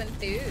sound so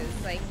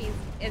enthused? Like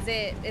is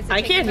it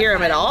I can't hear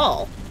him at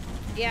all.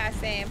 Yeah,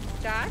 same.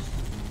 Josh?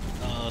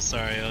 Oh,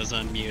 sorry, I was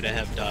on mute. I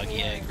have doggy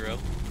aggro.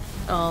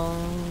 Oh.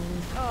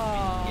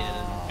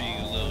 Oh.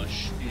 Big little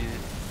shit.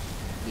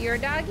 Your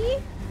doggy?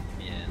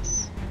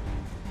 Yes.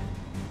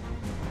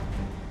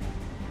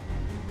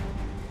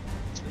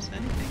 Is there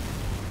anything?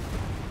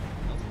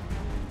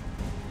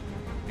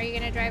 Are you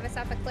gonna drive us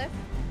off a cliff?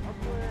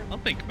 I'll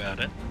think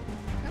about it.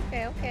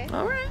 Okay, okay.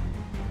 Alright.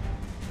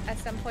 At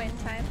some point in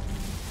time.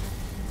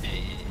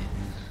 Hey.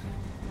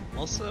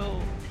 Also,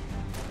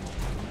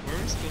 where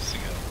are we supposed to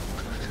go?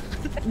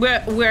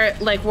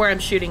 where I'm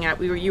shooting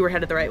at. You were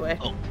headed the right way.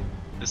 Oh,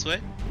 this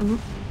way? Mm-hmm.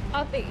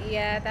 I'll think.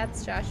 Yeah,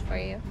 that's Josh for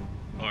you.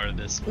 Or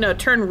this way? No,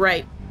 turn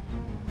right.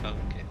 Oh,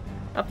 okay.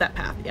 Up that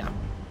path, yeah.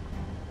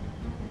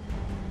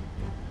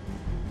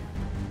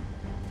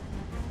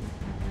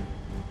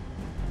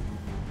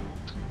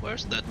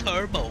 Where's the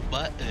turbo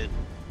button?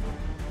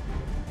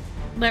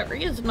 There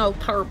is no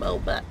turbo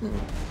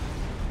button.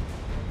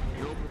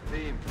 Global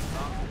team,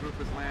 Tom's group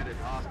has landed.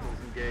 Hostiles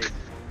engaged.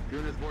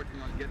 Guna's working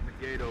on getting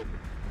the gate open.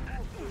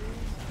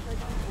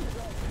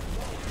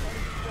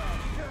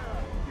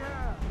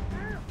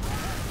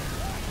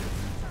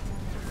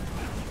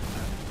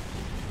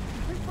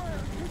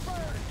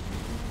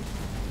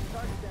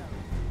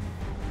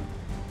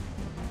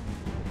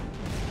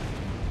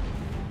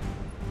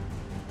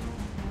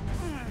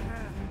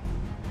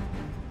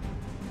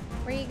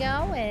 Where you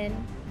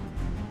going?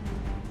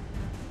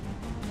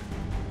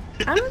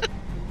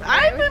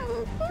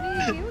 What are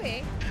you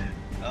doing?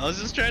 I was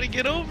just trying to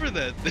get over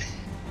that thing.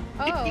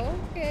 Oh,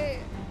 okay.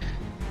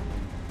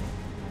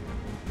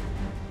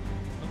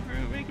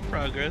 We're making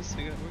progress.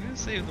 We're gonna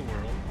save the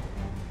world.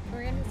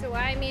 We're gonna. So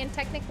I mean,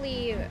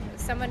 technically,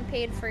 someone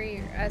paid for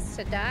us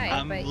to die.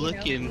 I'm but,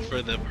 looking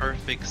for the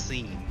perfect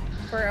scene.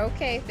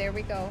 Okay, there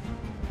we go.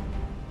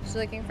 She's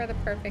looking for the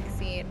perfect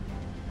scene.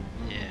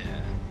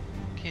 Yeah.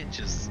 Can't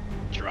just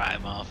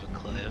drive off a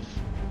cliff.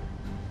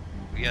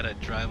 We gotta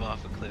drive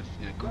off a cliff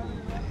in a cool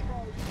way.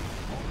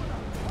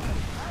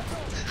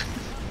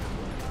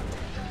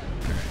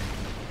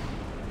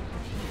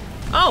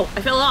 Oh,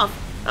 I fell off.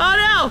 Oh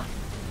no!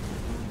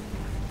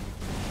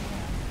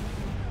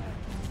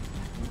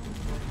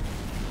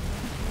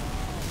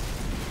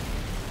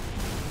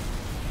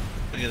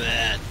 Look at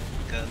that.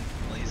 Got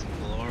blazing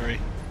glory.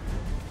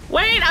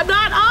 Wait, I'm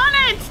not on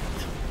it!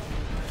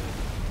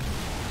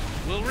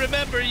 We'll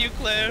remember you,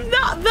 Claire.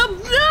 No! No!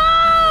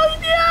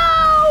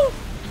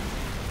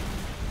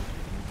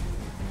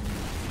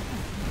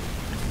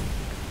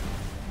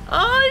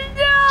 Oh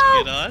no! Did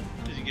you get on?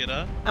 Did you get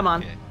on? I'm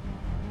on. Okay.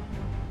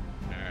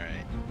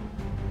 Alright.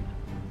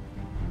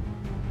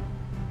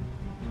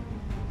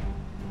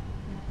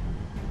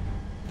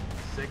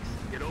 Six,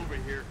 get over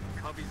here.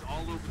 Cubby's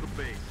all over the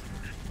base.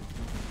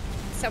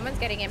 Someone's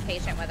getting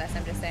impatient with us.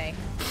 I'm just saying.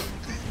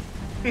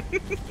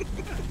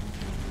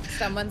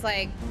 Someone's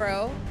like,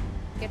 bro,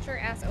 get your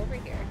ass over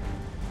here.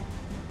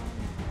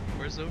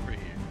 Where's over here?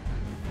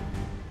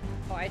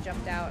 Oh, I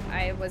jumped out.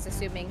 I was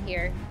assuming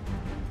here.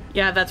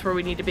 Yeah, that's where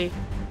we need to be.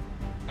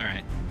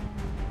 Alright.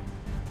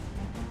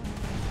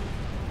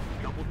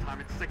 Double time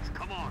at 6,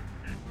 come on.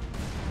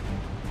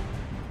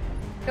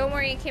 Don't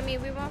worry,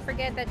 Kimmy. We won't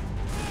forget that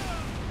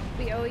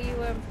we owe you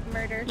a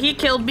murder. He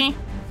killed me.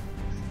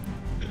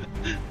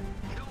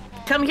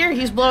 Come here,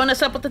 he's blowing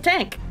us up with the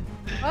tank.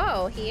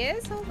 Oh, he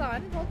is? Hold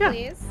on. Hold, Yeah.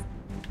 please.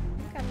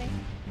 I'm coming.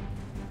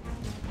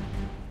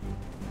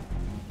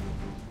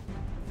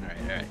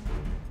 Alright.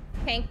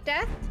 Tank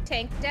death?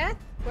 Tank death?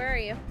 Where are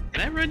you?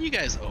 Can I run you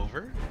guys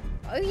over?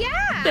 Oh,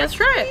 yeah! That's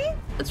actually. right.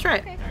 That's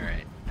right. Okay.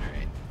 Alright.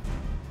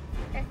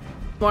 Okay.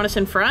 Want us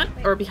in front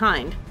or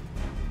behind?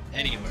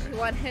 Anywhere. You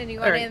want it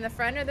Alright. in the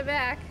front or the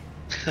back?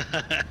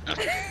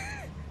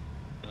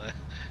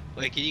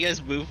 Wait, can you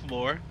guys move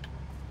more?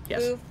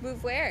 Yes.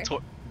 Move where?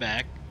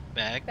 Back.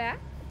 Back?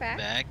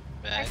 Back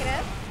it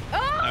up? Oh!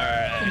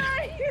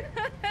 Alright.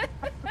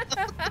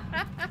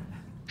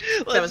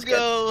 Let's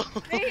go!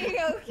 There you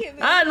go,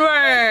 Kimmy.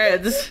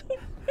 Onwards!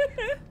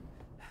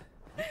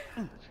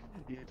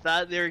 You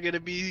thought they were gonna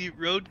be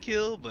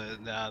roadkill,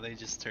 but nah, they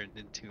just turned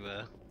into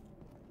I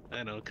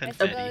don't know,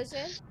 confetti.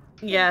 Explosion?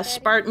 Yeah, Confetti?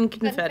 Spartan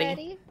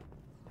confetti.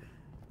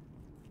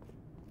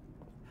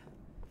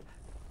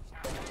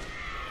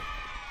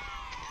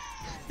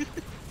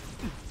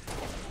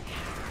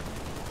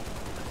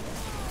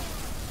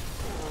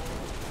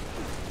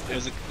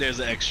 There's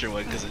an extra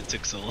one because it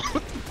took so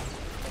long.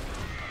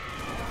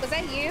 Was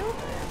that you?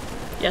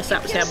 Yes,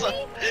 that was him.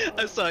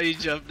 I saw you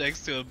jump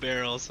next to a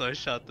barrel, so I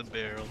shot the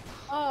barrel.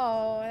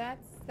 Oh,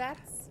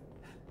 that's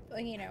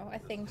you know, a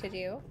thing to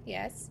do.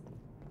 Yes.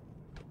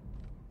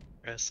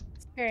 Press.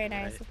 It's very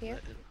nice right of you.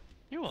 button.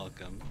 You're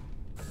welcome.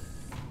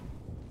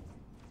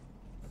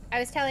 I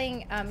was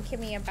telling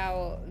Kimmy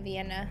about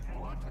Vienna.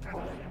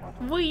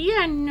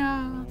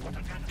 Vienna.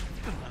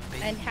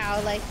 And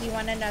how, like, you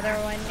want another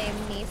one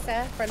named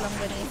Nisa for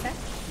Longanisa?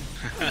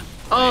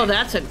 Oh,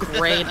 that's a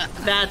great.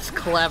 That's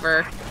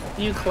clever.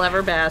 You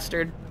clever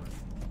bastard.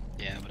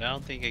 Yeah, but I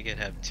don't think I could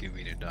have 2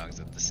 wiener dogs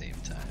at the same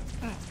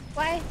time.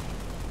 Why?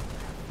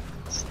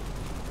 It's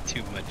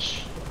too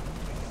much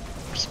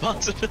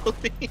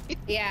responsibility.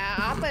 Yeah,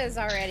 Appa is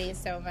already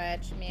so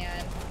much,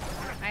 man.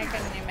 I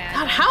couldn't imagine.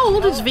 God, how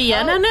old is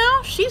Vienna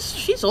now?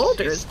 She's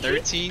older. She's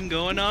 13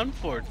 going on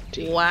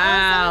 14.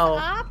 Wow.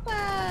 Appa.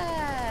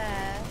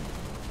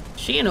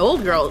 She an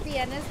old girl. It's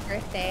Vienna's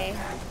birthday.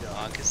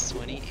 August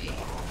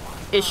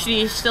 28th. Is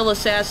she still a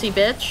sassy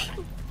bitch?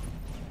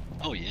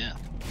 Oh yeah.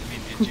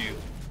 I mean,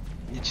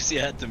 did you see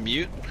I had to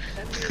mute?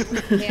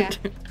 Yeah.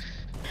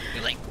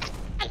 You're like.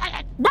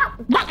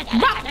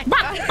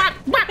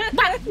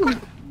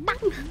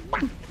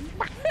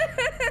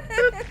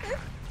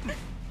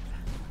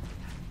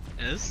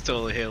 This is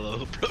totally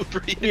Halo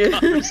appropriate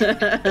conversation.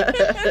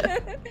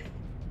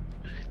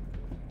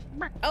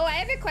 Oh, I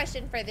have a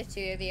question for the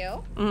two of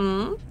you.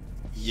 Mm-hmm.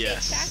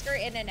 Yes. Shake Shack or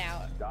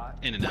In-N-Out?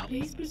 In-N-Out.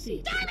 Please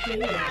proceed.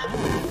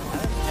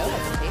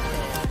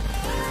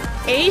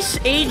 Ace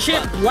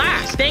Agent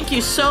Black, thank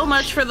you so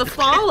much for the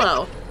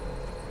follow.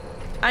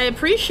 I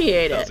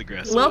appreciate That it. was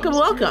aggressive. Welcome,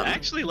 welcome. I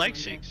actually like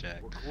Shake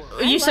Shack.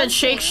 You said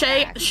Shake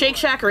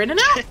Shack or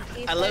In-N-Out?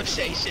 I love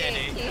Shake Shack.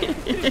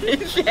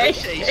 Shake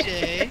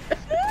Shack.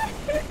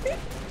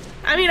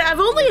 I mean, I've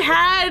only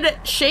had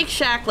Shake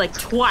Shack like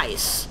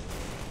twice.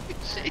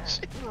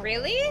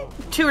 Really?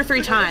 2 or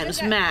 3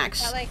 times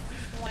max. Like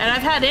and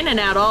I've had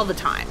In-N-Out all the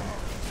time.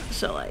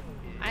 So like.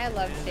 I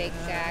love Shake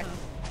Shack.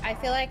 I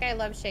feel like I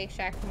love Shake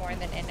Shack more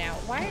than In-N-Out.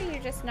 Why are you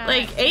just not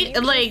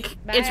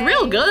it's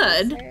real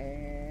good.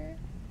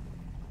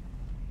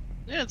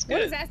 Yeah, it's good.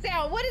 What does that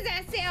sound? What does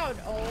that sound?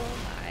 Oh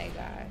my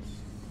gosh.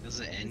 There's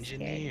an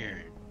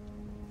engineer.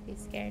 He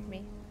scared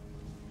me.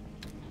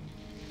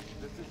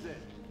 This is it.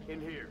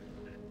 In here.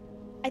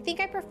 I think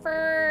I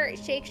prefer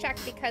Shake Shack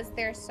because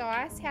their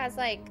sauce has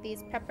like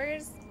these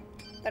peppers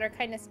that are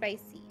kind of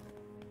spicy.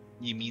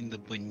 You mean the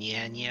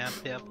banana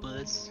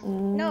peppers?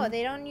 No,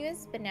 they don't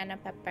use banana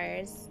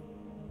peppers.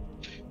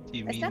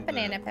 You It's mean not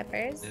banana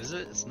peppers. Is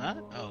it? It's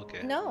not? Oh,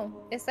 okay. No,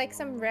 it's like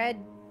some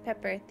red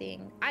pepper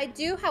thing. I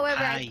do,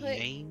 however, I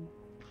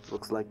put...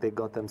 Looks like they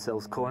got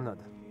themselves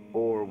cornered.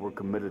 Or we're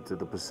committed to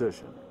the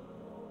position.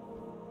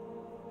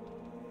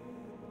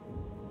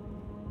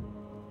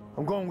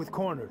 I'm going with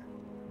cornered.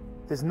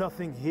 There's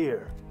nothing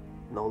here.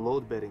 No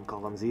load-bearing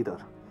columns either.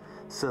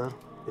 Sir,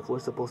 if we're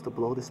supposed to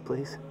blow this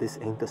place, this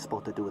ain't the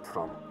spot to do it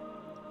from.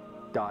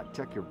 Dot,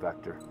 check your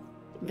vector.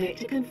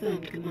 Vector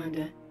confirmed,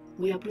 Commander.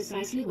 We are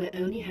precisely where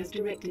Oni has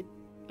directed.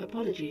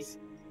 Apologies.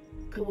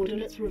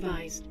 Coordinates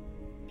revised.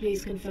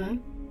 Please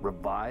confirm?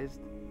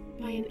 Revised?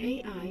 By an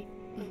AI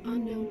of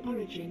unknown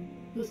origin,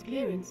 whose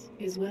clearance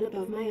is well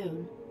above my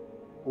own.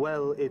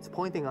 Well, it's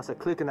pointing us a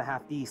click and a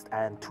half east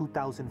and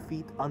 2,000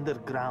 feet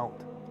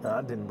underground.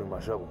 I didn't bring my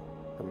shovel,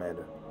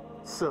 Commander.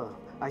 Sir,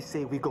 I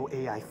say we go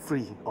AI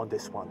free on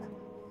this one.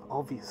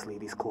 Obviously,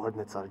 these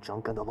coordinates are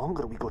junk, and the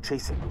longer we go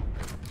chasing them.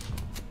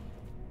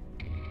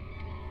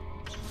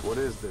 What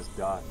is this,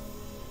 Dot?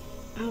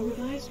 Our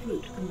revised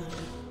route, Commander.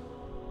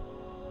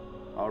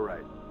 All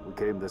right, we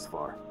came this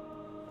far.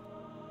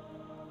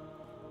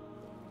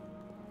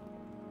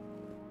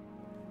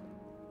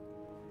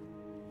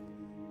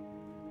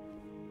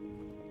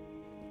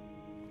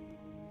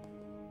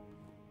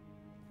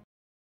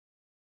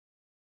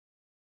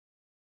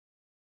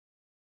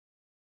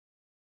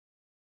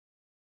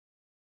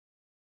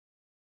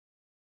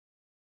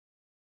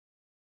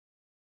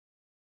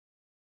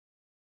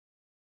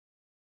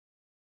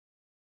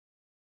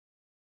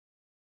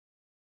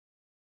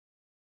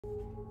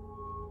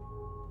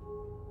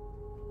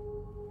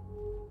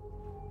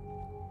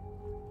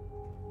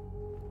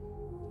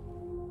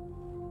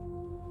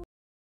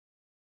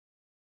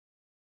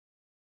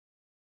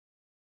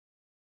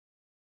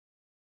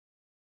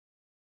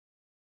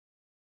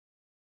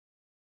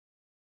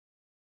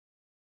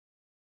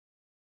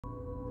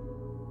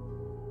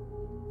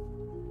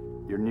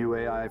 Your new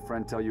AI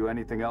friend tell you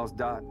anything else,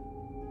 Dot?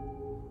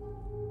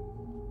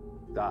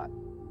 Dot.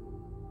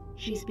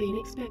 She's been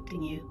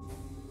expecting you.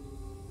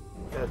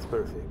 That's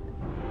perfect.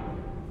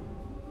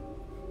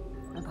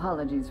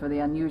 Apologies for the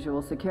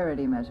unusual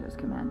security measures,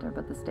 Commander,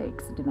 but the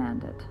stakes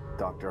demand it.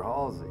 Dr.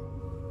 Halsey,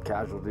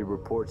 casualty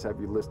reports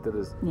have you listed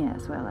as...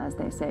 Yes, well, as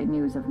they say,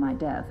 news of my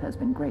death has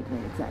been greatly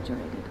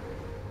exaggerated.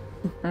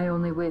 I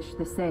only wish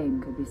the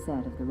same could be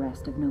said of the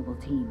rest of Noble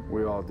Team.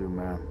 We all do,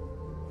 ma'am.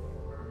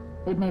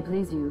 It may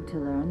please you to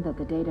learn that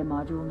the data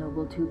module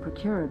Noble 2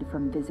 procured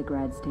from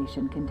Visegrad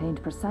Station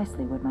contained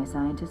precisely what my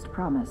scientist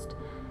promised.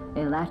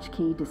 A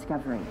latchkey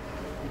discovery.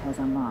 It has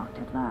unlocked,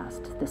 at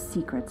last, the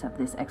secrets of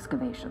this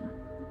excavation.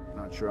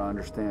 Not sure I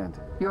understand.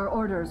 Your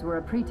orders were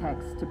a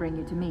pretext to bring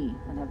you to me,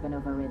 and have been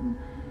overridden.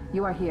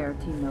 You are here,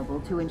 Team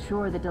Noble, to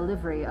ensure the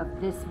delivery of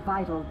this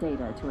vital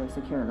data to a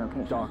secure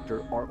location.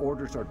 Doctor, our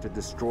orders are to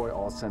destroy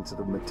all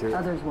sensitive material.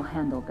 Others will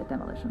handle the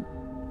demolition.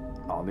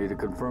 I'll need to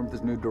confirm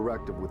this new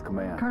directive with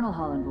command. Colonel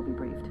Holland will be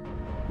briefed.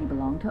 We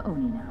belong to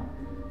Oni now.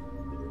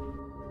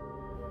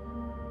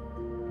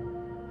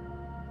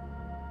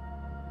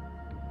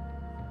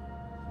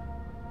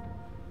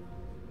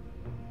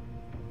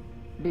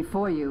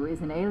 Before you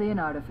is an alien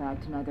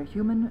artifact, neither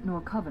human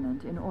nor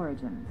Covenant in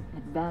origin,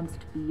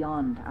 advanced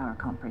beyond our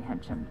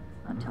comprehension,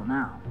 until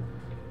now.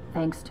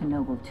 Thanks to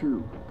Noble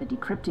 2, the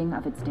decrypting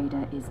of its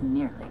data is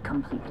nearly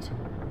complete.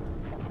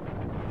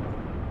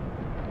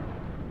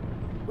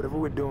 Whatever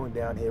we're doing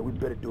down here, we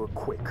better do it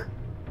quick.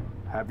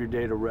 Have your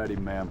data ready,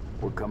 ma'am.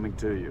 We're coming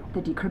to you.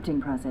 The decrypting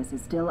process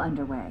is still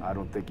underway. I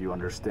don't think you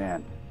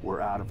understand.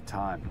 We're out of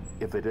time.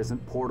 If it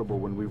isn't portable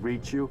when we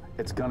reach you,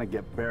 it's gonna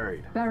get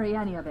buried. Bury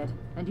any of it,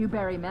 and you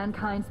bury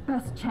mankind's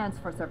best chance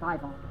for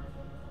survival.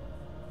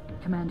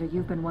 Commander,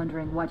 you've been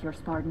wondering what your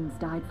Spartans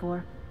died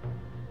for?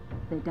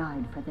 They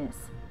died for this.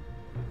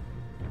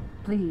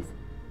 Please,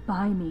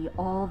 buy me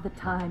all the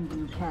time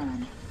you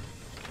can.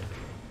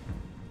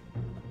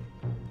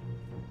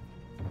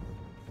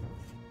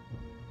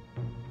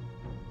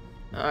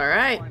 All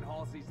right.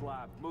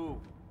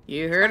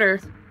 You heard her.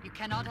 You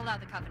cannot allow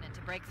the Covenant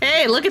to break.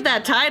 Hey, look at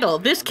that title.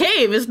 This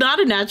cave is not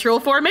a natural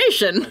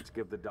formation. Let's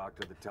give the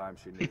doctor the time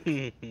she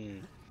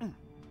needs.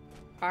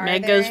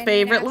 Mega's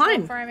favorite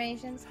line.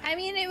 Formations? I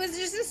mean, it was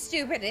just the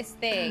stupidest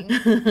thing.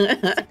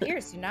 It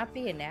appears to not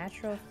be a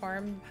natural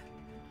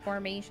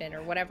formation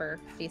or whatever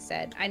she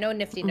said. I know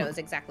Nifty knows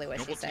exactly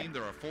what she said. Team,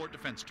 there are 4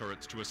 defense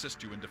turrets to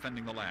assist you in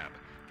defending the lab.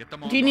 Get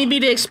them Do you need me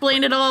to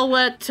explain it all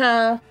what just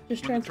when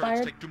transpired? the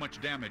turrets take too much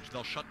damage,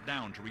 they'll shut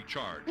down to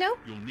recharge. No.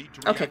 You'll need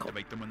to Okay,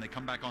 reactivate them when they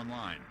come back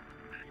online.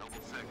 Noble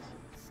 6,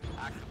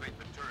 activate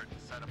the turret to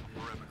set up a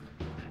perimeter.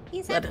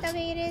 He's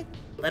activated.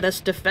 Let us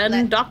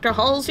defend Dr.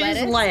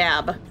 Halsey's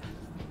lab.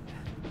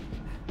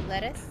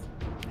 Lettuce.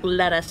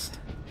 Lettuce.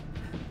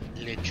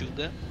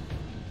 Lechuga.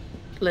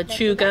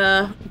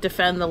 Lechuga,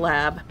 defend the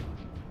lab.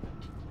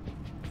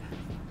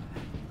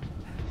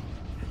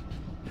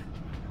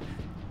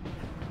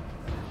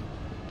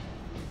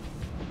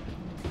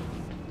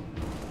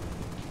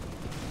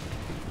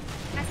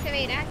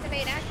 Activate,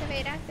 activate,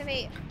 activate,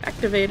 activate.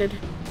 Activated.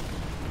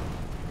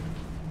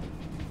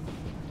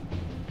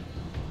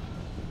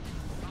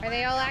 Are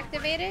they all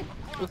activated?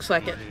 Looks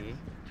like it.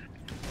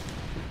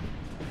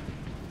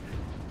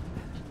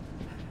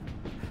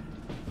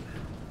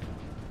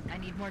 I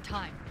need more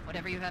time.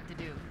 Whatever you have to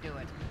do, do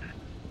it.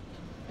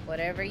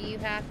 Whatever you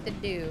have to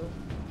do.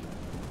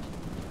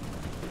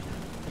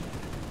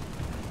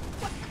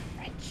 What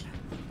French?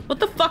 What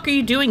the fuck are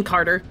you doing,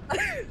 Carter?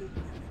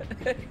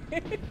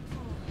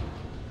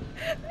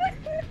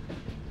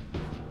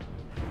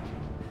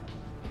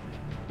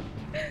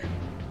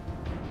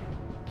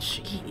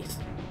 Jeez.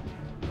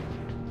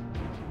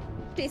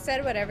 She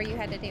said whatever you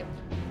had to do. I'm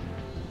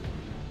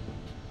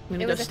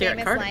gonna It go was a stare at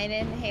famous Carter. line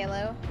in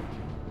Halo.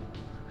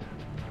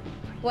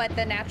 What,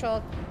 the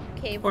natural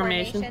cave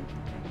formation?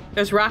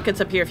 There's rockets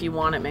up here if you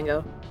want it,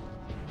 Mingo.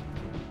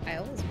 I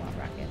always want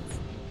rockets.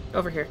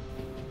 Over here.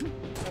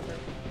 Over.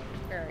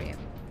 Where are you?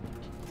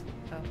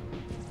 Oh.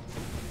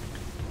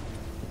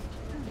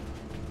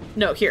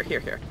 No, here, here,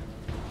 here.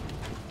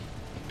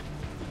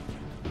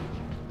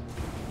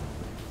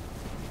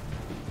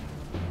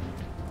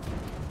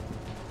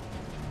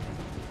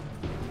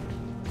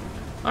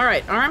 All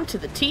right, armed to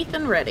the teeth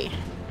and ready.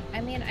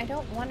 I mean, I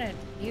don't want to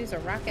use a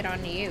rocket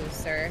on you,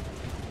 sir.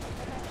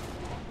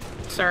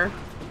 Sir.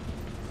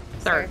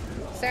 Sir.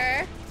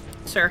 Sir?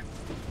 Sir.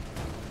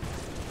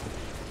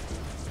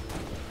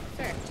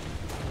 Sir.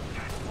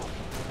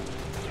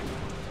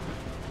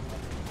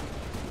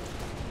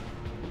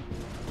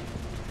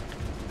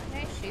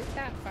 Can I shoot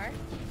that far?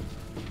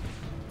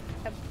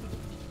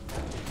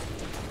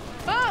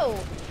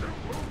 Oh!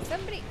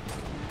 Somebody...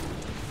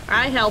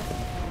 I help.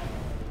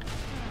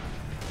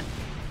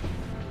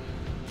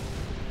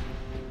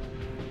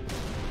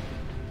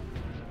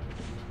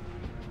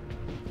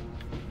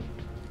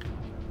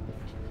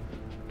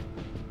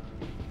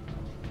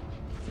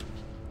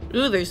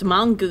 Ooh, there's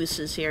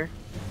mongooses here.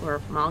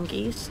 Or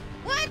mongeese.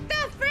 What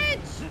the French?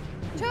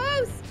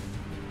 Toast!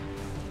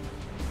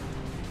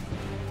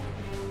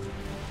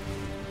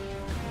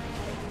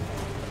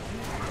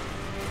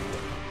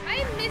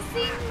 I'm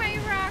missing my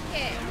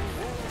rocket.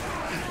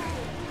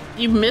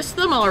 You missed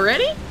them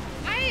already?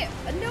 I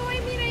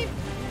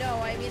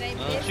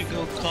Why don't you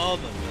go call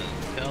them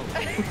and tell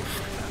them?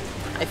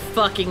 I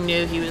fucking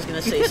knew he was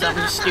gonna say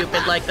something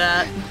stupid like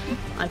that.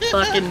 I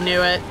fucking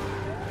knew it.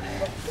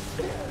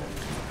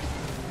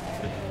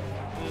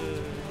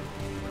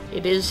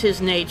 It is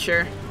his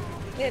nature.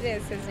 It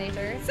is his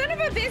nature. Son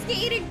of a biscuit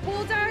eating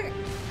bulldog.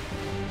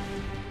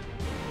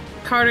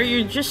 Carter,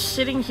 you're just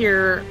sitting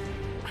here.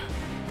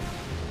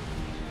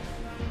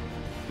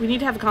 We need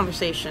to have a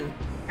conversation.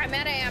 I'm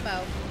out of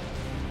ammo.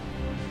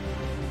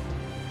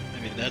 I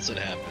mean, that's what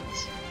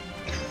happens.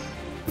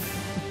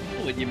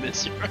 When you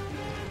miss your...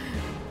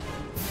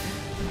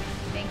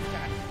 Thanks,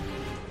 Josh.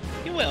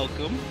 You're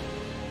welcome.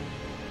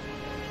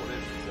 What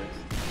is it,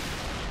 6?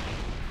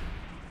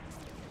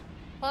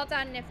 Hold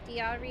on,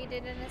 Nifty. I'll read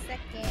it in a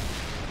second.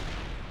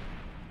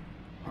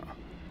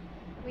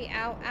 we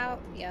out?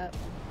 Yep.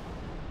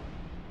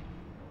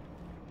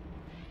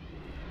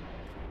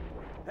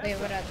 Wait,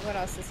 what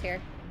else is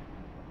here?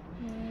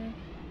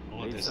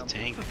 Oh, there's a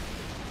tank.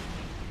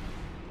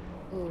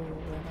 Ooh,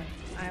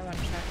 I want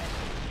to check it.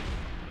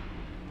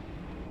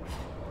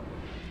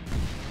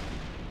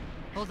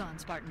 Hold on,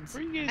 Spartans.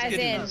 Where are you guys As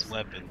getting in- these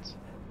weapons?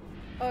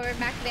 Over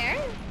back there?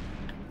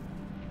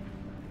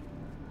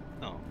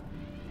 Oh.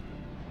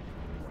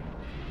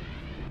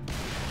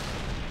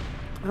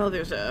 Oh,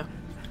 there's a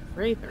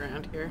wraith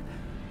around here.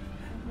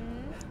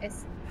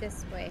 It's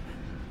this way.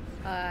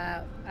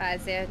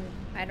 As in,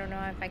 I don't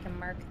know if I can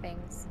mark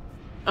things.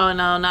 Oh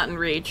no, not in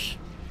reach.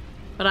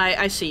 But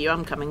I see you.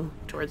 I'm coming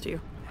towards you.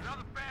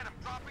 Another phantom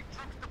dropping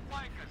troops to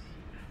flank us.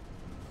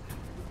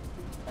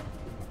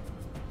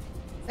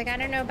 Like, I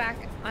don't know, back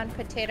on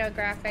Potato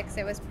Graphics,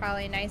 it was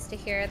probably nice to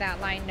hear that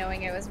line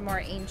knowing it was more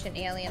Ancient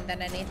Alien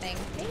than anything.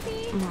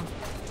 Maybe.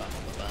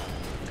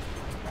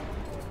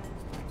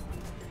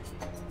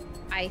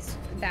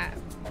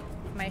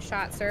 My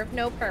shot served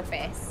no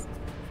purpose.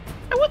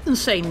 I wouldn't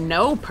say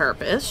no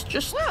purpose,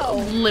 just a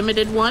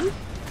limited one.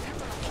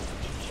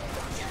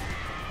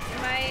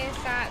 My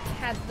shot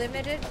had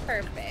limited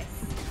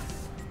purpose.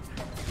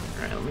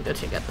 Alright, let me go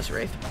take out this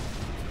wraith.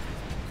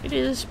 It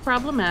is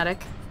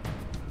problematic.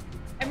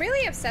 I'm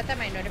really upset that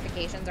my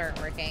notifications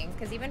aren't working,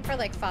 because even for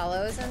like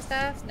follows and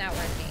stuff, it's not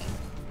working.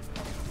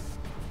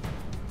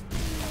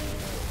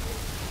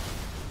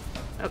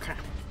 Okay.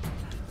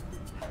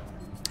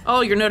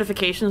 Oh, your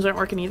notifications aren't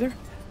working either?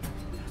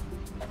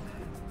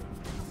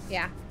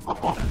 Yeah.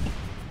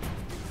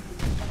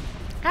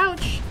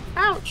 Ouch!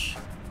 Ouch!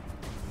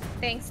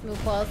 Thanks,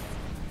 Mooples.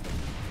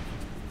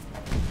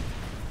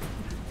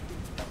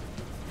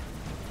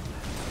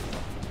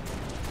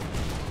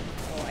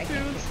 Oh, I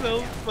It was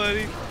so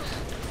funny.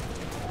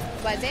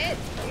 Was it?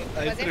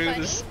 I Was it threw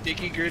funny? the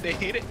sticky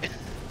grenade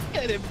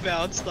and it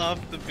bounced off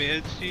the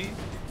Banshee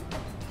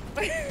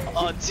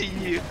onto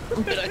you.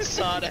 And I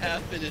saw it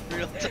happen in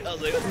real time. I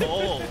was like,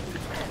 oh.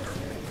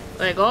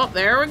 Like, oh,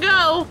 there we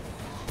go!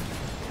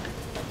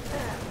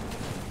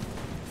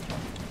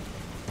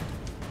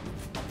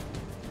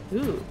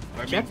 Ooh, I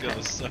mean, jetpack.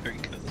 ghost, sorry,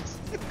 ghost.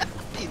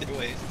 Either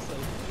way, it's so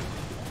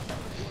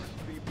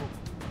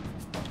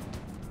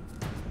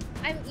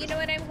You know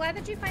what? I'm glad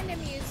that you find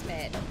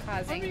amusement in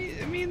causing.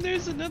 I mean,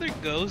 there's another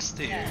ghost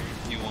here Yeah.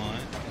 if you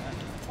want.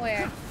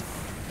 Where?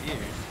 Here.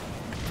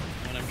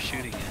 What I'm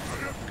shooting at.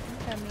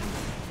 Coming.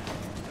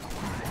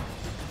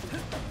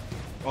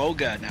 Oh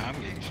god, now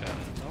I'm getting shot at.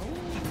 Oh.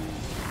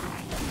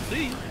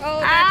 Please.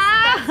 Oh,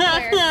 that's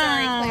Claire.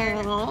 Sorry,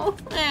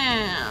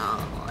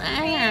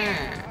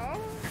 Claire.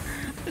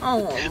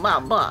 Oh, my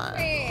butt.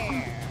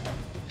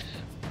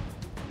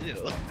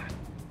 Ew.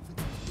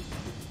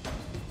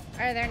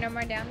 Are there no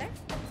more down there?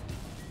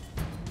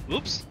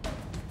 Whoops.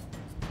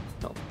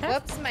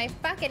 Whoops, my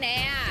fucking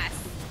ass.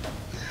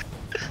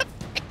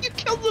 You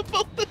killed them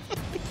both.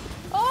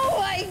 Oh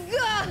my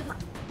god.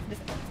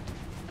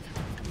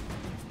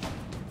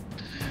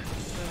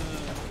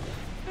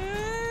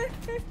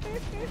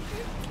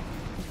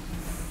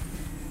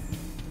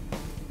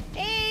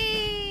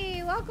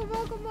 Hey, welcome,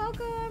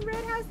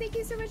 Roadhouse. Thank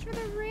you so much for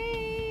the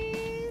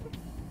raid.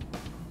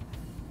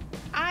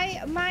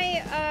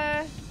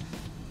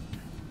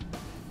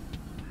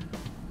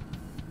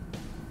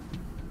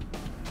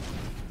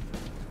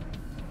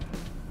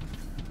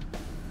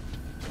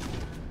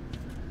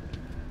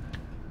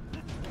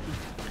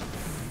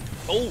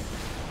 Oh.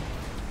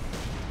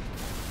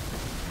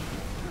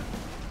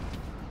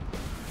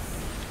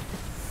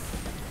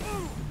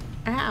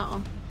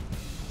 Ow.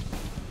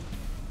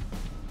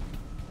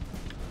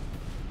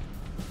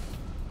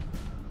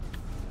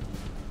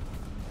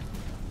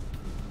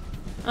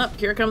 Oh,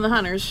 here come the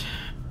hunters.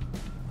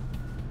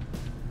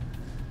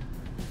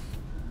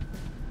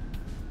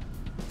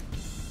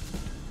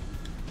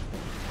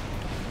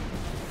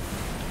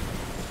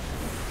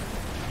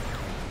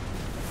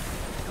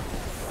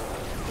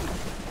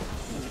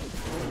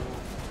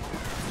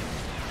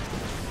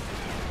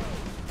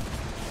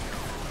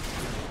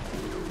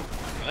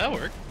 That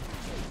worked.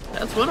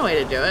 That's one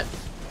way to do it.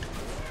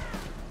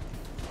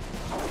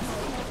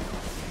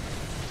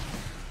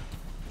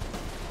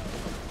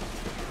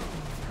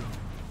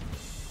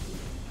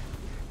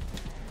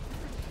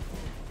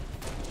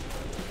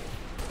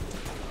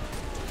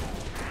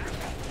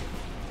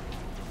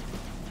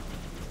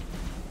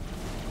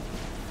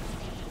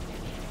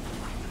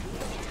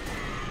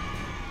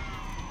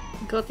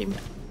 Go team. Your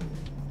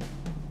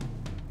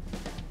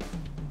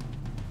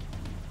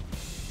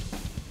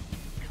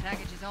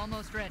package is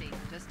almost ready.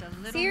 Just a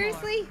little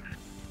Seriously?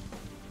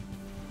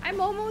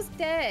 I'm almost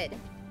dead.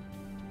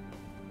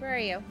 Where are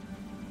you?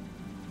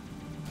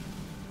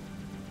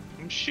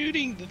 I'm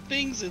shooting the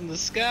things in the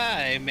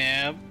sky,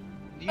 ma'am.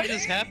 You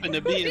just happen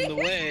to be in the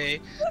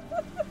way.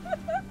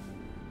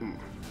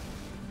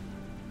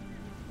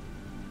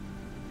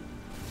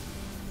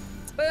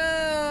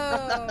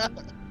 Boom!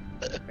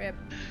 Rip.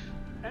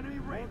 Enemy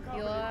raid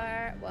You're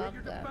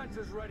welcome.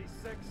 defenses ready,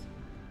 6.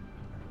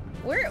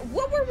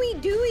 What were we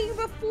doing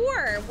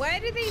before? Why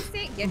did they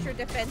say get your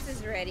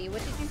defenses ready? What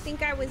did you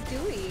think I was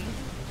doing?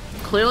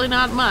 Clearly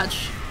not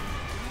much.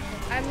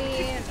 I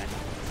mean,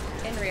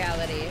 in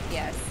reality,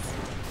 yes.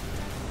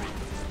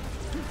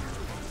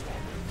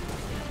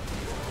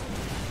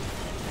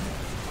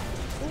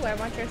 Ooh, I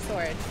want your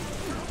sword.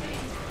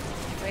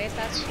 Wait,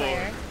 that's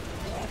fire.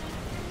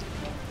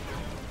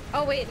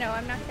 Oh wait, no,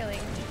 I'm not killing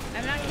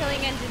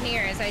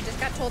engineers. I just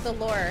got told the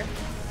lore.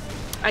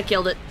 I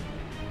killed it.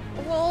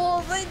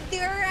 Well, but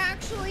they're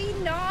actually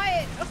not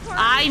a part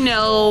I of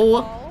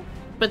know,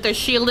 but they're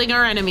shielding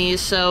our enemies,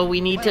 so we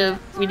need to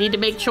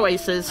make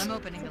choices.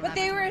 But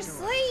they were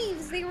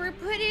slaves. They were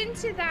put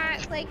into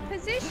that like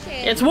position.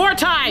 It's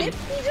wartime.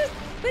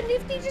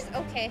 Nifty just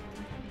okay.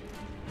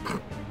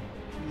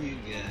 You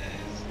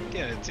guys,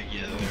 get it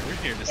together. We're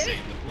here to save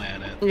the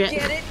planet.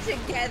 Get it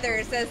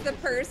together, says the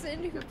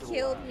person who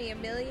killed me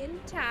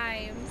 1,000,000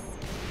 times.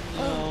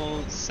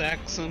 Oh,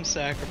 some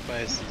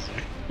sacrifices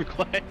are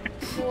required.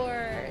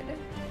 Lord.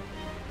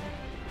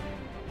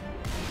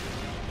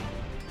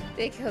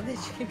 They killed the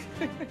chick.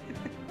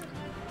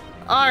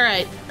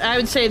 Alright, I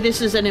would say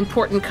this is an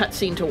important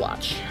cutscene to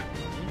watch.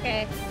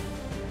 Okay.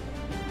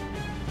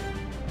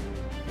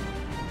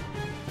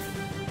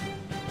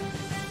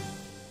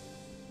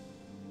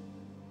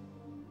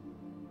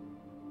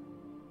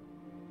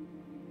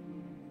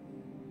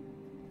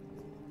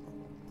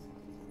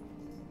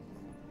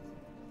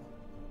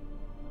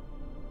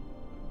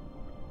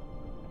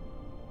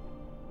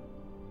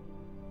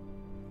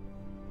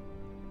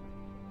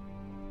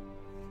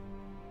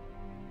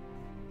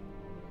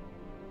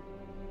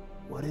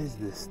 What is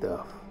this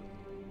stuff?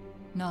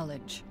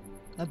 Knowledge.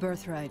 A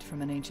birthright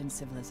from an ancient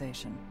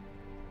civilization.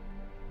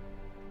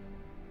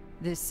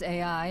 This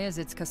AI is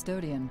its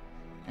custodian,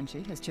 and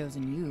she has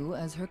chosen you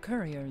as her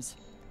couriers.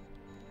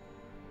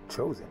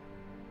 Chosen?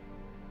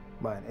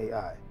 By an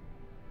AI?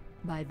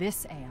 By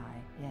this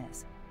AI,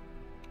 yes.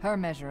 Her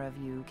measure of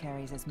you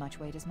carries as much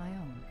weight as my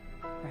own,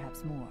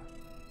 perhaps more.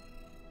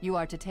 You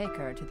are to take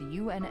her to the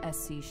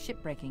UNSC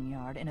shipbreaking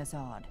yard in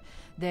Azad.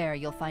 There,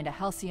 you'll find a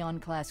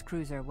Halcyon-class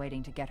cruiser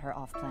waiting to get her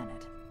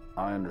off-planet.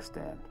 I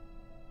understand.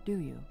 Do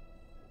you?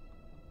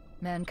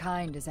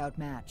 Mankind is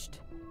outmatched.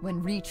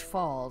 When Reach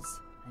falls,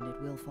 and it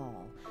will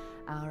fall,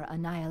 our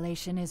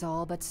annihilation is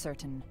all but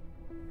certain.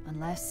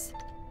 Unless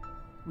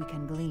we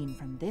can glean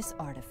from this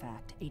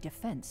artifact a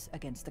defense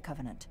against the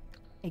Covenant.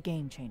 A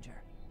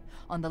game-changer.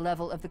 On the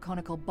level of the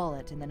conical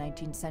bullet in the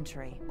 19th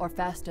century, or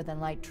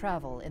faster-than-light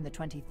travel in the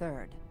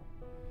 23rd.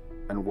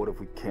 And what if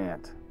we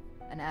can't?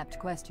 An apt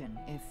question,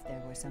 if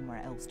there were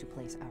somewhere else to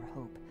place our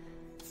hope.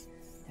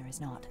 There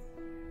is not.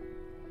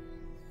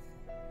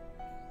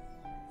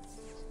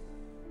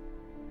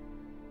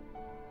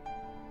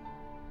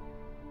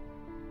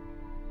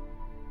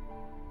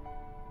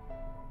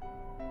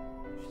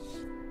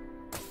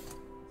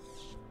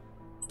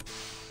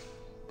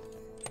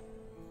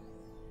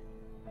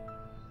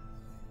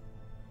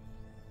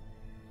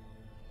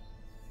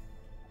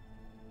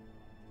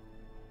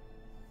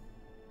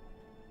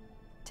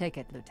 Take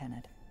it,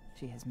 Lieutenant.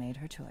 She has made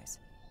her choice.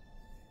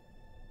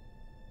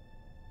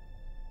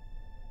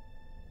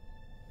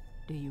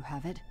 Do you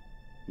have it?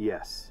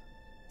 Yes.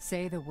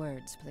 Say the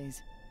words,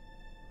 please.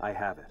 I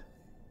have it.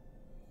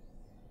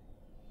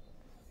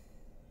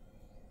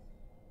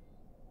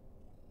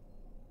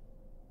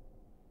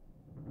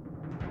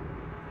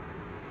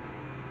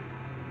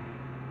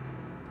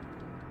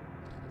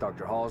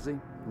 Dr. Halsey,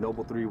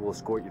 Noble 3 will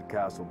escort you to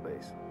Castle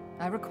Base.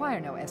 I require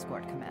no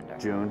escort, Commander.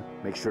 June,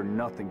 make sure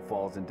nothing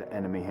falls into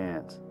enemy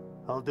hands.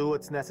 I'll do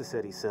what's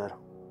necessary, sir.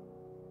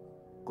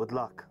 Good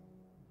luck.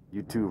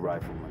 You too,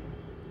 Rifleman.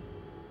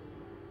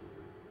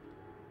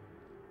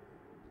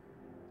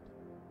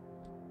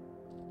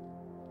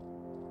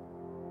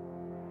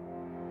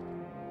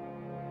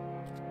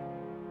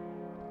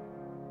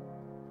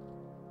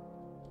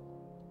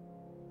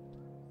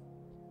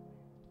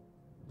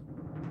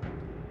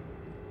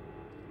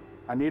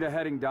 I need a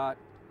heading dot.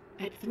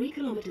 At 3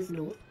 kilometers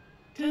north,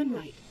 turn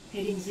right,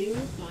 heading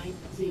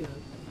 050.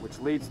 Which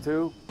leads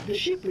to? The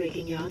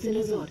shipbreaking yards in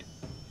Azad.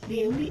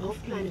 The only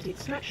off-planet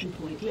extraction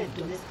point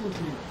left on this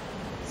continent.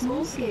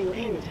 Small-scale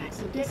air attacks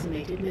have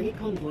decimated many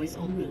convoys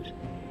en route.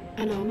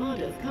 An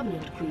armada of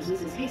Covenant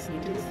cruisers is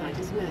hastening to the site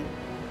as well.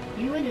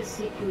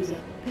 UNSC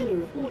cruiser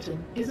Pillar of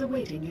Autumn is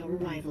awaiting your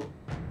arrival.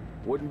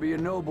 Wouldn't be a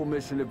noble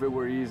mission if it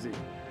were easy.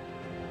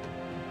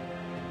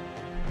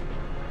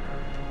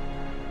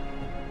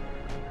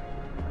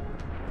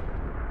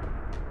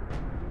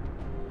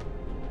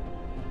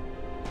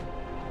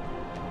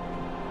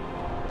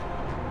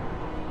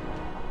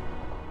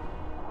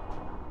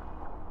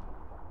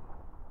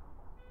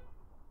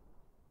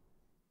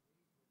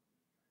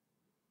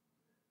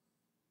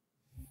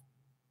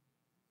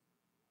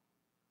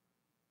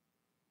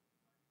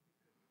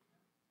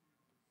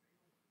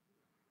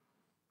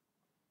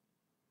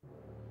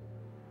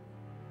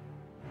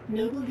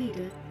 Noble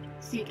Leader,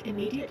 seek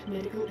immediate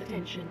medical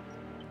attention.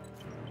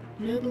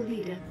 Noble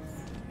Leader,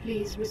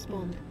 please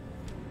respond.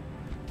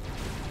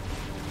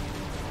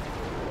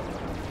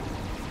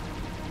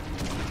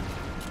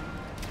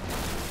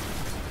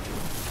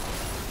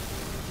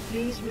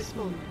 Please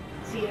respond.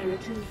 Sierra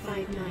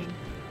 259.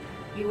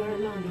 You are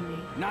alarming me.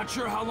 Not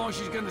sure how long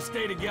she's gonna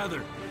stay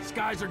together.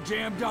 Skies are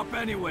jammed up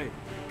anyway.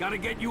 Gotta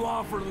get you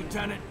off her,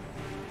 Lieutenant.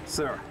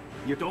 Sir,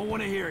 you don't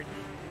want to hear it.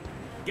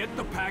 Get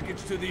the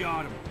package to the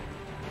Autumn.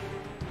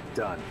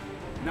 Done.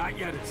 Not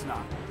yet, it's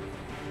not.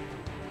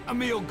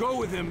 Emil, go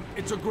with him.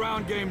 It's a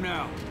ground game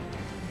now.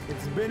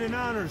 It's been an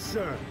honor,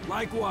 sir.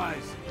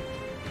 Likewise.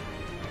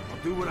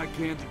 I'll do what I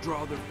can to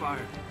draw their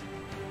fire.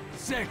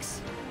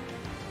 6.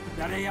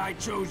 That AI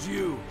chose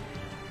you.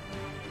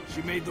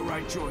 She made the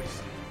right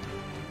choice.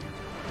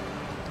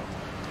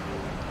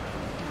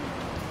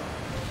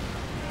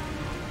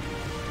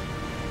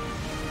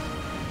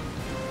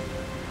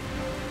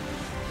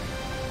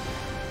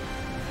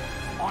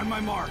 On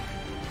my mark.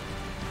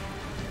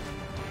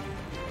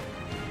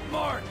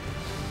 Mark!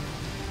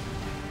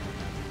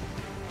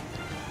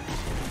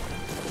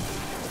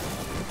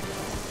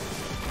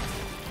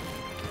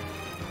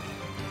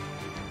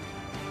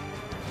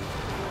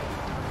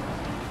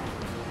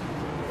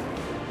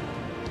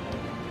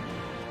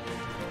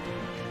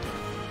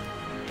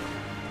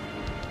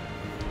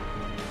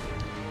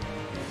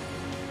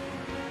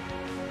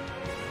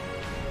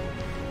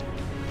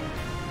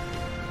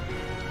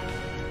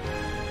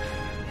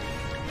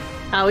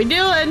 How we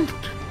doing?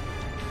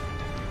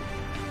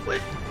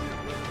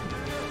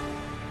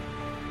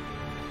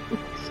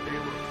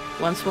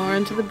 Once more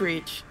into the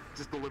breach.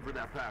 Just deliver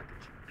that package.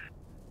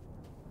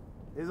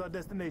 Here's our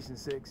destination,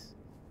 6.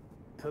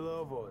 Pillar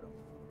of Autumn.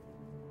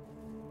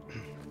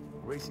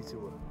 Race you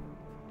to her.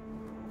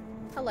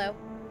 Hello.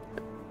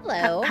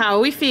 Hello. How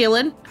are we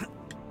feeling?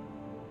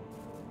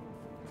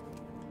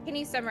 Can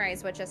you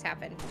summarize what just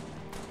happened?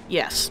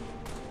 Yes.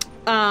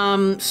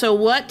 So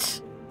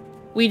what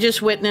we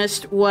just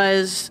witnessed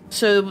was,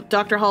 so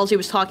Dr. Halsey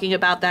was talking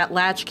about that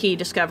latchkey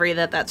discovery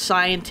that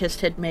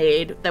scientist had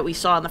made that we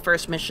saw in the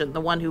first mission,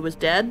 the one who was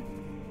dead.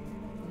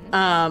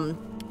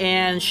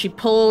 And she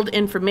pulled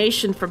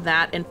information from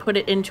that and put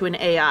it into an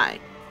AI.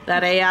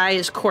 That AI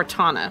is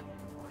Cortana.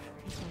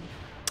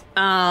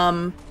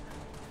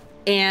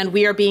 And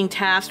we are being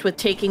tasked with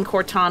taking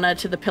Cortana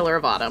to the Pillar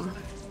of Autumn,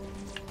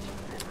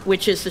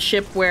 which is the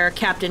ship where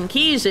Captain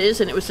Keyes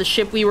is, and it was the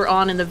ship we were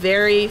on in the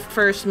very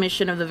first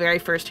mission of the very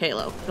first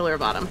Halo, Pillar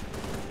of Autumn.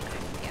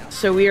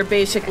 So we are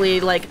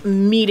basically, like,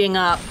 meeting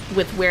up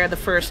with where the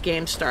first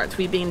game starts.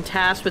 We've been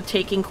tasked with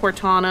taking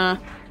Cortana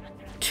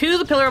to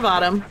the Pillar of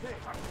Autumn,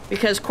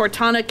 because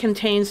Cortana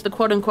contains the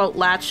quote-unquote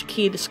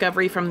latchkey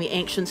discovery from the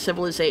ancient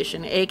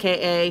civilization,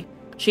 aka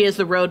she has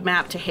the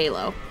roadmap to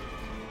Halo.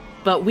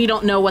 But we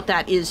don't know what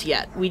that is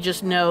yet. We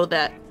just know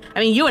that, I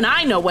mean, you and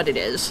I know what it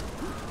is.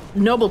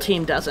 Noble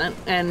Team doesn't,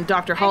 and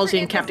Dr. Halsey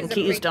and Captain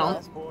Keyes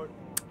don't.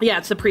 Yeah,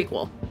 it's the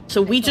prequel.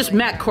 So we just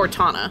met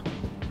Cortana.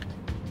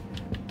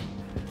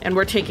 And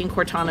we're taking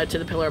Cortana to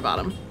the Pillar of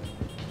Autumn.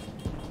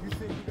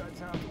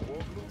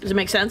 Does it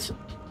make sense?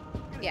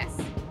 Yes.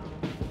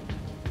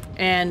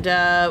 And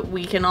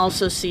we can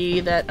also see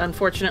that,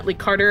 unfortunately,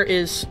 Carter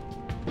is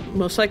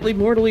most likely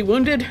mortally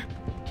wounded.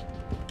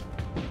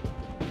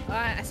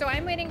 So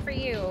I'm waiting for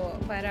you,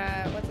 but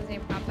what's his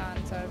name popped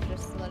on, so I'm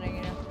just letting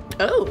you know.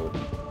 Oh.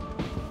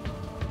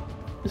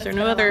 Is there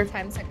no other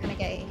times I'm gonna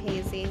get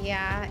hazy?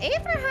 Yeah.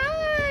 Ava,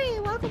 hi!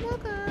 Welcome,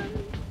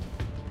 welcome.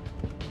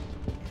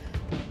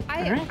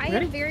 I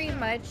am very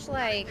much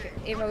like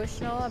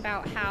emotional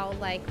about how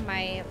like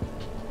my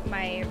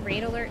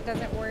raid alert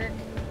doesn't work.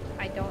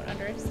 I don't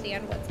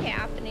understand what's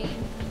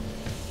happening.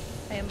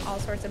 I am all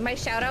sorts of my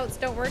shout outs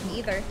don't work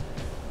either.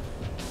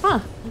 Huh.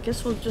 I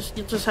guess you'll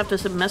just have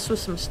to mess with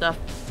some stuff.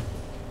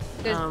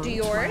 Do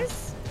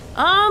yours?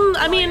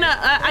 I mean,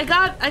 I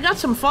got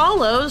some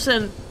follows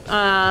and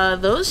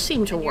those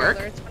seem to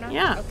work.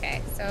 Yeah.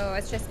 Okay, so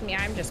it's just me.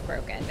 I'm just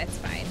broken. It's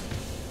fine.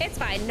 It's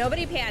fine.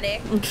 Nobody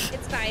panic.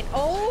 It's fine.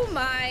 Oh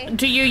my.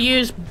 Do you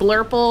use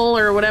Blurple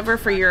or whatever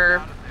for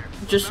your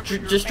just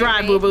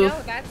drive, boo boo?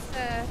 No, that's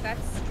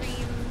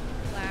Stream.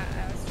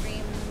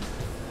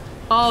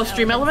 Oh,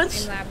 Stream Elements.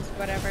 Stream Labs,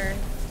 whatever.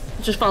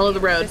 Just follow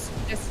the road.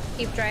 Just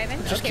keep driving.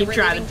 Just okay, keep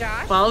driving.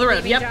 Josh. Follow the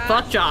road. Leaving Yep. Josh.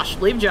 Fuck Josh.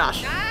 Leave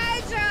Josh.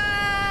 Hi,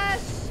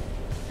 Josh.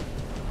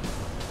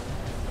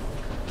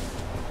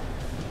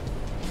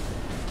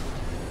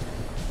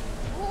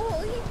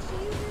 Holy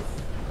Jesus.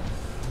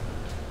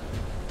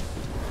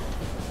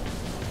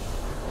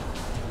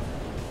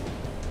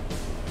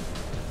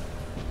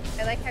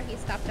 I like how he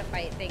stopped to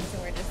fight things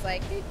and we're just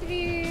like,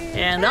 doo-doo-doo.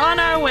 And on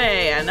our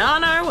way. And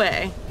on our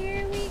way.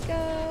 Here we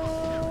go.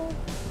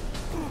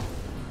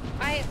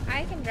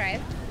 I can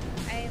drive.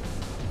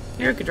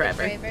 You're a good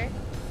driver. I'm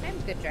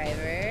a good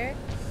driver.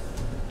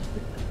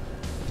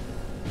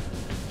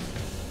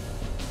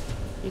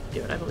 You can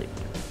do it, I believe.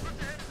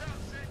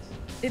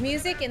 The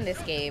music in this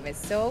game is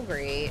so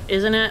great.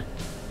 Isn't it?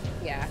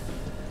 Yeah.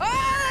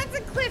 Oh, that's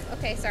a cliff.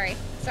 Okay, sorry.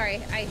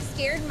 Sorry, I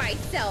scared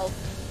myself.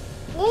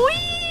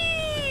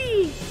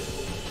 Whee!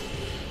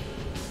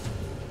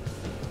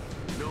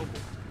 Noble,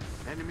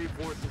 enemy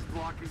forces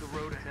blocking the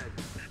road ahead.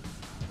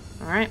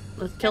 All right,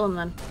 let's kill him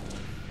then.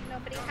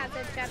 Nobody has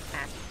a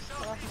jetpack.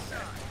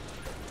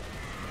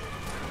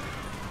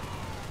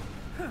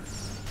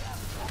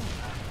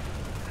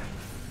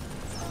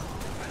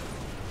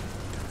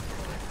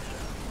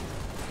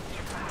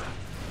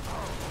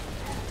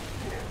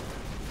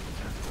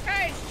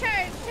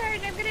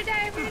 Charge! I'm gonna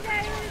die,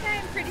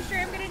 I'm pretty sure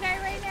I'm gonna die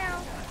right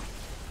now.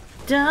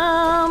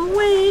 Dumb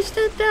ways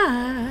to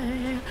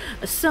die.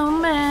 So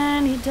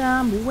many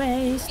dumb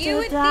ways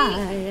to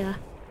die.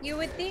 You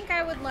would think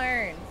I would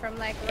learn from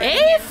like.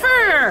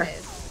 Afer!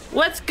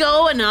 What's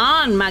going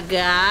on, my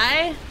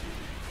guy?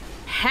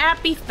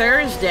 Happy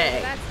Thursday.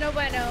 Oh, that's no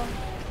bueno.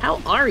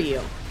 How are you?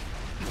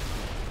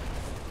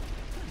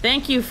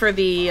 Thank you for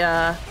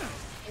the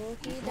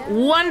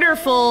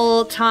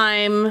wonderful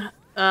time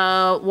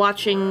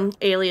watching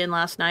Alien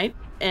last night,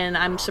 and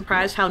I'm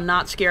surprised how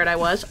not scared I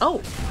was.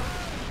 Oh,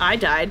 I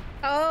died.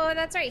 Oh,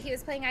 that's right. He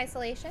was playing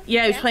Isolation?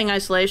 Yeah, he was playing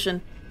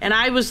Isolation. And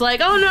I was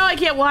like, oh no, I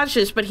can't watch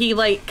this. But he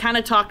like kind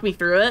of talked me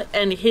through it,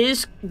 and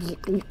his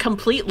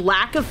complete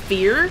lack of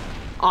fear,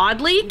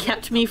 oddly,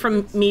 kept me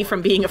from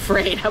being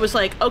afraid. I was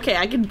like, okay,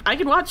 I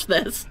can watch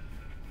this.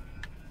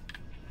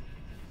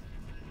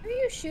 Who are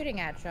you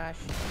shooting at, Josh?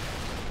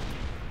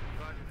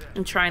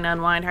 I'm trying to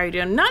unwind. How are you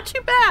doing? Not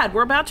too bad.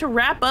 We're about to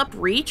wrap up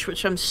Reach,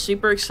 which I'm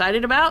super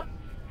excited about.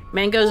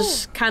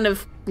 Mango's kind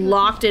of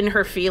locked in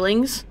her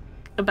feelings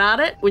about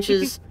it, which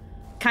is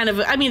kind of,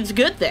 I mean, it's a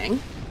good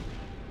thing.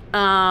 You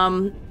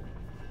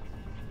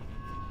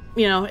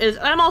know,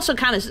 I'm also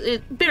kind of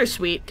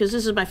bittersweet because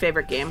this is my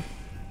favorite game.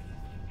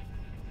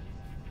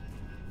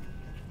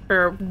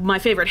 Or my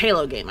favorite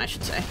Halo game, I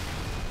should say.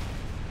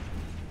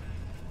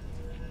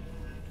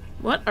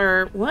 What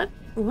are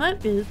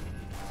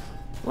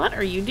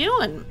you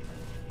doing?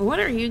 What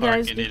are you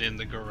guys doing? Parking it in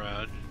the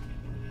garage.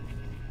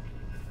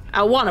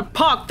 I want to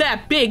park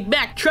that Big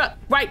Mac truck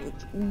right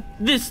in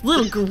this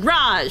little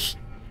garage.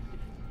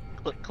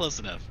 Close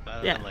enough.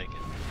 I like it.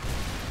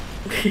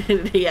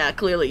 Yeah,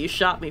 clearly you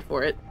shot me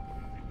for it.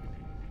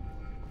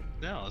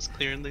 No, I was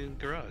clearing the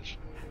garage.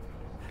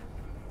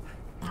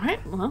 All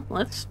right, well,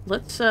 let's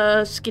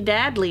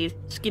skididdly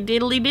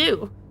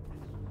do.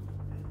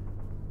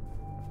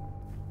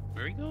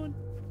 Where are you going?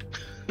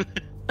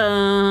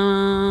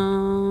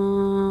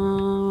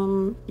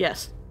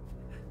 Yes.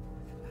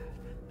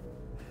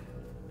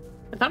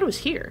 I thought it was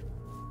here.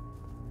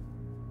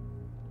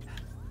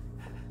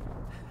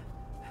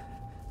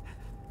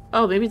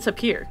 Oh, maybe it's up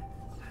here.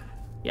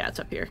 Yeah, it's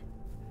up here.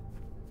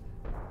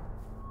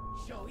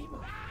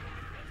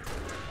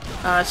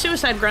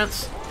 Suicide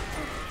grunts.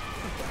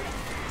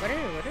 What are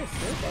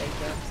suicide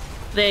grunts?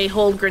 They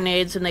hold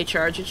grenades and they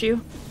charge at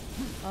you.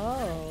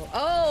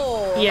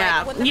 Oh,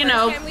 yeah, like when the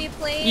first time we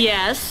played?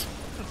 Yes.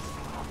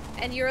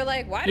 And you were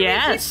like, why do we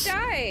keep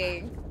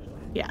dying?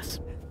 Yes.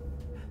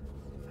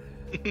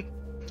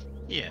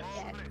 Yes.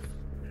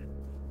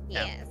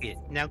 Yes.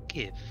 Now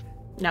Kith.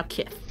 Now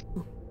Kith.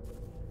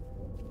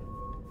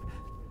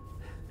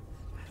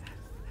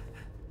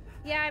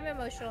 Yeah, I'm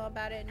emotional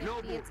about it.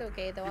 Nifty. It's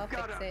okay though. I'll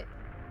fix it.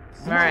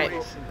 All right.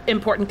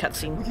 Important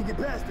cutscene. We can get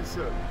past this,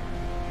 sir.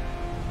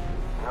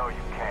 No,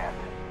 you can't.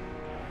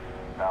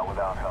 Not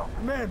without help.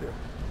 Commander,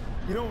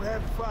 you don't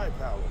have the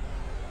firepower.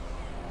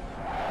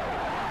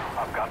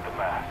 I've got the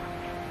map.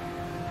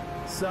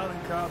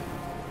 Solid copy.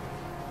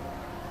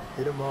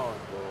 Hit him hard,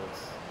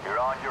 boys. You're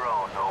on your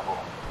own, Noble.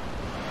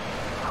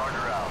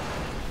 Carter out.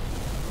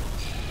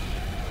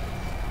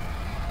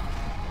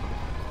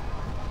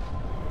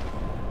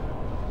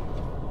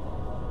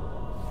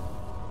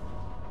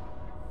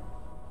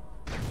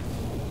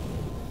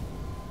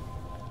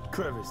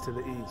 Crevice to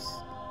the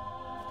east.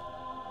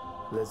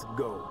 Let's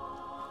go.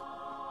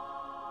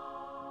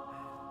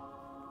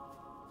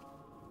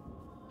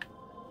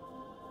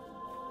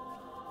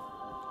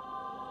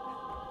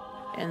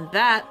 And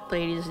that,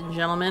 ladies and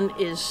gentlemen,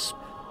 is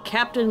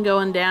Captain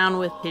going down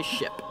with his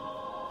ship.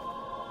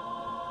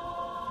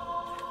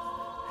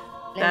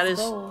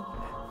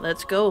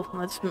 Let's go.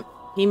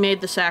 He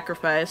made the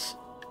sacrifice.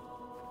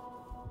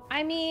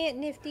 I mean,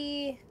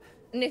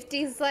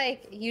 Nifty's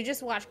like, you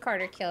just watch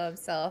Carter kill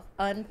himself.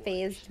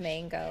 Unfazed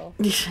Mango.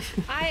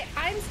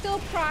 I'm still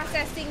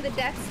processing the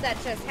deaths that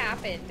just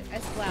happened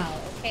as well,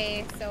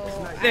 okay?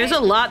 So there's a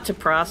lot to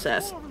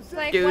process.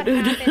 Like dude. What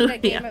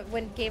happened at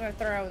when Game of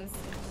Thrones,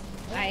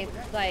 I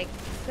like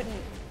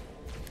couldn't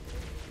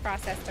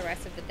process the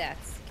rest of the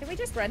deaths. Can we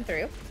just run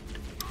through?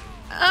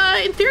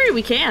 In theory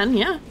we can,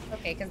 yeah.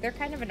 Okay, because they're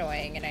kind of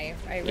annoying and I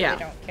really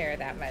don't care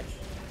that much.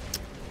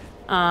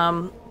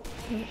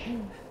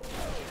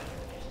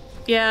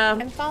 Yeah.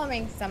 I'm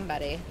following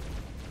somebody.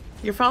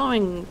 You're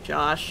following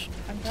Josh.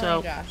 I'm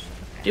following Josh.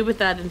 Okay. Do with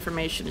that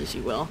information as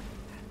you will.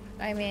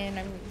 I mean,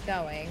 I'm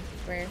going.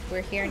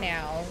 We're here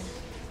now.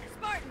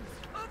 Spartans,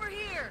 over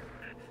here!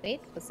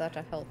 Wait, was that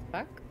a health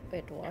pack?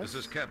 It was. This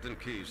is Captain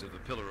Keyes of the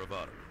Pillar of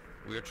Autumn.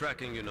 We are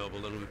tracking you,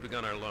 Noble, and we've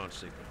begun our launch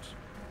sequence.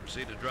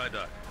 Proceed to dry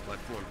dock,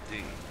 platform D.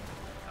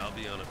 I'll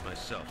be on it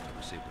myself to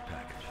receive the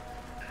package.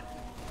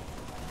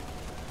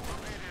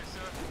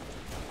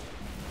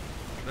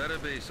 Better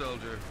be,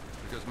 soldier,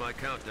 because my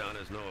countdown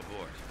is no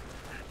abort.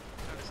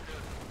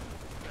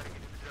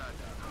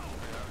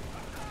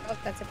 Oh,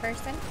 that's a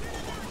person?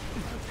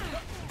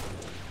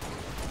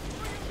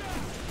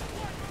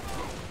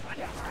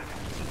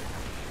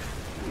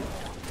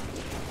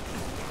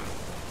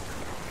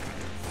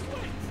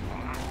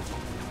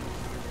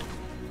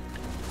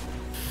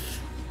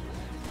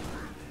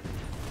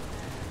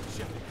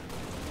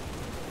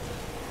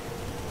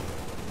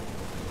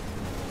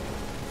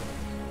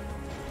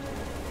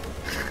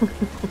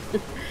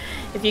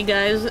 If you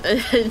guys,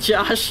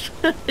 Josh,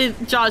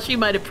 you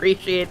might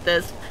appreciate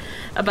this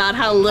about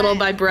how little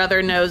my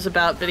brother knows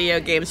about video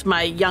games.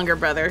 My younger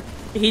brother,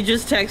 he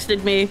just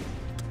texted me,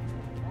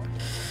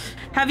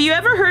 have you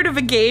ever heard of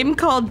a game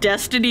called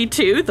Destiny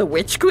 2, The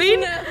Witch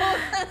Queen? No.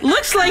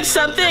 Looks like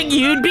something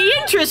you'd be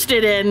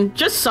interested in.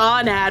 Just saw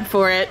an ad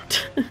for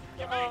it.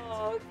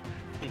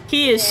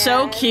 He is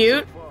so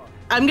cute.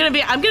 I'm not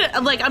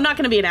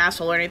gonna be an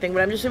asshole or anything,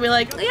 but I'm just gonna be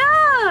like,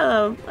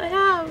 yeah, I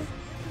have.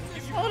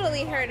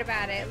 Totally heard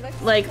about it.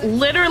 Looks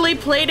literally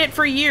played it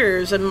for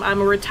years, and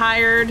I'm a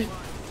retired,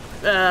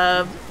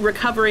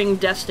 recovering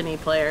Destiny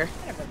player.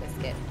 Whatever,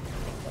 biscuit.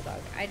 Dog.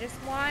 I just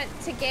want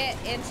to get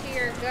into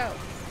your ghost.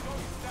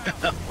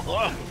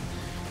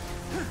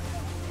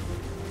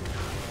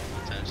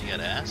 Sometimes you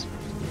gotta ask.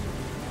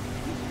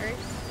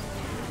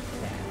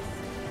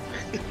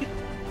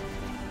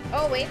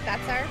 Oh wait,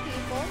 that's our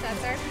people.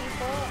 That's our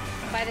people.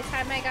 By the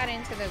time I got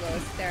into the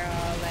ghost, they're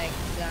all like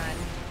done.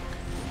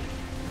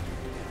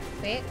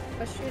 Wait,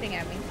 what's shooting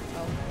at me?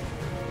 Oh.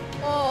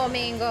 Oh,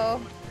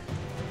 Mingo.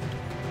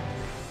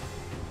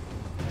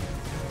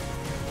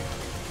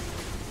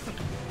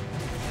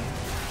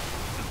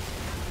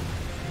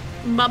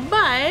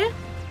 Bye-bye.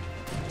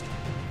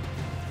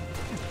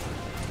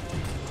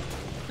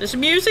 This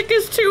music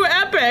is too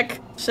epic,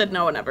 said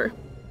no one ever.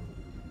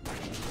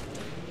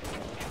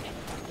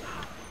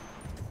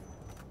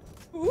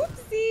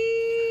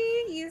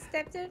 Oopsie! You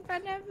stepped in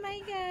front of my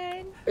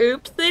gun.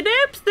 Oopsie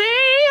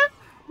doopsie!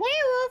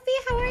 Hey Wolfie,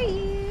 how are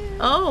you?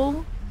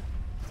 Oh.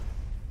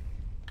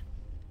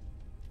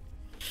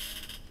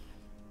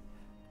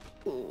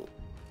 Ooh.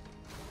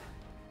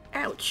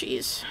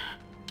 Ouchies.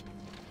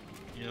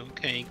 You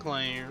okay,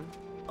 Claire?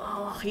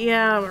 Oh,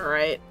 yeah, I'm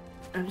alright.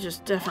 I'm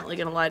just definitely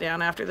gonna lie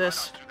down after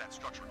this.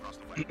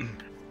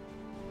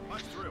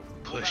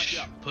 Push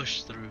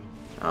through.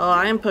 Oh,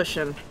 I am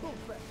pushing.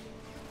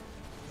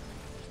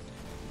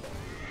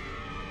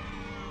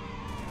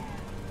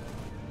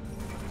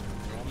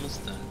 We're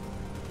almost done.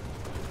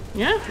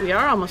 Yeah, we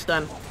are almost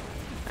done.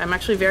 I'm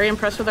actually very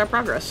impressed with our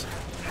progress.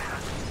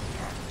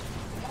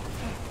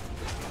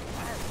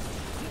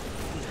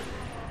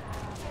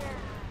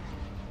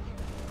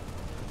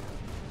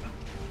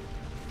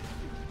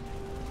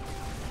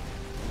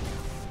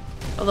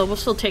 Although we'll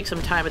still take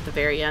some time at the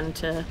very end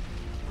to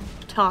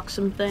talk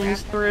some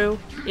things through.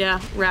 Yeah,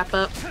 wrap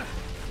up.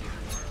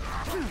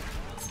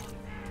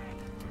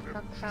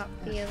 Talk about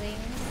feelings.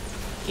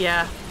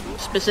 Yeah,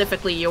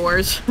 specifically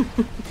yours.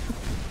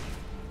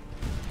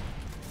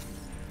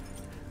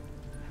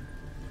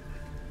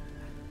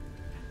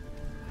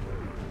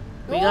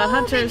 We got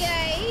hunters.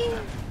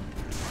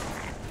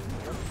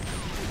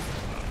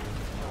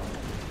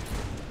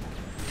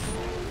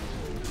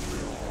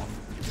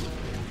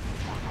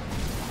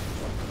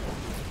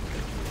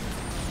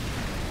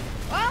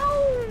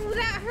 Oh,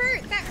 that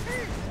hurt. That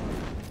hurt.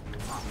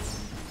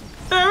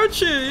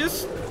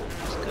 Ouchies.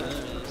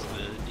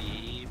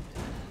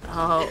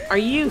 Oh, are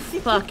you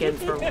fucking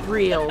for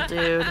real,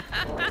 dude?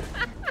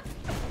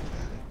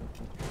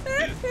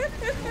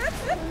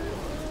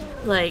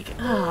 Like,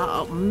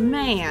 oh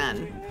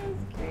man.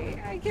 That's great.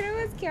 I can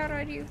always count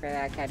on you for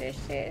that kind of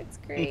shit. It's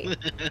great.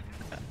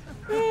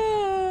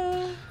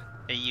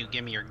 Hey, you,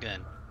 give me your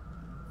gun.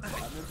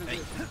 Hey.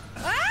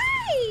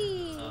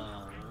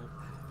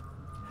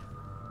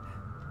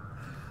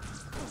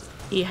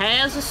 He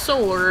has a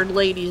sword,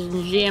 ladies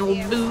and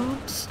gentlemen.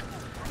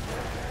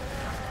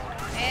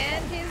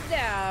 And he's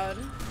down.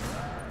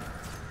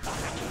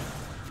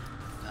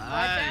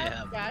 Watch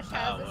out, Josh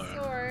has a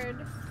sword.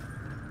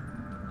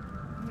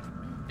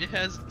 It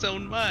has its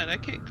own mind. I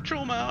can't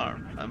control my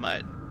arm. I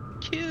might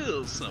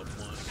kill someone.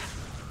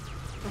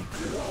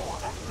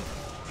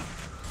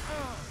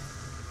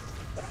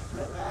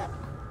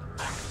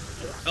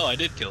 Oh, I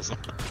did kill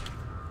someone.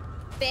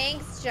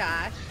 Thanks,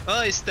 Josh.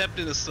 Well, he stepped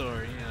in a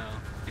sword,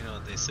 you know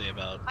what they say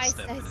about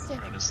stepping in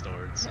front of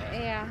swords.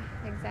 Yeah,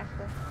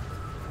 exactly.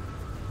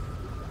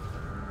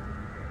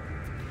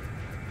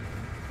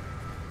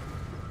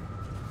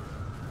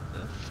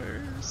 The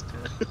first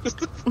cut.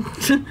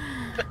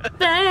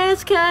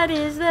 First cut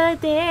is the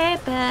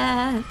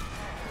dipper.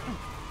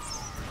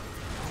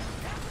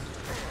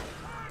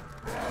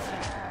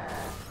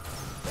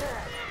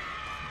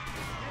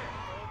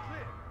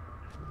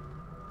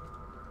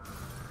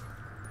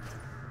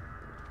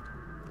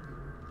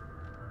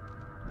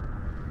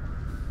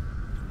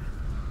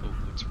 Oh,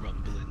 it's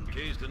rumbling.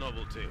 Keys to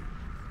Noble Team.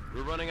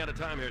 We're running out of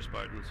time here,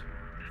 Spartans.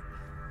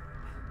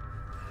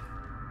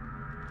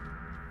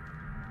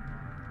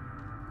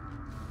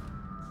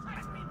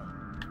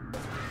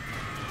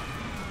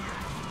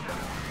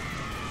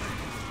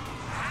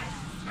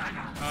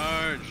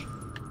 Charge!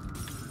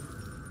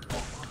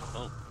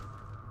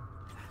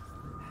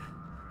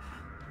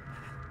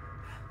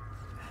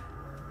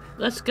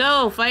 Let's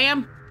go,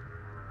 fam.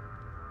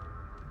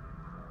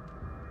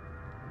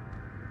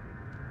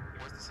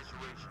 What's the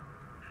situation?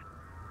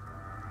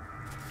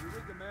 You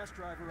rig the mass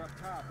driver up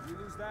top. If we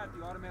lose that,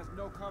 the Autumn has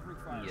no covering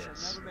fire, so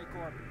Yes. it'll never make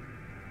orbit.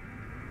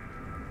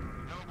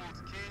 Noble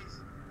to Keys.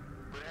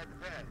 We're at the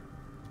pad.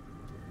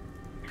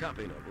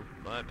 Copy, Noble.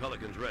 My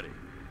Pelican's ready.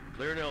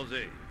 Clear an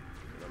LZ. And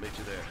I'll meet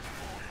you there.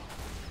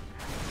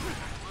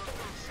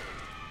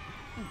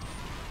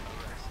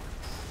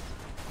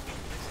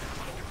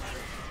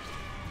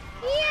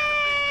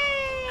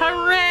 Yay!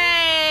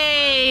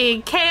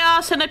 Hooray!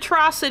 Chaos and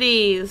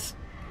atrocities.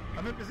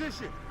 I'm in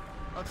position.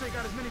 I'll take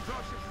out as many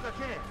dropships as I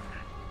can.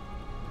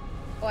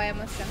 Oh, I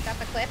almost jumped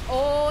off a cliff.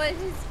 Oh, it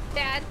is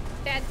bad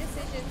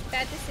decisions.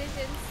 Bad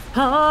decisions.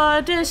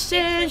 Poor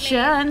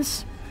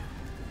decisions.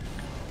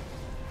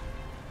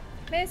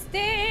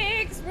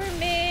 Mistakes were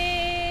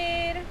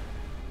made.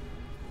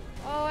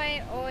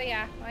 Oh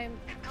yeah.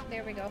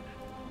 There we go.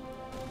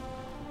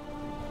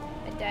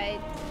 I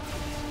died.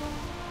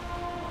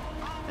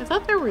 I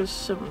thought there was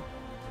some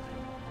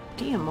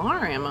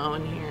DMR ammo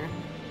in here.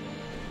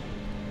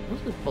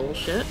 This is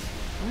bullshit.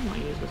 I don't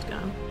want to use this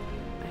gun.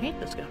 I hate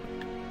this gun.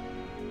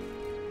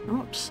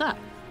 I'm upset.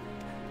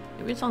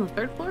 Maybe it's on the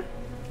 3rd floor?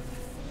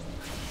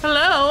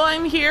 Hello,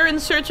 I'm here in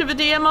search of a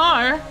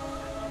DMR.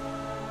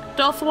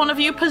 Doth one of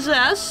you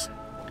possess?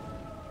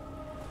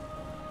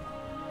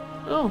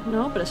 Oh,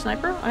 no, but a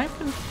sniper? I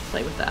can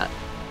play with that.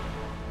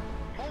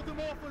 Hold them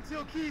off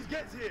until Keys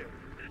gets here.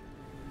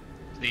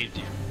 Saved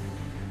you.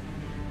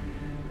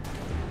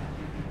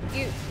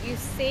 You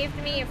saved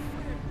me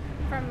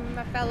from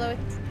a fellow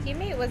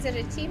teammate? Was it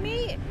a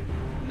teammate?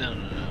 No.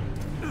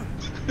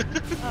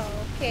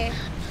 Oh, okay.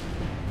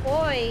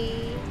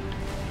 Boy.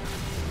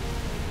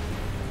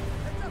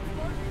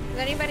 Does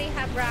anybody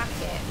have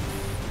rockets?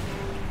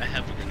 I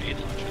have a grenade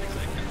launcher.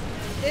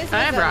 This I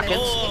have rockets.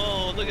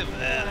 Oh, look at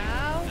that.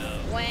 Wow.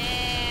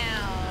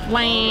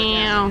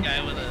 Wow. Oh, look,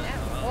 guy with a...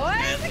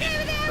 There's a guy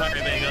with that.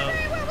 Sorry, Mango. I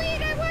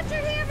want your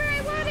hammer.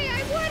 I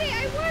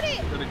want it.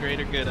 For the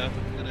greater good, I'm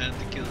gonna have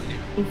to kill you.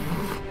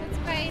 It's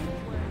fine.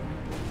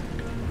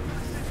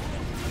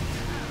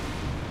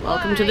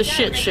 Welcome to the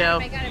shit show.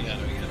 I got him.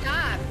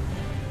 Stop.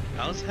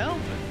 How's hell?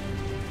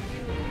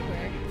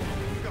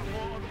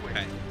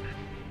 Okay.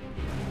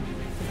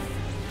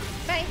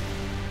 Bye.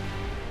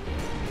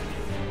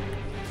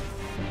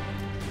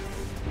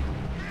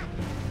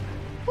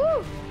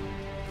 Woo.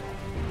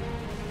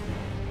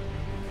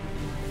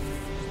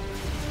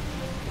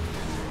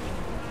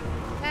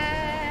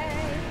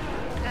 Bye.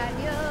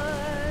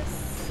 Adios.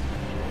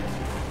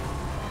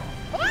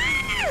 Ah!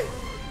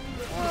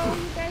 Oh,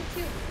 you guys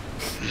too.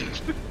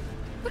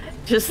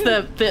 Just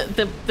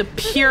the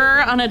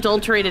pure,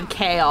 unadulterated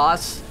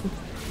chaos.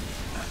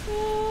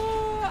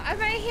 Oh,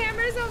 my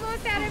hammer's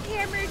almost out of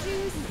hammer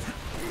juice.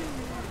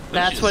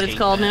 That's what it's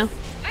called now?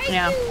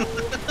 Yeah.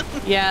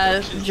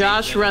 Yeah,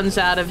 Josh runs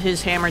out of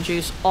his hammer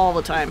juice all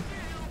the time.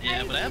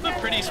 Yeah, but I have a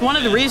pretty... It's one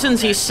of the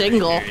reasons he's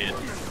single.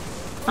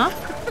 Huh?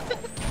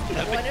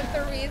 One of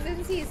the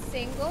reasons he's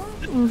single?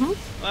 Mm-hmm.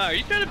 Wow, are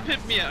you trying to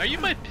pimp me out? Are you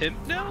my pimp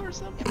now or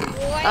something?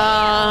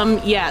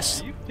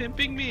 Yes. Are you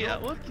pimping me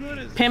out? What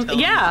is Pimp,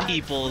 telling yeah.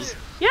 People's...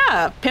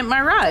 Yeah, pimp my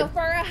So ride.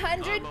 for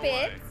 100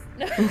 bits.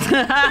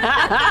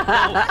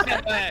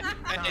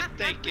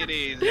 Take it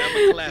easy.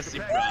 I'm a classy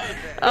broad.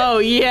 Oh,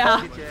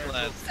 yeah.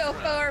 So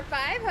for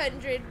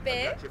 500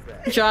 bits.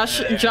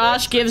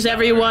 Josh gives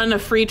everyone a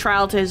free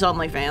trial to his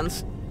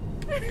OnlyFans.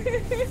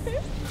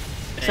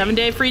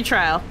 7-day free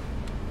trial.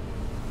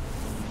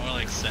 More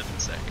like 7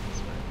 seconds.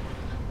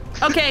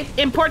 Okay,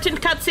 important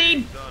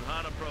cutscene. Done.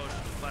 Hot approach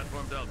to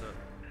platform Delta.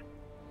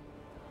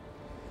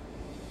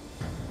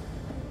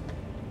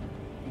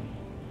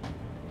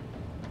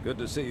 Good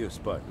to see you,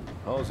 Spartan.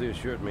 Halsey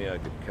assured me I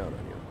could count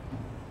on you.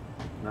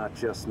 Not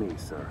just me,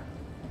 sir.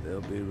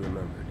 They'll be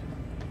remembered.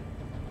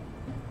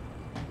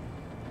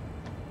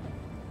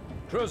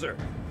 Cruiser,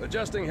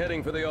 adjusting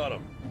heading for the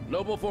Autumn.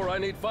 Noble 4, I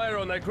need fire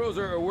on that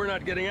cruiser or we're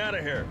not getting out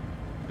of here.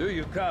 Do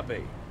you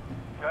copy?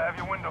 I have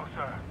your window,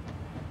 sir.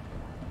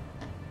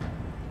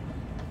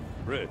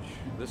 Bridge,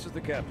 this is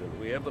the captain.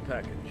 We have the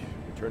package.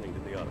 Returning to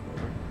the Autumn,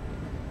 over.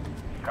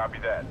 Copy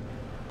that.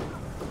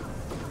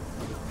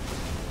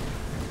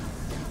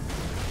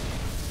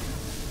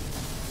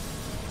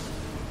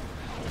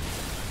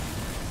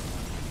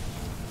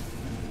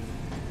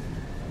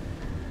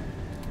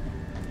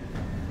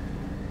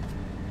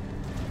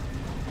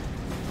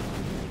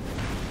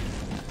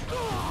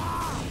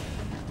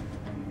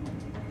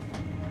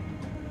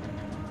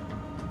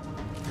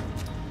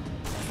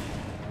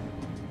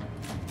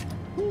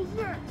 Who's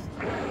next?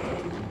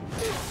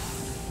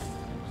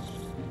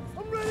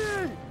 I'm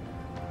ready!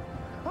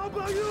 How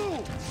about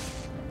you?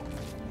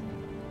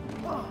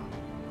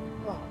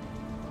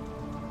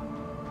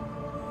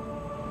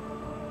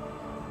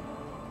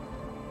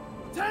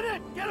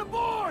 Lieutenant, get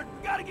aboard!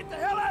 We gotta get the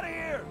hell out of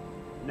here!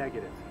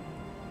 Negative.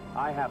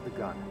 I have the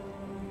gun.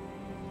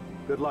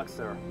 Good luck,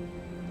 sir.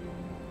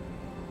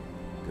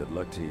 Good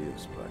luck to you,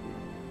 Spartan.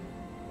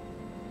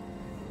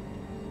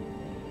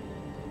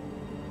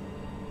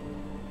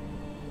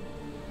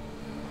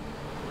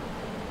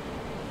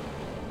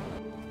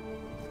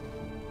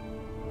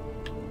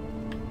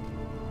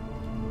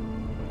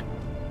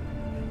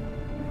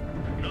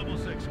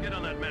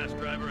 mass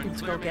driver and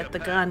Let's clear go me get a the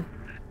path. gun.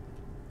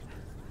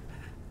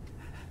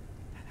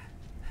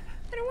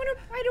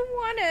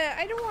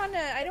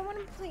 I don't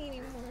wanna play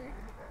anymore.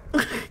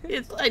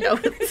 I know.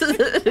 What the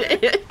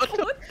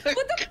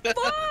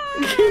fuck?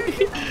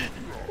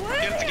 What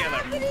Get is together.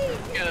 happening?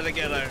 Get it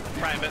together,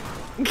 private.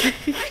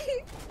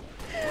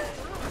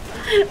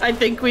 I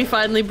think we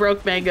finally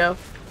broke Mango.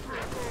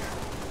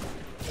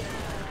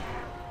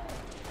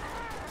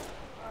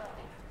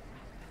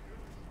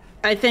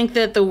 I think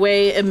that the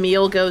way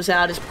Emil goes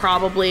out is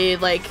probably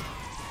like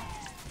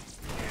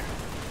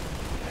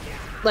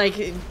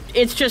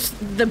it's just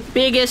the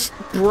biggest,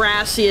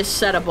 brassiest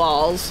set of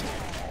balls.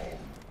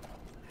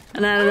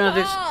 And I don't know if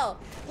there's... Oh,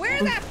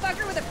 where's that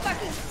fucker with a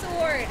fucking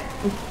sword?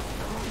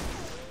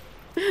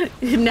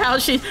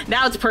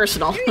 now it's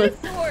personal. Give me the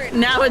sword.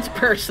 Now it's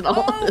personal.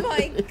 Oh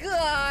my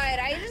god,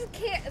 I just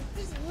can't,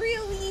 just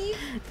really?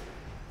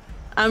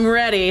 I'm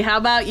ready. How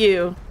about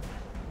you?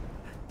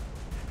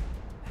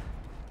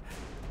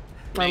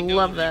 Mango, I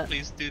love will that. you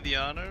please do the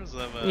honors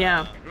of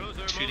Yeah.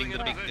 shooting the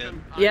big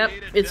gun. Yep,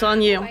 it's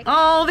on you.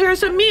 Oh,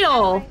 there's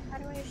Emil. How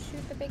do I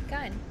shoot the big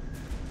gun?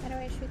 How do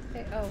I shoot the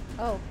big...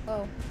 Oh.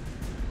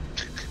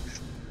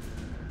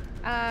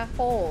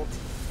 Hold.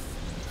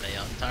 Stay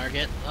on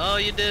target. Oh,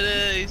 you did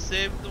it! You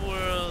saved the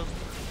world.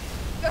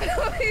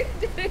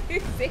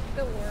 You saved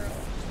the world.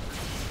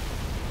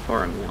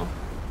 Poor Emil.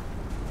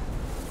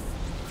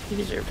 He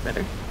deserved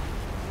better.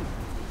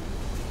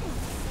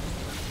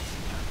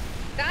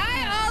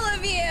 Die, all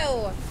of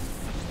you!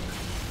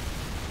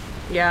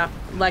 Yeah,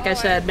 like I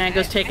said,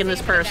 Mango's taking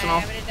this personal.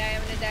 I'm gonna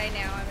die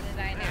now.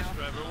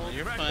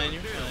 You're fine,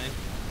 you're fine.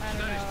 I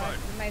don't know,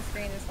 my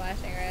screen is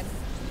flashing red.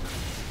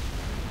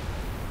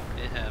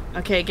 It happened.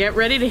 Okay, get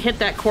ready to hit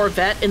that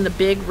Corvette in its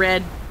big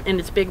red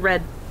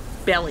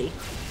belly.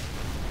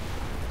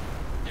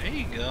 There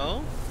you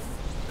go.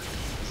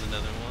 There's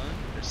another one.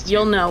 There's 2.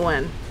 You'll know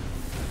when.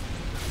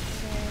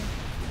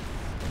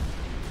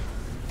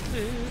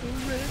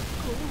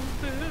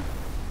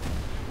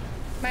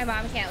 My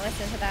mom can't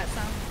listen to that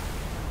song.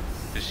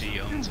 Because she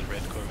owns a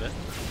red Corvette.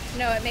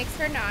 No, it makes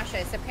her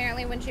nauseous.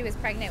 Apparently when she was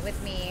pregnant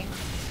with me,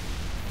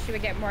 she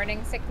would get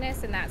morning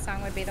sickness and that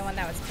song would be the one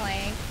that was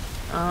playing.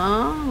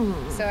 Oh.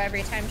 So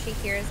every time she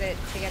hears it,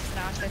 she gets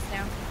nauseous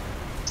now.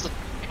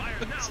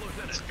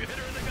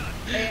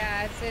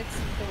 Yeah, it's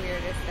the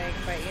weirdest thing,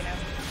 but you know.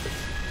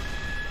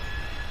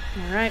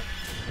 Alright.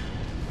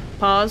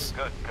 Pause.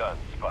 Good gun,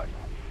 Spike.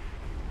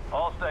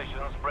 All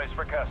stations, brace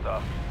for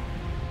cast-off.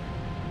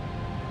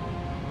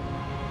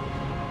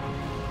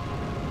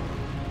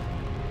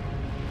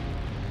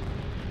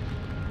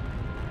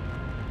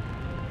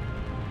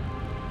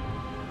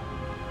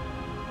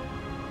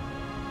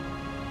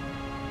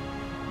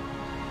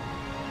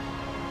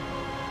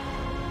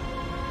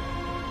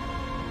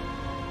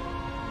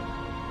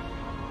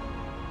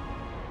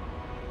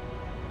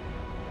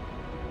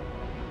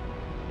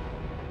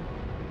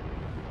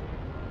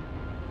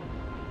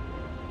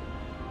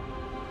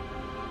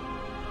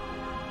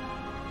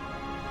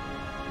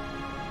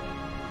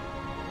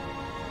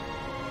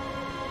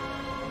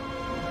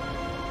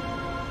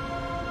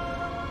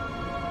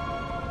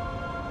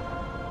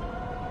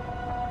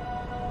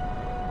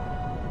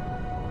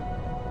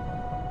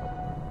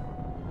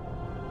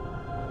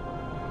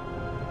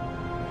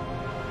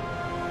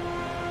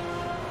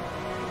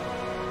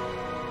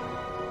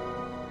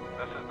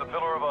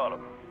 Pillar of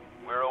Autumn.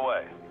 We're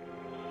away.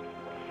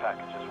 The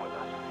package is with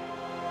us.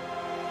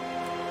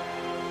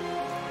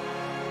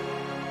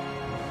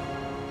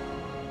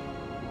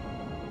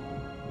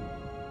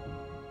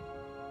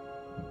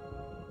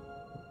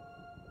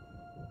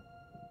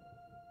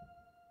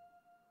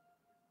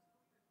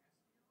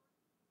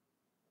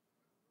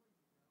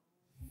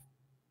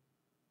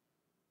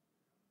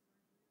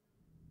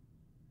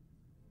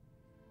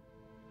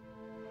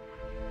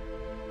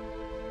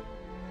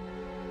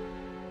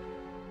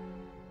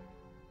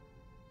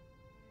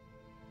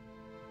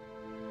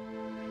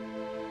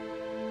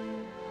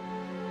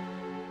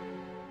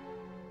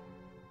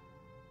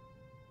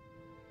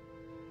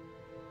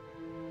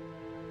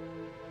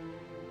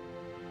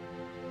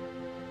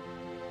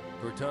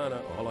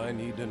 Cortana, all I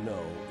need to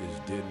know is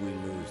did we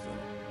lose them?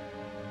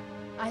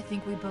 I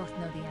think we both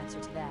know the answer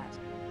to that.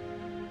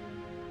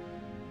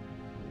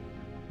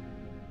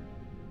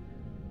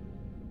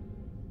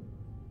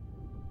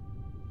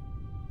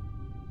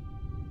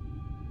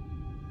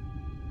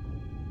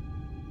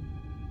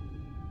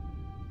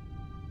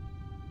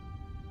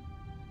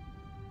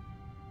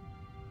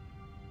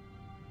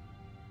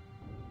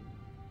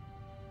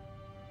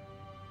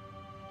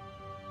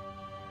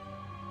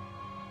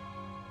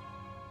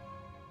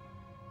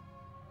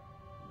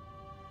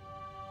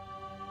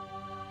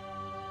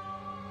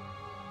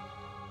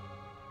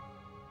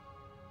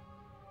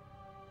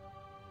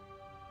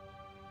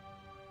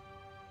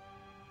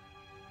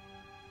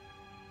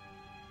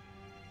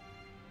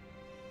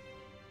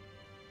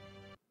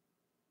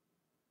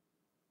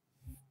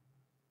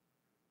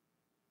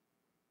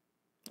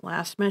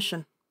 Last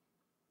mission.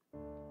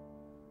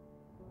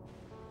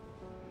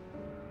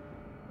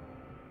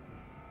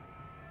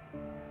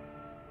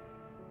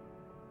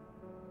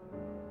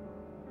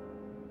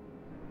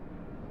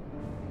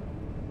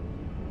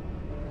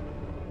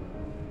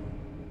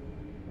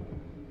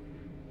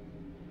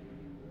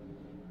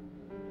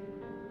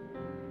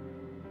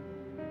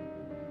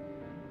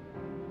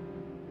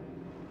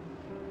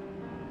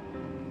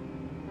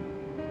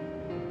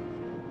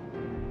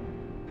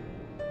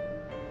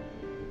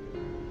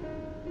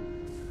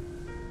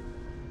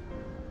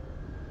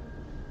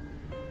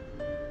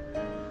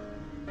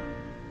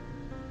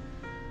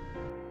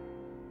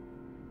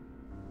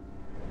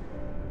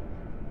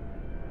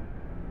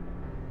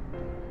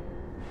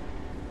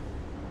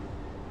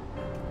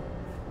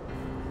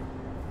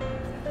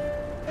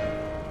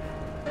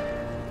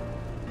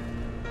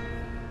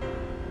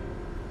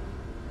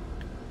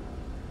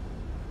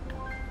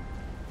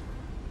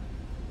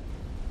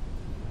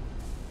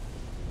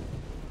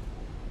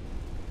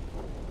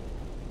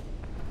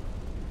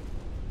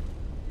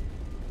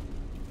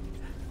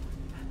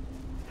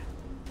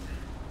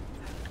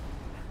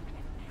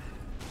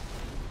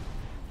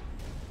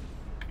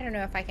 don't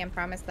know if I can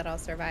promise that I'll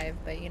survive,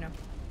 but you know.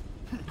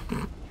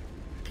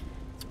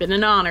 It's been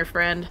an honor,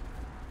 friend.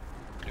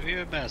 Do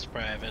your best,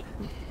 Private.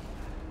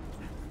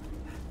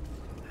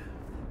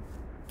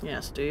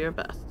 Yes, do your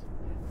best.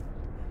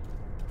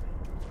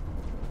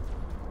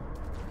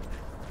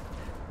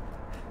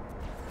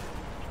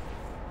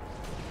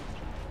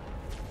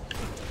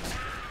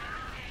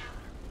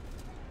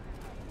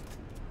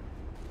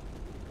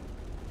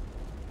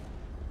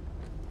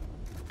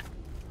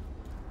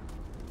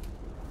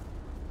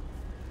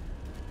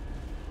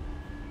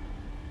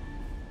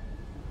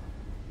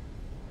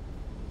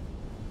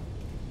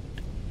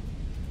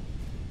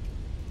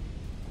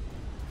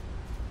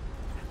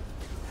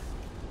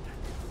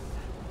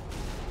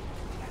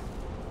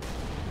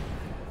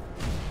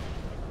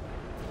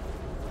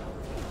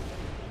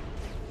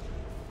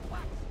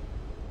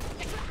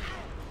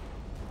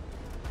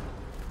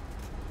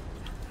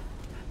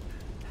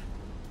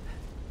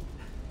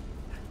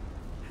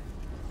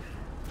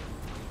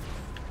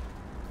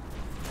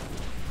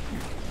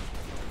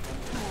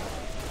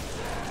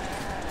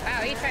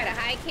 Wow, he tried to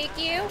high kick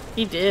you?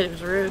 He did, it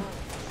was rude.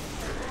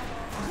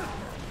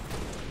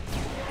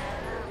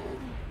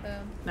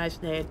 Boom. Nice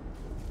nade.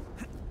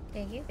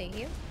 Thank you, thank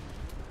you.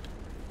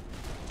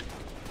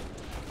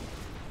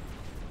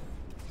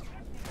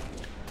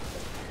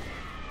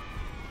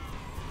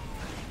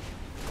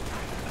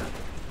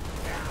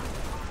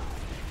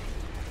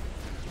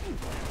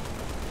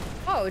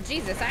 Oh,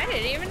 Jesus, I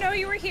didn't even know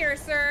you were here,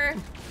 sir.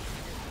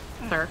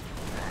 Sir.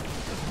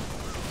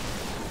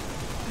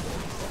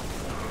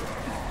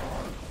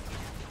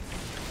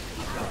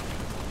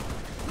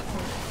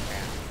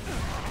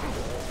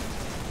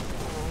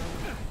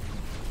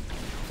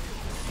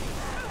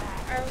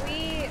 Are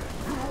we...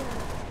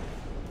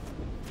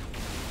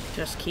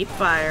 Just keep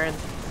firing.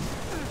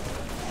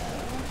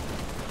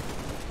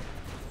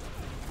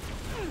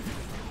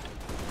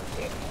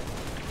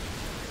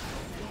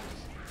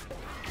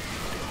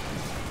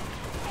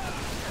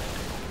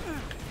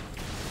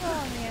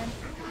 Oh, man.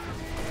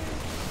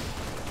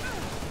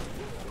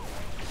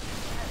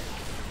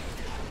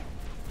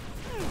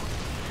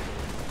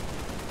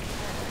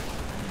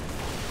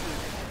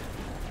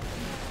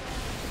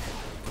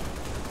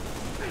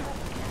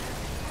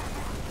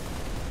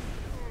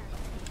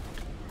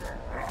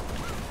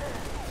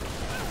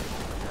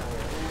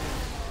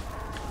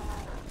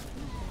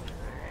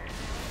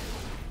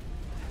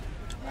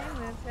 Can I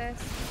move this?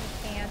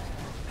 I can't.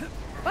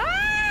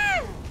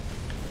 Ah!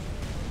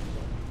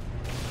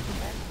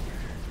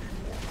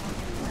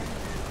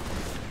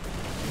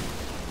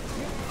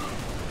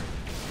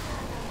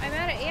 I'm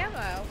out of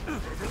ammo.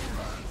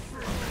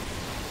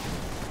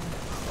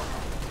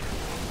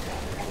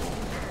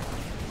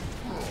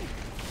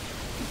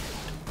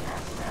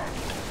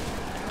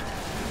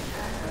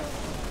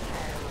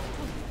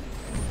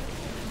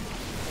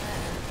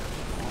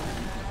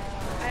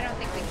 I don't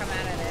think we come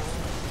out of this.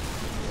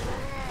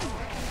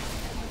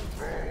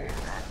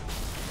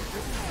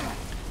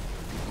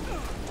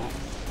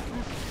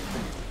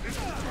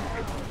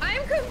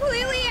 I'm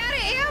completely out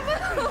of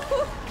ammo!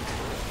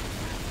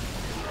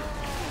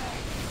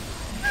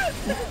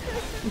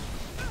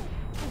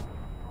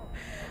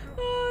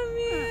 Oh,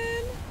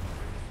 man.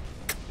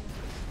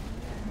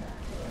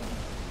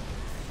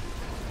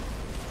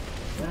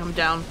 I'm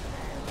down.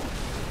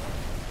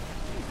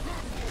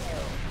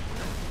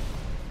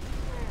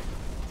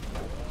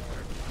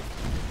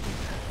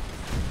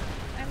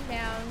 I'm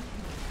down.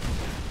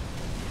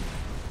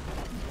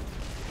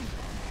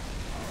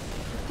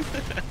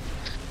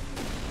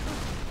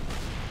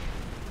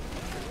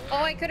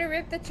 Oh, I could have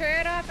ripped the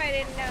turret off? I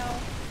didn't know.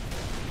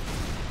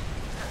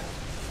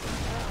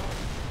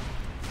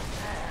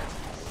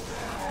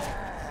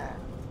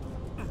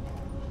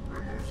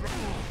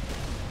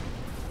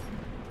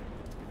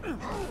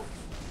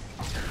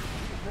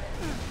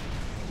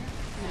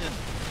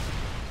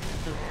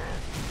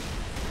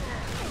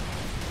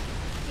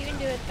 You can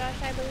do it,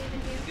 Josh. I believe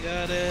in you. You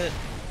got it.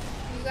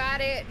 You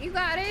got it. You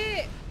got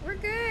it. We're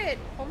good.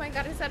 Oh my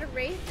god, is that a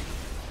wraith?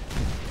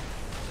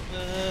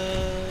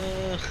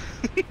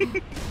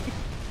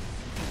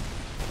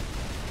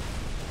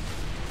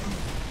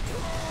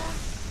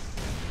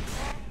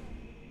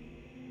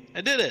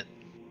 I did it.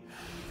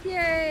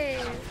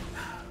 Yay.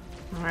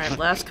 All right,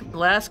 last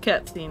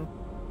cutscene.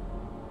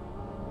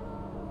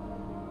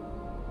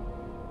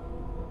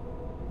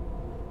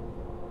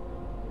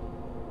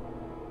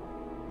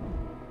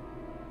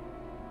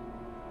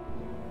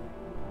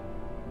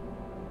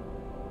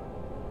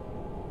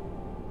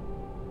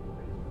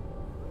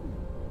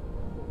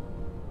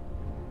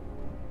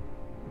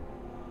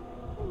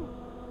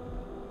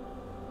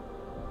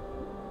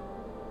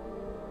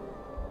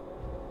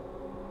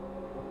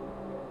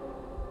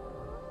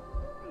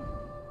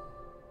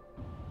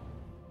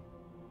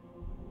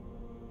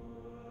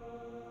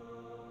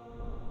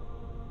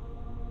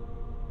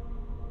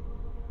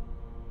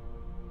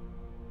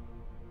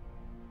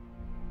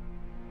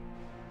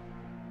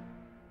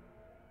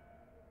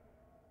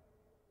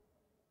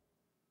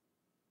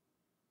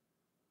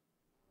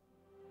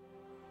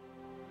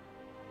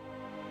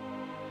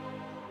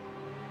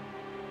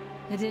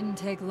 It didn't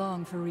take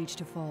long for Reach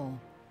to fall.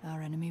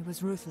 Our enemy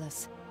was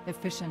ruthless,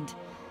 efficient,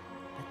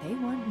 but they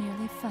weren't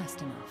nearly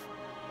fast enough.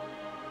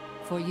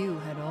 For you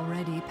had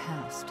already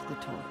passed the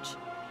torch,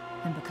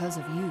 and because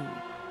of you,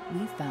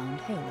 we found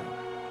Halo,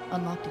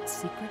 unlocked its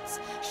secrets,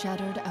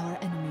 shattered our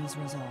enemy's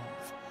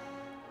resolve.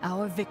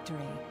 Our victory,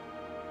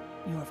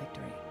 your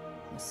victory,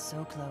 was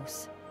so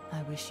close.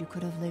 I wish you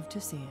could have lived to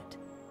see it.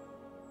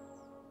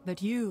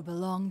 But you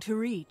belong to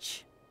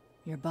Reach.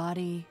 Your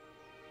body,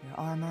 your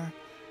armor,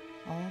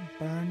 all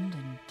burned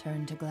and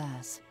turned to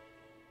glass.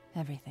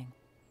 Everything.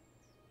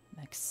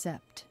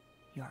 Except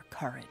your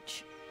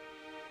courage.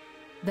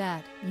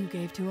 That you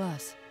gave to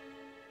us.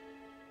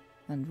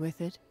 And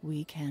with it,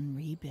 we can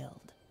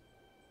rebuild.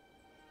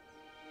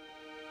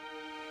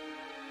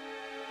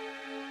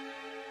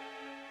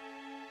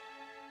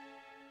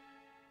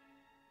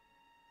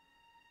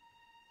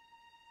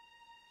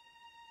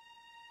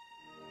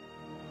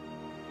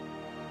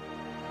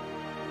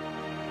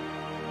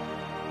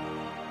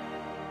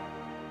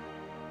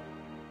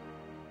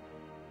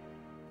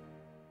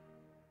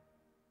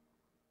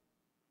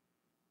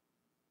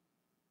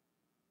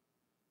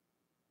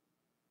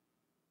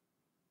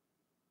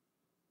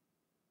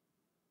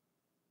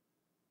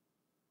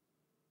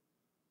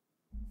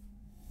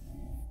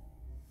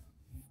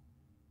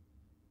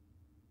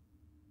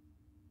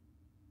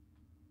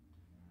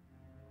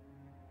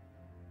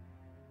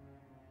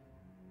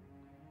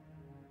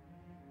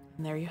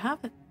 And there you have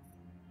it.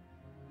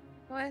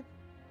 What?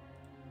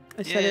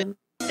 I said,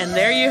 and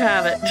there you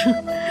have it.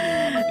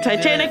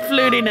 Titanic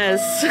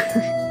flutiness.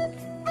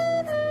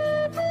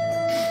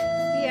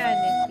 Yeah,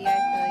 Nifty, I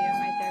feel you.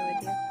 I'm right there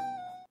with you.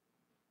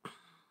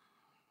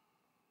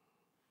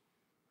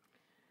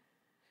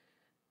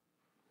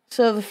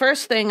 So the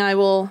first thing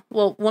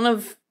one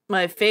of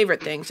my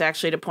favorite things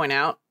actually to point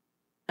out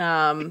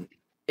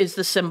is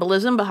the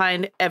symbolism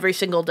behind every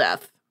single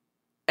death,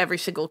 every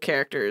single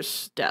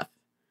character's death.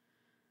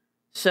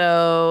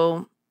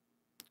 So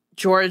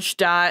George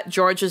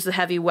is the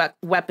heavy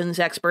weapons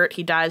expert.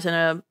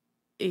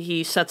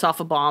 He sets off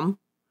a bomb.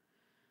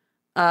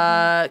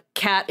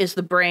 Kat is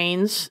the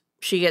brains.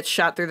 She gets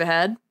shot through the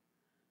head.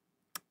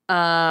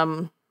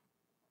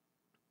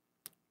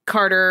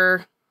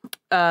 Carter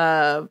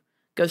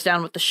goes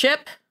down with the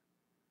ship.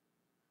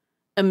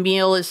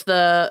 Emil is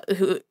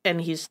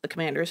and he's the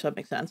commander, so it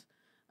makes sense.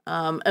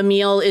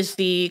 Emil is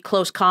the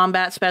close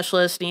combat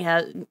specialist,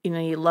 and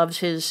he loves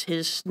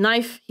his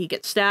knife. He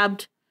gets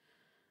stabbed.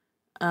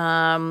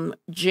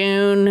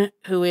 June,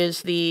 who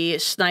is the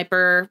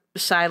sniper,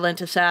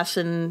 silent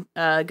assassin,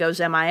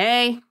 goes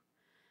MIA.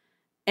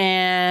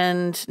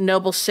 And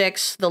Noble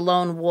 6, the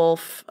lone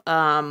wolf,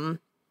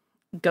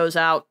 goes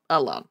out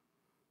alone.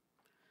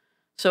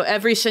 So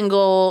every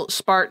single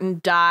Spartan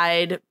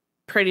died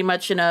pretty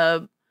much in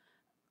a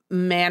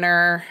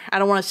manner, I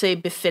don't want to say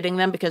befitting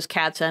them, because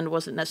Cat's End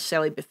wasn't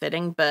necessarily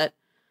befitting, but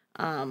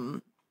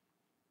in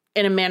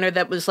a manner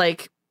that was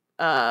like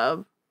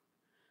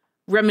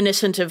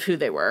reminiscent of who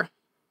they were.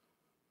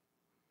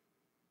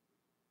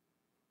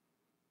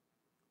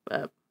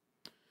 But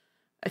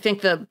I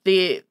think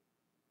the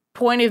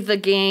point of the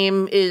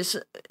game is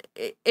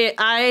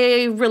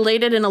I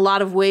related in a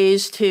lot of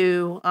ways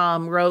to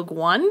Rogue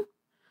One,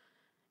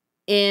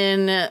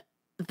 in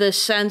the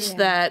sense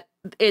that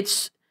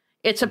it's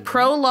a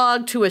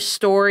prologue to a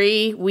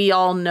story we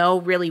all know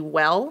really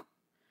well.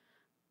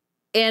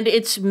 And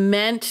it's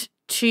meant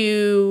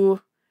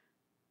to...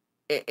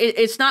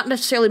 It's not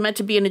necessarily meant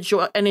to be an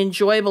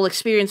enjoyable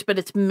experience, but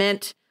it's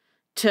meant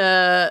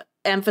to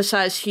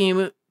emphasize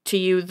to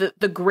you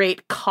the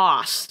great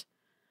cost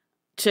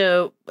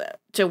to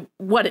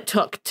what it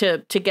took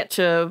to get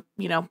to,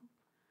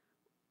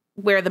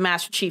 where the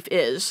Master Chief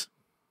is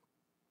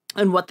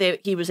and what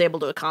he was able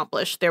to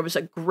accomplish. There was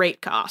a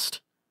great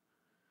cost.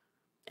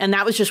 And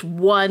that was just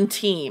one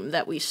team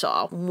that we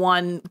saw,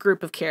 one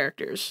group of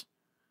characters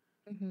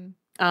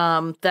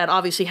that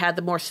obviously had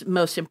the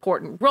most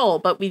important role,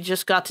 but we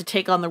just got to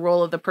take on the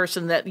role of the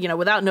person that,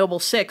 without Noble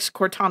 6,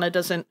 Cortana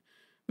doesn't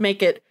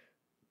make it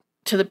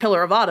to the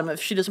Pillar of Autumn.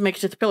 If she doesn't make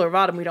it to the Pillar of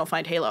Autumn, we don't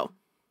find Halo.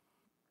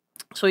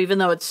 So even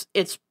though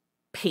it's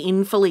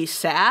painfully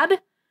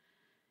sad,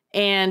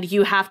 and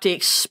you have to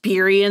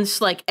experience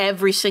like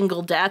every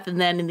single death, and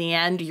then in the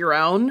end, your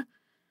own,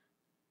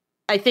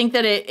 I think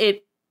that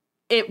it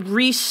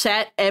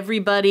reset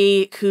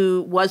everybody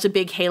who was a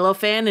big Halo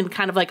fan and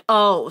kind of like,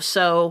 oh,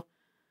 so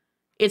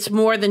it's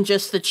more than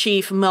just the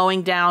Chief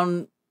mowing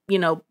down,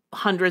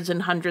 hundreds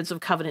and hundreds of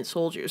Covenant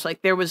soldiers.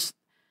 Like there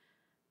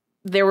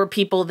were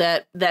people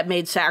that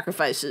made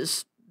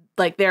sacrifices.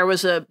 Like there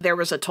was a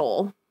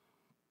toll.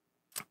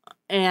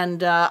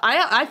 And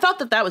I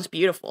thought that was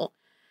beautiful,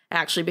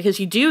 actually, because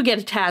you do get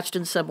attached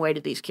in some way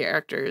to these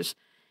characters.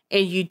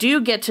 And you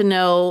do get to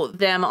know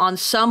them on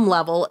some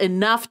level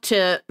enough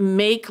to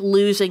make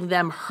losing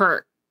them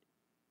hurt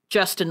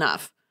just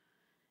enough.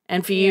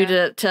 And for you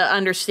to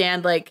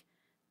understand, like,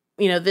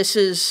 this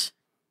is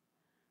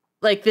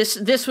like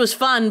this was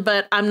fun,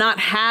 but I'm not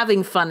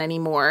having fun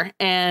anymore.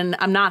 And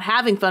I'm not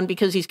having fun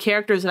because these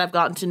characters that I've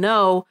gotten to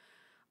know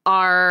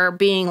are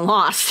being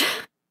lost.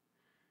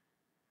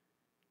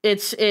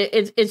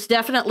 It's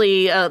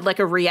definitely like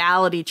a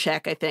reality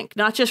check, I think,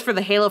 not just for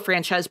the Halo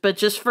franchise, but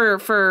just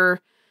for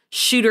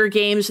shooter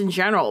games in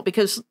general,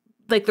 because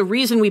like the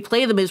reason we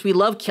play them is we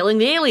love killing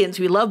the aliens,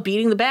 we love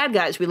beating the bad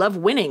guys, we love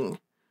winning.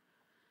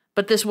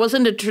 But this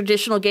wasn't a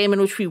traditional game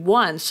in which we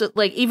won. So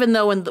like even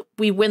though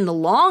we win the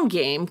long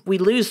game, we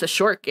lose the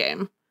short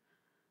game.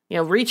 You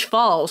know, Reach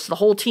falls, the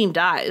whole team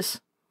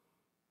dies.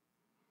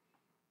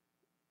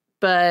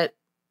 But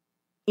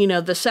you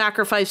know, the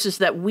sacrifices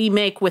that we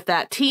make with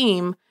that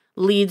team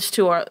leads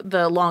to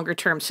the longer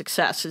term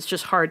success. It's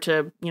just hard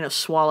to, you know,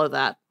 swallow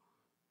that.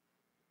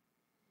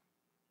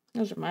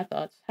 Those are my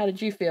thoughts. How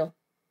did you feel?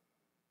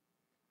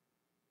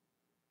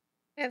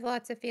 I have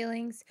lots of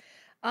feelings.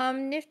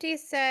 Nifty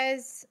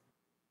says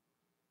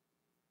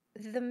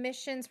the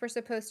missions were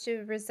supposed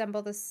to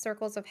resemble the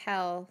circles of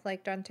hell,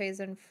 like Dante's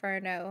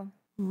Inferno.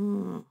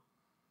 Mm.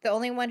 The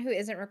only one who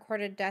isn't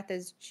recorded death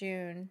is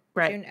June.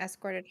 Right. June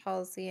escorted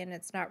Halsey, and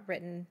it's not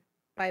written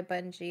by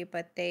Bungie,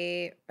 but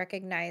they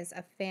recognize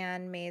a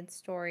fan-made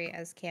story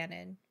as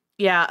canon.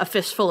 Yeah, A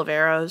Fistful of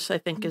Arrows, I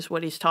think, is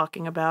what he's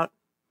talking about.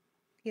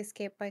 He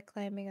escaped by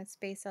climbing a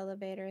space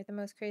elevator. The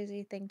most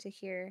crazy thing to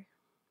hear.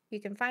 You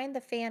can find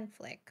the fan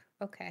flick.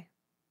 Okay.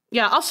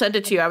 Yeah, I'll send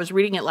it to you. I was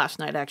reading it last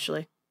night,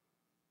 actually.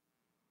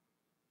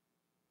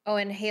 Oh,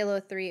 and Halo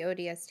 3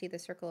 ODST, the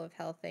Circle of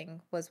Hell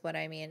thing was what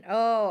I mean.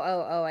 Oh,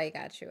 I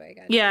got you.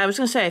 Yeah, I was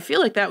going to say, I feel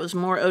like that was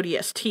more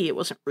ODST. It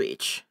wasn't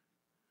Reach.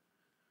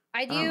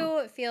 I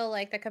do feel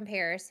like the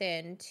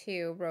comparison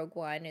to Rogue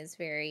One is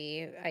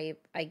very,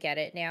 I get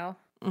it now.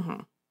 Mm-hmm.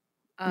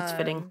 It's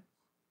fitting.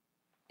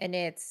 And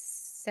it's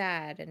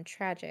sad and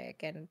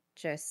tragic and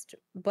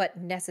but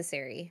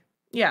necessary.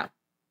 Yeah,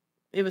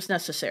 it was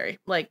necessary.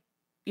 Like,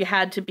 you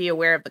had to be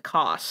aware of the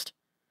cost.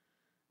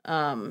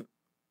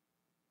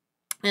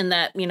 And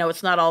that, you know,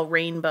 it's not all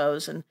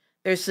rainbows. And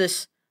there's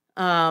this,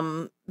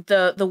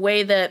 the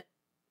way that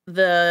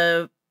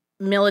the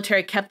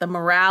military kept the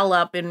morale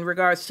up in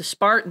regards to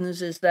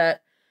Spartans is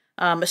that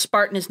a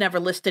Spartan is never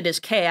listed as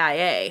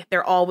KIA.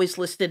 They're always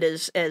listed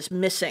as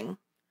missing.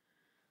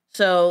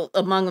 So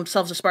among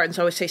themselves, the Spartans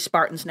always say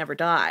Spartans never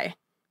die.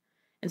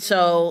 And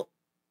so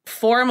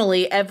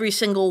formally, every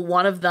single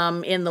one of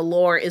them in the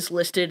lore is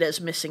listed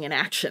as missing in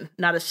action.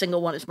 Not a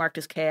single one is marked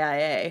as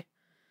KIA.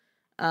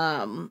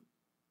 So,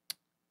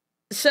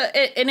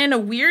 and in a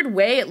weird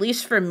way, at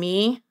least for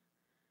me,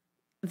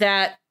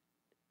 that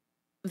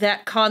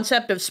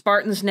concept of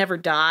Spartans never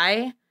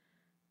die,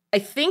 I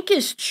think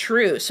is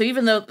true. So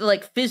even though,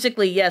 like,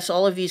 physically, yes,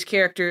 all of these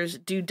characters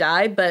do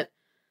die, but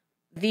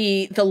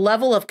the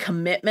level of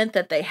commitment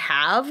that they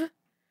have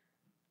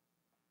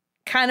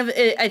kind of,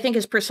 I think,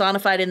 is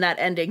personified in that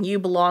ending. You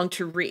belong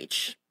to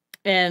Reach.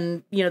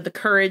 And, you know, the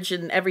courage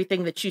and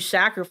everything that you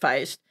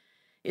sacrificed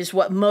is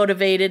what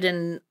motivated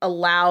and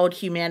allowed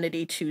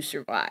humanity to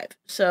survive.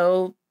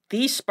 So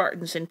these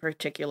Spartans in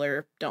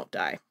particular don't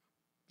die,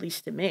 at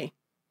least to me.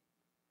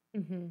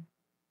 Mm-hmm.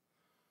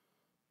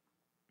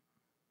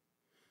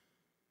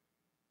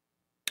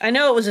 I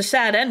know it was a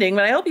sad ending,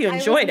 but I hope you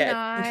enjoyed it.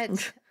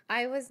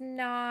 I was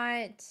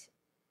not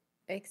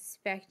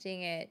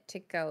expecting it to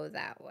go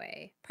that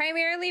way.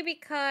 Primarily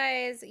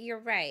because you're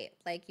right.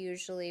 Like,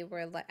 usually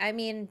we're like, I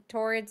mean,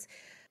 towards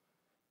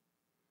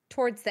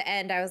the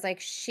end, I was like,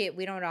 shit,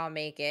 we don't all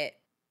make it.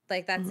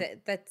 Like, that's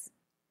it.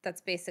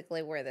 That's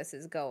basically where this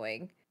is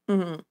going.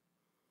 Mm-hmm.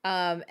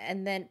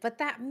 And then, but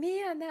that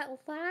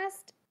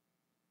last,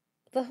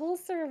 the whole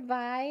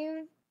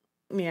survive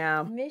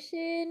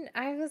mission,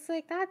 I was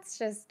like, that's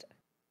just,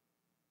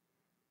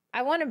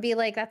 I want to be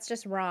like, that's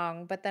just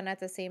wrong. But then at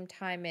the same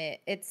time,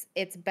 it's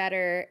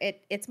better.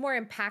 It's more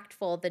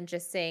impactful than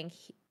just saying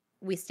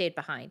we stayed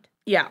behind.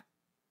 Yeah.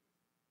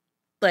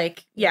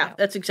 Like, yeah,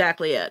 that's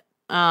exactly it.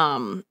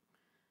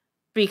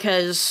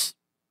 Because,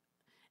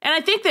 and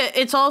I think that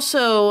it's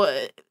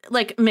also,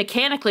 like,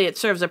 mechanically it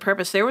serves a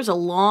purpose. There was a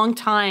long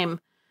time,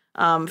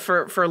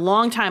 for a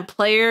long time,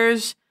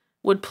 players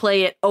would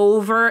play it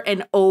over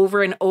and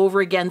over and over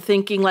again,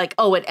 thinking like,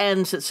 oh, it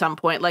ends at some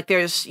point. Like,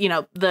 there's, you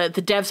know, the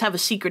devs have a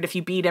secret if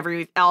you beat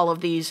all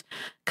of these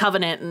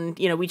Covenant, and,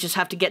 you know, we just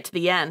have to get to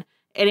the end.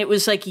 And it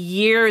was like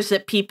years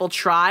that people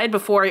tried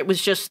before it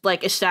was just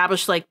like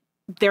established, like,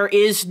 there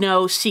is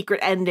no secret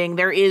ending.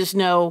 There is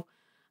no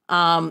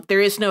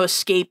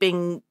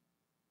escaping,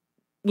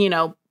 you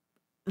know,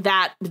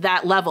 that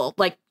level.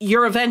 Like,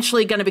 you're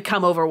eventually going to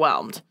become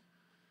overwhelmed.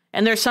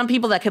 And there's some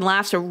people that can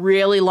last a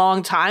really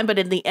long time, but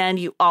in the end,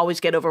 you always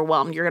get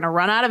overwhelmed. You're going to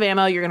run out of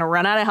ammo. You're going to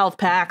run out of health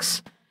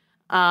packs.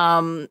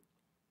 And,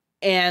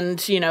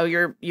 you know,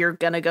 you're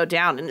going to go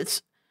down.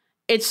 And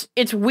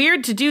it's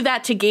weird to do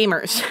that to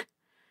gamers.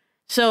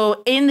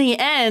 So in the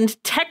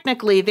end,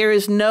 technically, there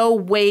is no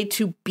way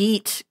to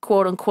beat,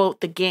 quote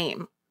unquote, the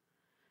game,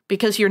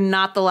 because you're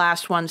not the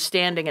last one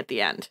standing at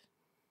the end.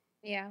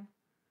 Yeah.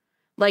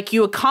 Like,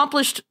 you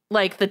accomplished,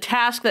 like, the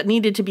task that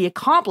needed to be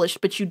accomplished,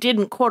 but you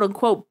didn't, quote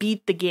unquote,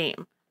 beat the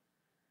game.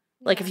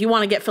 Like, if you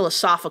want to get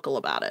philosophical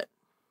about it,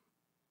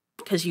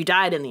 because you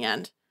died in the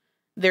end.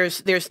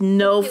 There's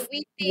no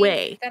We think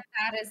way. that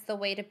is the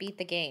way to beat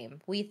the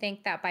game. We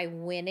think that by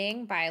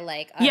winning, by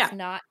like us Yeah.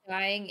 not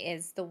dying,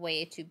 is the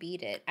way to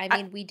beat it. I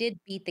mean, we did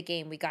beat the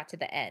game. We got to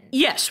the end.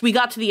 Yes, we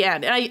got to the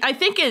end. And I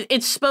think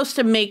it's supposed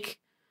to make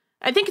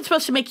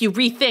you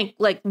rethink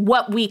like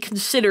what we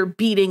consider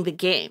beating the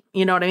game.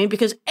 You know what I mean?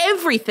 Because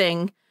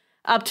everything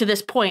up to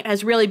this point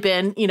has really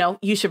been,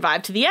 you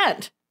survive to the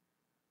end.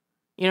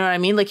 You know what I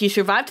mean? Like, you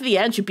survive to the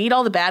end, you beat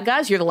all the bad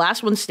guys, you're the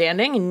last one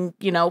standing, and,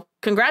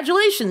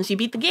 congratulations, you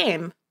beat the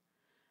game.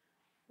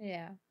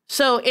 Yeah.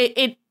 So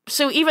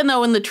so even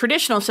though in the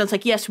traditional sense,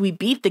 like, yes, we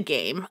beat the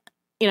game,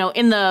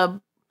 in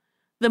the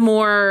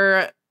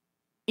more,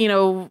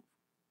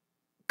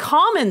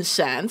 common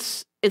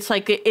sense, it's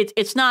like,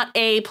 it's not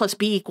A plus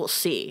B equals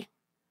C.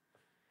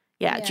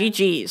 Yeah.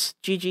 GG's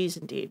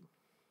indeed.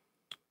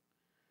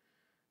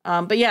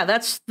 But yeah,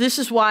 this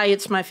is why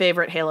it's my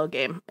favorite Halo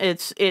game.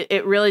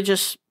 It really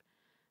just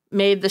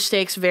made the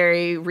stakes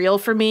very real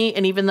for me.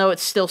 And even though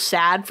it's still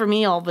sad for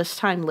me all this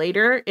time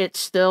later, it's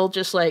still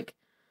just like,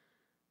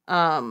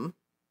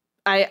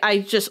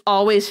 I just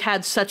always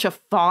had such a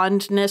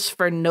fondness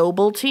for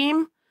Noble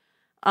Team.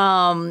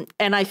 And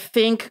I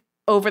think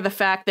over the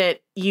fact that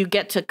you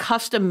get to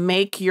custom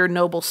make your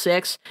Noble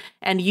Six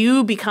and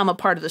you become a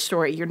part of the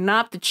story. You're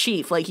not the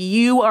chief. Like,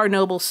 you are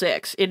Noble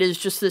Six. It is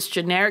just this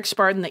generic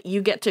Spartan that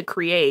you get to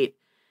create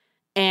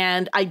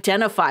and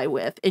identify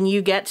with, and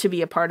you get to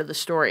be a part of the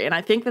story. And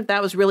I think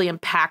that was really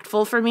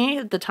impactful for me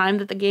at the time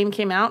that the game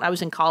came out. I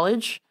was in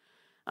college.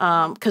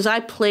 Because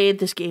I played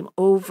this game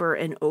over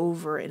and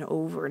over and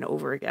over and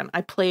over again.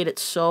 I played it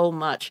so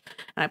much,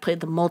 and I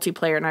played the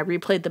multiplayer, and I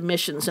replayed the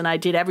missions, and I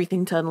did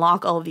everything to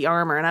unlock all of the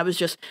armor, and I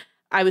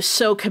was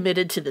so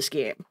committed to this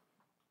game.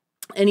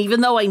 And even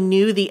though I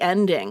knew the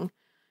ending,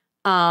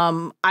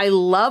 I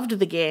loved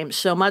the game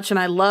so much, and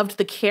I loved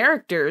the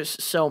characters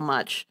so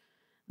much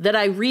that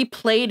I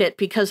replayed it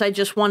because I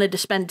just wanted to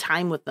spend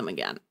time with them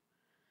again.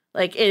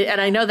 Like, and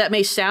I know that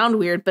may sound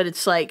weird, but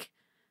it's like,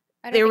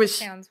 it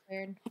sounds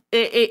weird.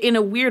 In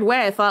a weird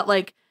way, I thought,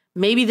 like,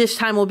 maybe this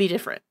time will be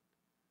different.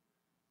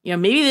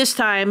 Maybe this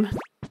time...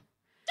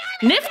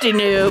 Nifty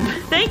Noob,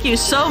 thank you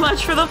so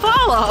much for the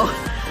follow.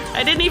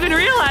 I didn't even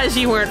realize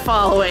you weren't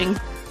following.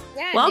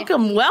 Yeah,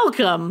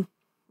 welcome.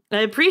 I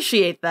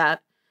appreciate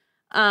that.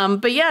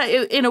 But yeah,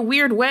 in a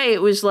weird way,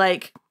 it was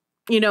like,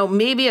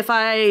 maybe if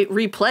I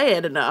replay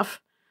it enough,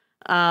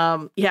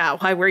 yeah,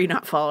 why were you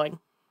not following?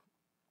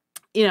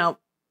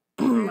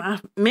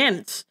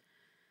 Man,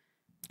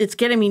 it's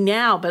getting me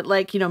now, but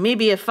like,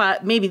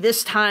 maybe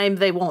this time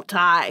they won't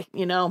die,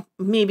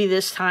 maybe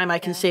this time I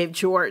can save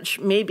George.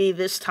 Maybe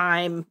this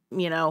time,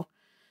 Emil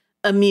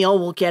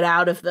will get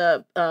out of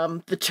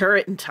the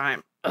turret in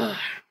time. Ugh.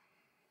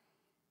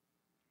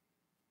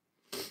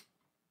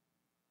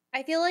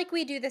 I feel like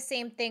we do the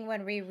same thing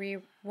when we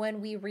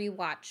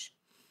rewatch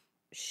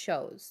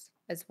shows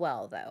as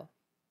well, though.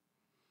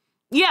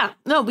 Yeah,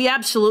 no, we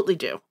absolutely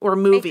do. Or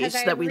movies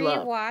that we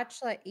love. I'll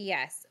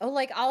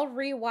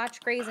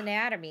rewatch Grey's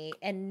Anatomy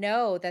and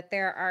know that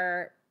there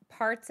are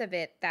parts of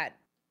it that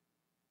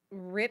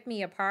rip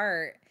me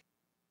apart,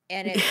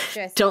 and it's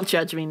just don't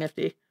judge me,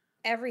 Nifty.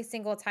 Every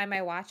single time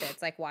I watch it,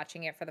 it's like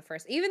watching it for the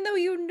first, even though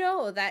you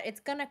know that it's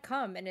gonna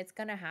come and it's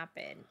gonna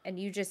happen, and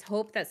you just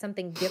hope that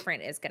something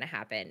different is gonna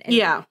happen. And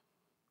yeah,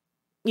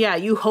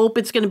 you hope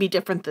it's gonna be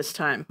different this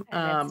time.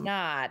 And it's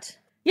not.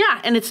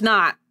 Yeah, and it's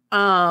not.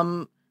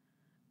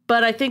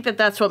 But I think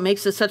that's what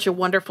makes it such a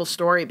wonderful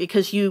story,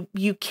 because you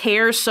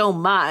care so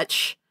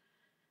much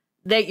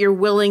that you're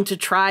willing to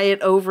try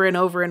it over and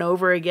over and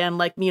over again.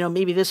 Like,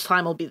 maybe this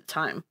time will be the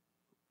time.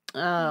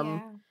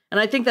 And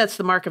I think that's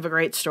the mark of a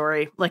great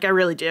story. Like, I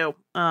really do.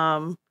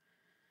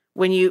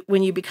 When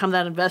you become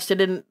that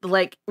invested in,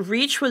 like,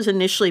 Reach was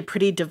initially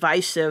pretty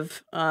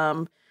divisive.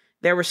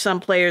 There were some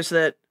players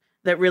that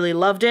really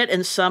loved it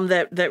and some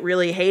that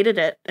really hated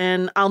it.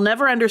 And I'll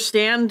never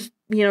understand,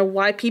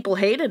 why people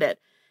hated it.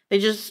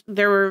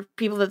 There were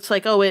people that's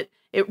like, oh, it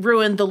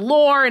ruined the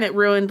lore, and it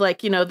ruined, like,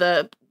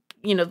 the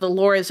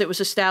lore as it was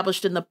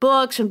established in the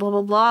books and blah,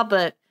 blah, blah.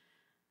 But,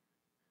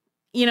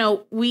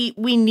 we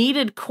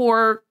needed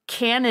core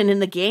canon in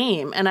the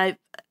game. And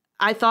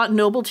I thought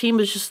Noble Team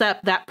was just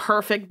that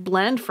perfect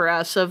blend for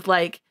us of,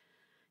 like,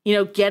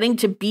 getting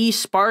to be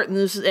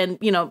Spartans and,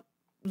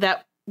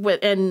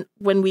 and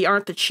when we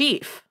aren't the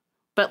chief,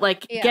 but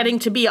like getting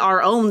to be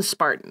our own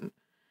Spartan.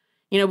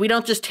 We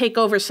don't just take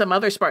over some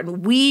other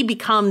Spartan. We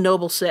become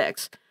Noble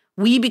Six.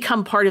 We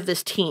become part of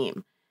this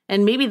team.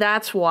 And maybe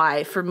that's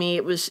why, for me,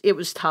 it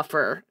was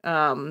tougher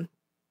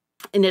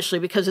initially,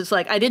 because it's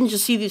like, I didn't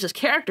just see these as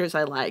characters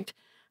I liked.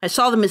 I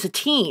saw them as a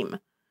team.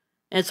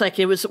 And it's like,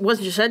 it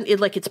wasn't just,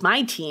 it's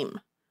my team.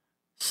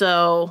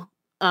 So,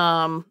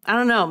 I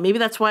don't know. Maybe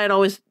that's why it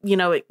always,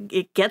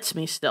 it gets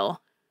me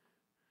still.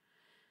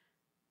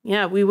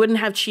 Yeah, we wouldn't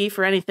have Chief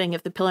or anything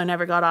if the pillar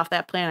never got off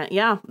that planet.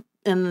 Yeah,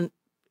 and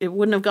it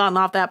wouldn't have gotten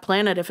off that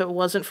planet if it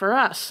wasn't for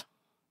us.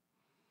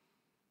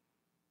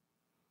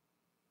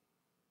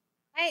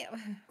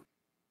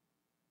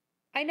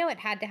 I know it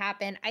had to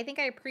happen. I think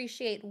I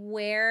appreciate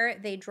where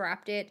they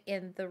dropped it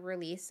in the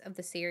release of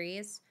the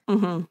series.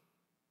 Mm-hmm.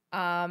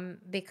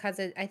 Because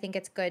I think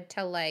it's good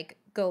to like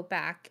go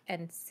back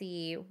and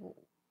see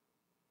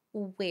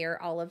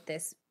where all of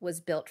this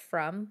was built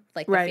from,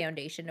 like the Right.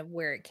 foundation of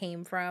where it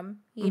came from,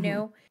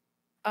 Mhm.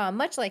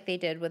 much like they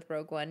did with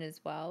Rogue One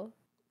as well.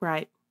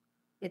 Right.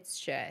 It's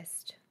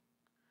just,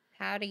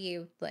 how do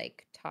you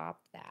like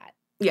top that?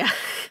 Yeah.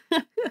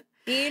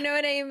 You know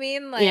what I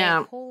mean? Like,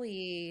 Yeah.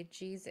 holy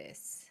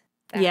Jesus.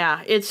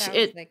 Yeah,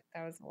 That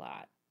was a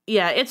lot.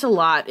 Yeah, it's a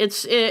lot.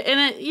 It's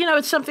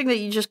something that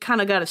you just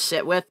kind of got to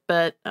sit with,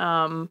 but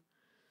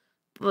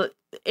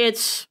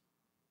it's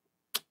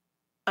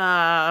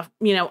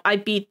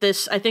I beat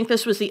this. I think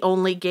this was the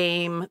only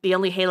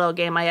Halo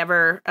game I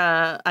ever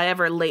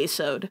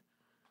lasoed.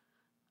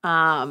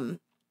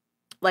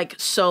 Like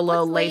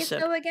solo What's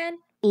lasoed. LASO again?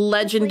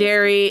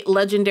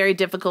 Legendary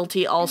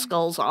difficulty, all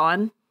skulls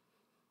on.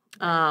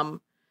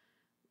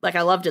 Like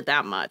I loved it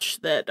that much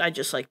that I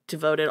just like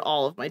devoted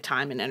all of my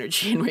time and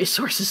energy and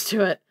resources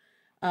to it.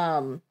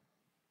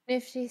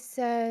 If she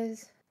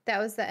says that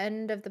was the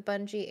end of the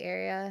Bungie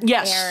era.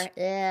 Yes. I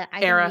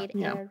can Era, read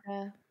yeah.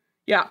 era.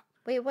 Yeah.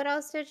 Wait, what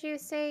else did you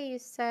say? You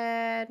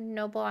said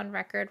Noble on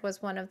record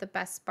was one of the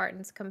best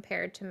Spartans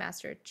compared to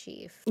Master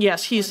Chief.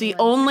 Yes, he's the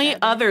only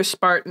other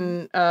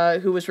Spartan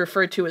who was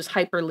referred to as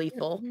hyper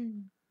lethal.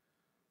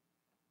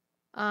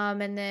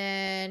 And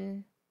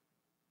then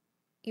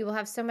you will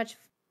have so much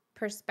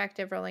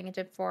perspective rolling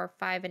into 4,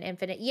 5, and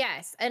Infinite.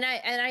 Yes, and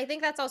I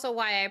think that's also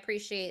why I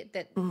appreciate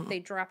that they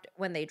dropped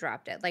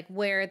it, like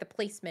where the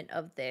placement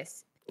of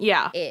this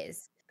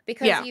is,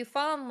 because you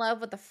fall in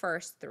love with the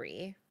first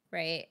 3,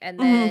 right? And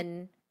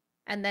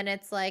then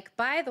it's like,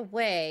 by the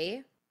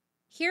way,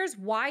 here's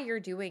why you're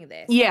doing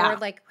this, or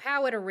like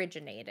how it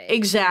originated.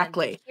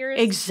 Exactly.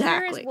 Here's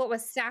what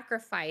was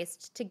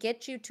sacrificed to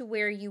get you to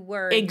where you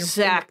were in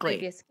the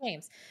previous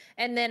games.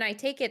 And then I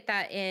take it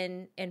that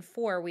in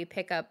 4 we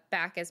pick up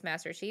back as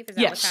Master Chief. Is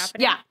that what's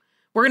happening? Yeah.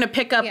 We're gonna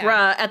pick up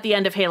at the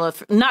end of Halo,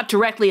 not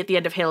directly at the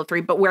end of Halo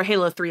 3, but where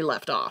Halo 3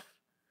 left off.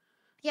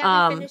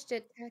 Yeah, we finished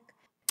it.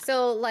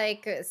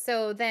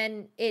 So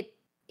then it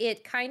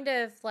kind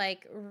of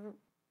like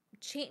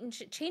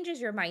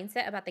changes your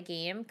mindset about the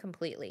game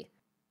completely.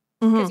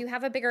 Because you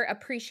have a bigger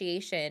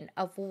appreciation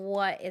of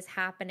what is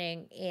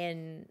happening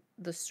in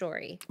the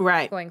story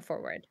going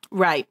forward.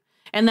 Right.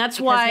 And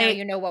that's why now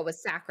you know what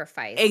was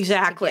sacrificed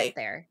to get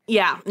there.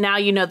 Yeah, now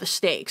you know the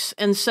stakes.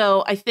 And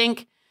so I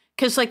think,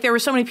 because like there were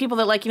so many people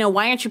that like,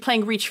 why aren't you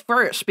playing Reach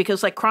first?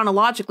 Because like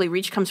chronologically,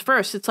 Reach comes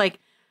first. It's like,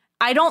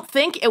 I don't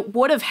think it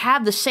would have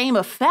had the same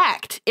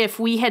effect if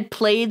we had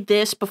played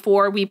this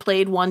before we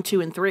played 1, 2,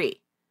 and 3.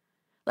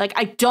 Like,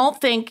 I don't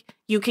think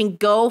you can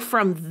go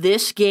from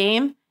this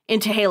game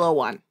into Halo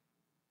 1.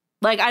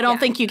 Like, I don't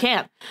think you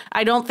can.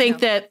 I don't think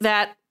that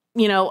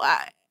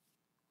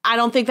I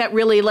don't think that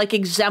really like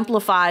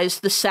exemplifies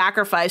the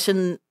sacrifice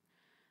and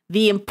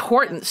the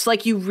importance.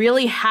 Like, you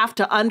really have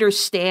to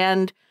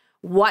understand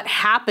what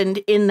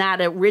happened in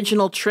that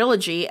original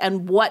trilogy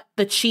and what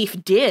the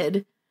Chief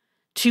did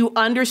to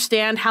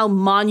understand how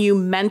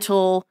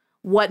monumental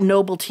what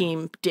Noble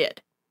Team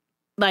did.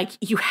 Like,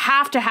 you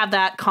have to have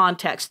that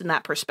context and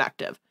that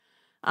perspective.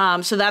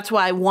 So that's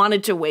why I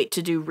wanted to wait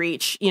to do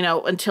Reach,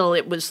 until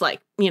it was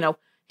like,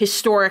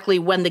 historically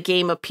when the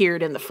game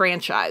appeared in the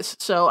franchise.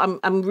 So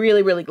I'm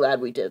really, really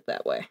glad we did it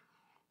that way.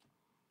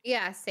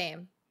 Yeah,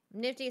 same.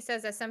 Nifty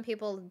says that some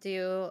people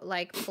do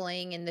like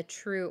playing in the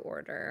true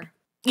order.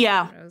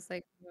 Yeah. And I was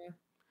like,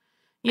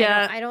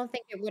 yeah. I don't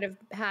think it would have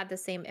had the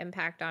same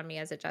impact on me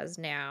as it does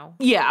now.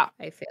 Yeah.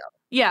 I feel.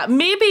 Yeah,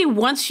 maybe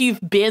once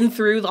you've been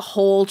through the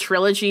whole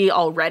trilogy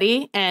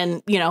already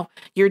and,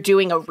 you're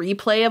doing a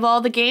replay of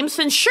all the games,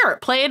 then sure,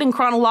 play it in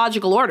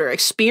chronological order,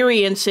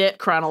 experience it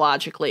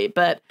chronologically.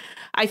 But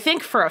I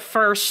think for a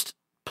first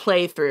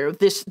playthrough,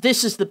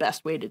 this is the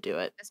best way to do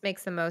it. This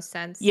makes the most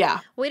sense. Yeah.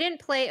 We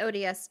didn't play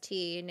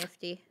ODST,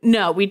 Nifty.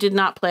 No, we did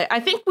not play. I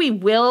think we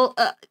will.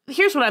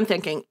 Here's what I'm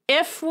thinking.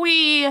 If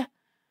we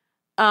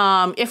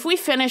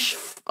finish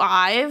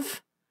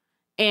 5...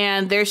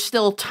 and there's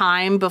still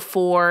time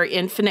before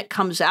Infinite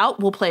comes out,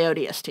 we'll play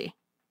ODST.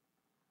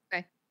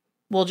 Okay.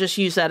 We'll just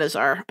use that as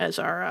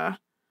our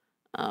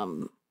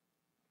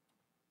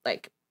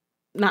like,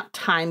 not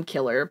time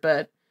killer,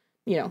 but,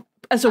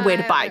 as a way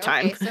to buy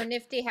time. Okay, so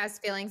Nifty has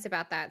feelings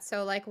about that.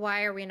 So, like,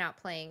 why are we not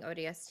playing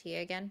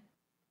ODST again?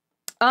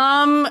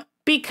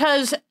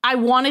 Because I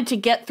wanted to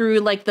get through,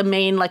 like, the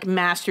main, like,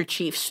 Master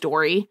Chief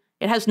story.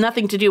 It has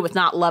nothing to do with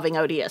not loving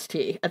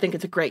ODST. I think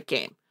it's a great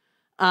game.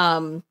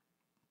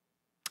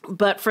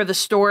 But for the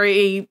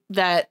story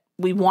that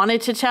we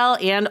wanted to tell,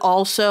 and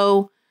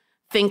also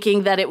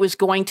thinking that it was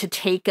going to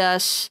take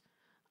us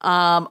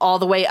all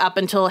the way up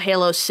until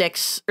Halo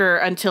 6 or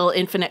until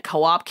Infinite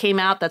Co-op came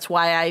out. That's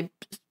why I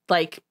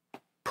like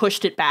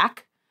pushed it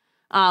back.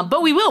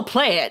 But we will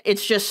play it.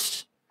 It's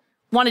just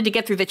wanted to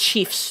get through the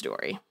Chief's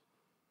story.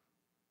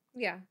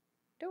 Yeah.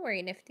 Don't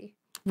worry, Nifty.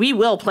 We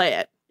will play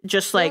it.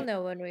 Just like, we'll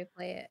know when we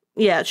play it.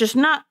 Yeah, just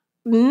not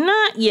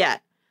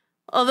yet.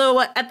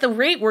 Although at the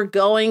rate we're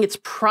going,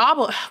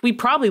 we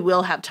probably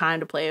will have time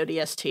to play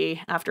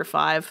ODST after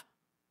 5.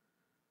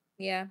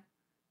 Yeah.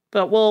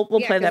 But we'll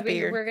play that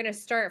beer. We're gonna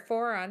start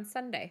 4 on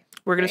Sunday.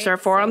 We're gonna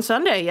start 4 on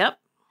Sunday. Yep.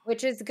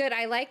 Which is good.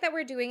 I like that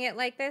we're doing it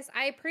like this.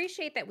 I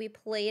appreciate that we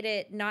played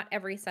it not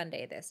every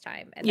Sunday this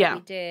time, and that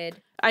we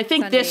did. I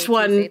think Sunday, this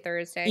one, Tuesday,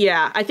 Thursday.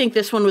 Yeah, I think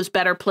this one was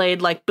better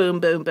played like boom,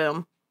 boom,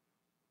 boom.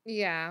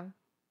 Yeah.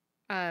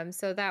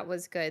 So that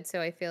was good.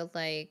 So I feel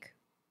like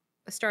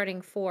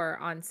starting 4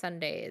 on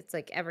Sunday, it's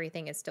like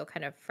everything is still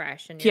kind of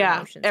fresh, and your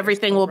emotions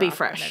everything are will still be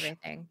rough and fresh.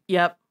 everything.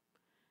 Yep.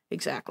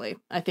 Exactly.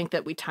 I think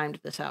that we timed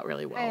this out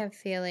really well. I have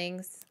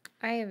feelings.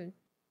 I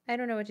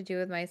don't know what to do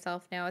with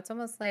myself now. It's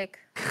almost like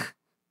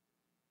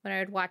when I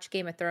would watch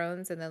Game of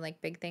Thrones and then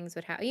like big things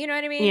would happen. You know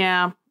what I mean?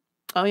 Yeah.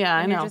 Oh yeah,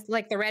 I know. You're just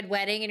like the Red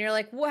Wedding, and you're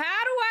like, well, how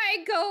do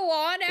I go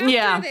on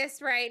after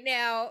this right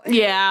now?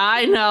 Yeah,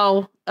 I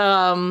know.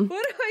 What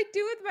do I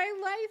do with my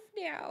life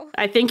now?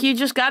 I think you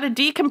just got to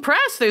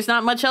decompress. There's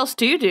not much else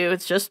to do.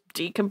 It's just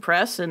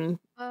decompress and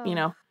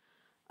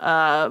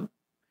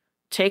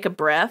take a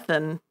breath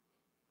and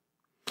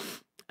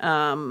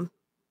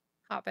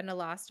hop into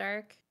Lost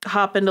Ark.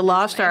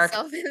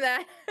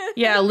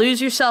 Yeah,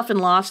 lose yourself in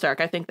Lost Ark.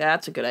 I think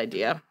that's a good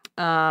idea.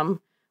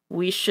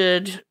 We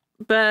should,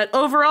 but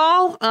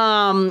overall,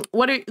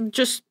 what are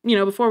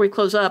before we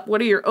close up,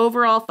 what are your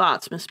overall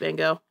thoughts, Miss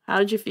Bingo? How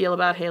did you feel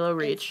about Halo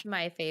Reach? It's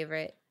my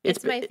favorite.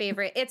 It's my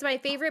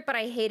favorite, but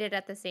I hate it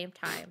at the same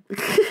time.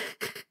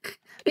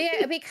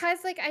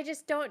 Because like I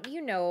just don't,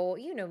 you know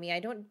me, I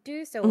don't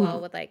do so well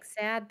with like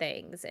sad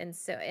things, and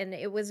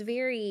it was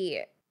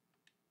very.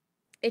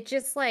 It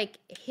just like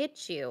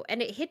hits you, and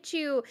it hits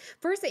you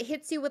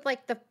with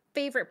like the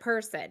favorite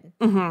person,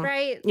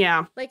 right?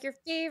 Yeah. Like your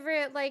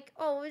favorite, like,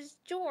 oh, it's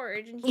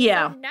George, and he's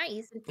so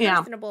nice and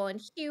personable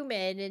and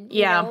human, and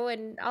you know,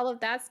 and all of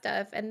that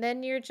stuff. And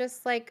then you're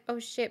just like, oh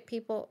shit,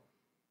 people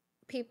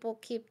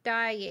keep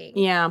dying.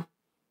 Yeah.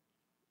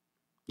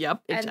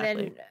 Yep. Exactly. And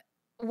then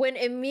when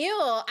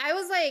Emil, I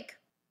was like,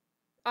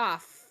 oh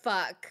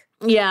fuck.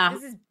 Yeah.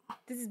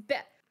 This is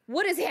bad.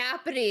 What is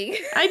happening?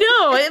 I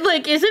know.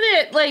 Isn't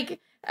it like?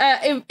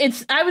 I don't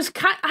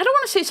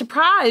want to say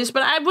surprised,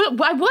 but I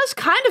was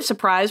kind of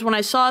surprised when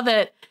I saw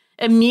that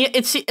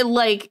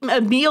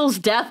Emil's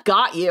death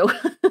got you.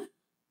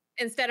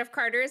 Instead of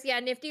Carter's. Yeah,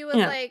 Nifty was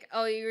like,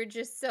 oh, you were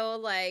just so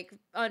like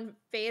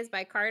unfazed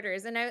by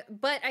Carter's.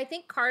 But I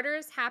think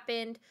Carter's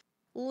happened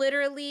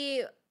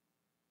literally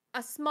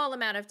a small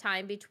amount of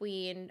time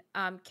between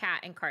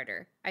Kat and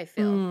Carter, I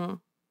feel.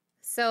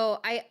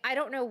 So I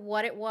don't know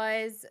what it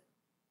was,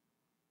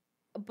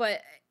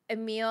 but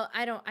Emil,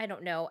 I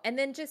don't know. And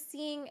then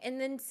seeing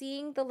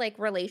the like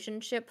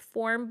relationship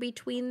form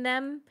between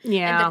them,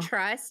 and the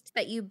trust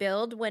that you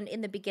build when in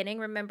the beginning,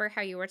 remember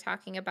how you were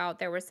talking about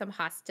there was some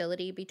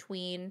hostility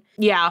between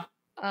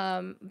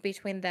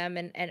between them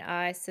and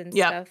us and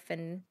stuff,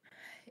 and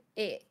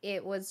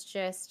it was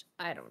just,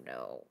 I don't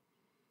know.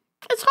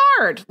 It's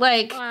hard.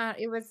 Like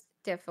it was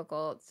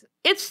difficult.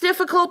 It's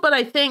difficult, but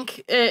I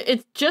think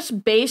it's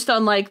just based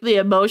on like the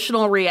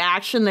emotional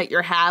reaction that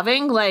you're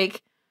having.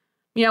 Like,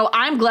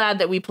 I'm glad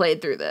that we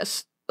played through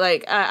this.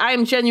 Like,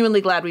 I'm genuinely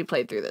glad we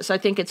played through this. I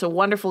think it's a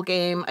wonderful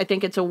game. I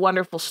think it's a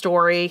wonderful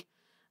story.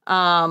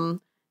 And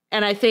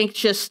I think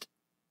just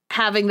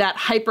having that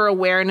hyper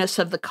awareness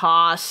of the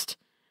cost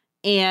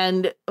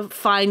and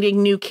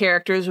finding new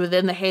characters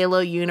within the Halo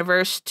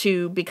universe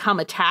to become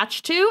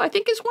attached to, I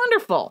think is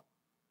wonderful.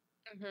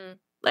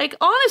 Like,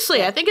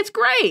 honestly, I think it's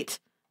great.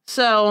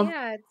 So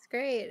yeah, it's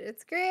great.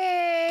 It's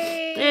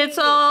great. It's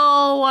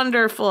all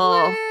wonderful.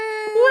 Woohoo!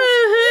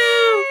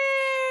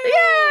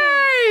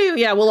 Yay!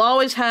 Yeah, we'll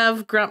always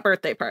have Grunt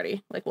birthday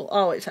party. Like, we'll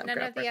always have None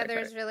Grunt of the birthday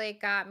others party. really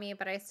got me,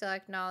 but I still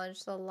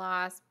acknowledge the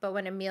loss. But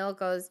when Emil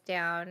goes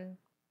down,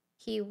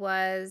 he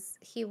was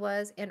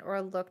and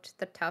or looked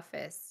the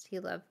toughest. He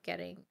loved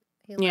gutting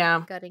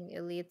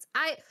elites.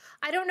 I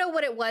don't know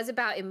what it was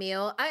about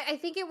Emil. I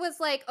think it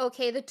was like,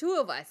 okay, the two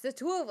of us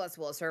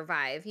will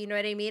survive. You know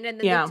what I mean? And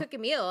then they took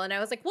Emil, and I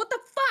was like, what the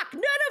fuck?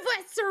 None of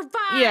us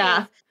survived.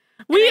 Yeah.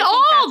 We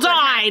all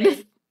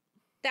died.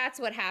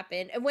 That's what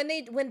happened. And when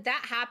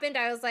that happened,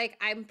 I was like,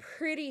 I'm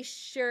pretty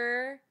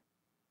sure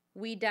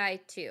we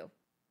died too.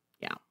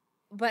 Yeah.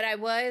 But I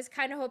was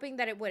kind of hoping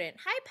that it wouldn't.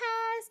 Hi,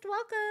 Past.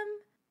 Welcome.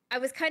 I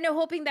was kind of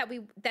hoping that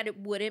it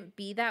wouldn't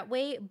be that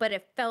way, but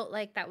it felt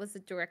like that was the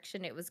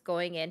direction it was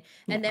going in.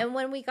 And then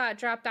when we got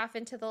dropped off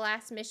into the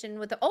last mission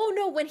with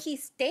when he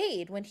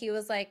stayed, when he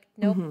was like,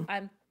 nope,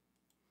 I'm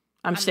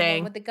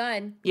staying with the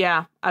gun.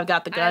 Yeah, I've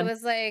got the gun. I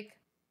was like,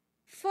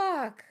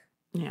 fuck.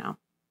 Yeah.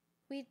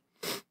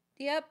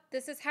 Yep,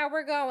 this is how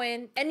we're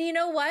going. And you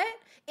know what?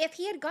 If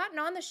he had gotten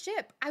on the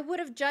ship, I would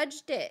have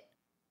judged it.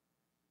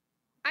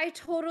 I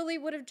totally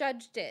would have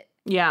judged it.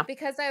 Yeah.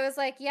 Because I was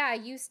like, yeah,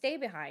 you stay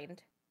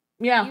behind.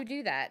 Yeah. You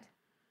do that.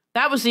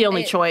 That was the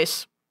only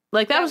choice.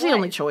 Like, that was the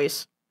only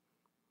choice.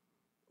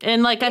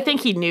 And, like, I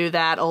think he knew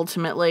that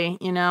ultimately,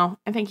 I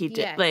think he did.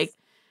 Yes. Like,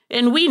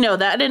 and we know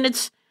that. And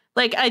it's,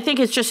 Like, I think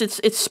it's just,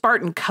 it's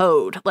Spartan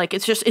code. Like,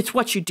 it's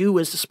what you do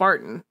as a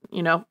Spartan.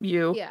 You know,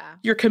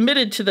 you're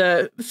committed to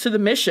the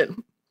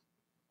mission.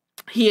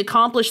 He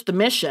accomplished the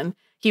mission.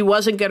 He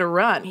wasn't going to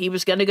run. He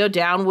was going to go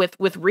down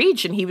with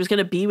Reach, and he was going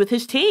to be with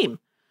his team.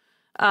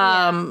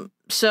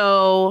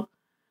 So,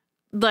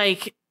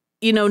 like,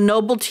 you know,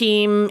 Noble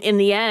Team in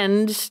the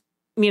end,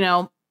 you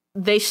know,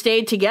 they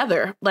stayed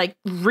together. Like,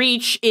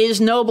 Reach is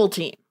Noble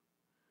Team.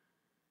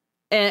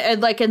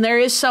 And there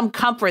is some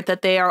comfort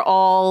that they are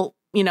all,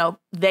 you know,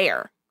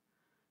 there.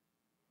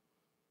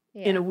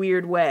 In a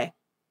weird way.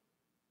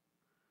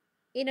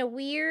 In a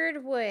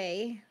weird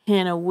way.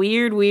 In a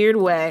weird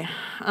way.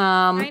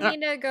 I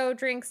need to go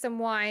drink some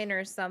wine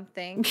or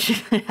something.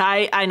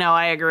 I know,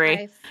 I agree.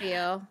 I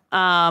feel.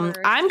 I'm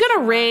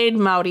gonna raid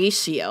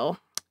Mauricio.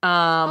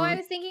 I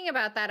was thinking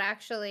about that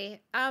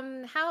actually.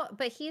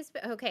 But he's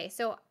okay.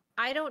 So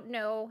I don't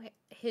know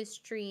his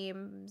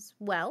streams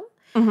well.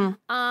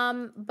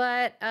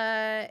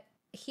 But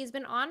he's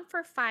been on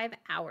for 5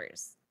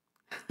 hours.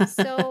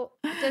 So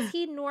does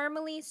he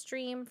normally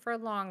stream for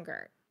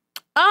longer?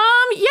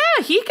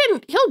 Yeah,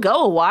 he'll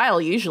go a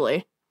while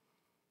usually.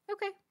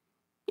 Okay.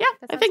 Yeah,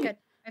 I think good.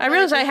 I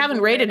realize I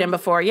haven't rated him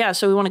before. Yeah,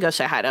 so we want to go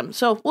say hi to him.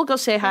 So we'll go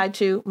say hi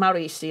to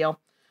Mauricio.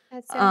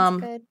 That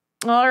sounds good.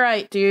 All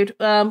right, dude.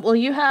 Well,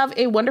 you have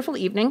a wonderful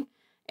evening.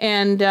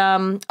 And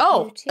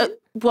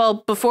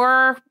well,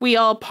 before we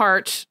all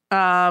part,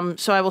 so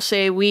I will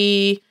say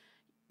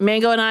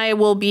Mango and I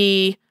will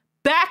be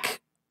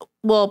back.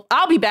 Well,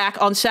 I'll be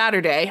back on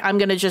Saturday. I'm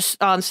gonna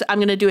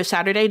do a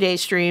Saturday day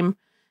stream.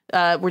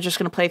 We're just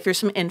gonna play through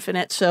some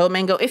Infinite. So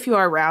Mango, if you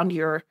are around,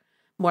 you're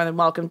more than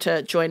welcome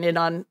to join in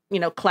on, you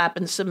know,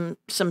 clapping some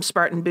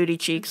Spartan booty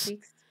cheeks.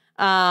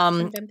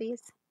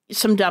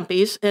 Some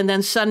dumpies. And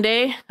then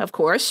Sunday, of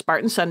course,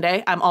 Spartan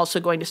Sunday. I'm also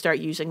going to start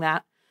using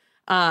that.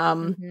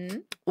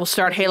 We'll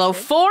start Halo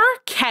 4.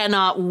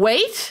 Cannot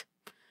wait.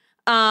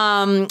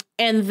 And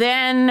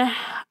then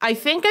I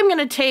think I'm going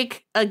to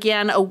take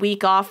again a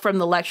week off from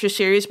the lecture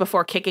series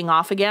before kicking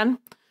off again.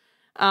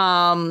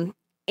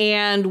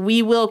 And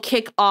we will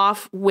kick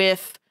off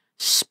with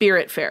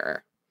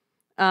Spiritfarer.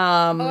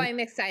 I'm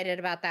excited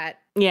about that.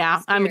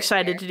 Yeah, I'm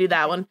excited to do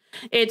that one.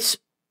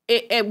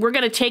 We're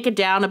going to take it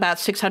down about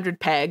 600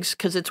 pegs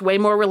because it's way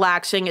more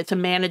relaxing. It's a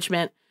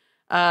management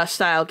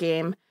style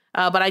game.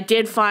 But I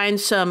did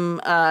find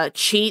some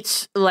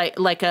cheats,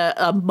 like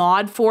a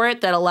mod for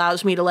it that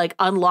allows me to like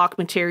unlock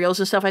materials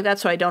and stuff like that,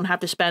 so I don't have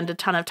to spend a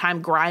ton of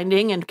time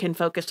grinding and can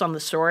focus on the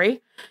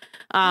story.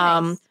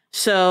 Nice.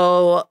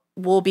 So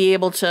we'll be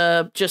able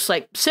to just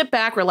like sit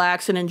back,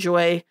 relax, and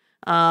enjoy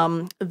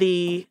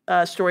the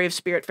story of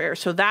Spiritfarer.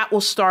 So that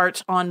will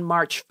start on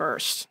March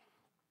 1st.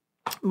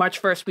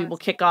 March 1st, we will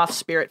kick off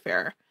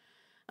Spiritfarer.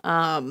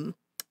 So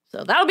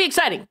that'll be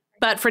exciting.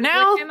 But for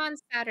now, what time on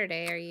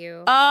Saturday are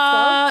you?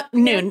 12?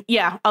 Noon.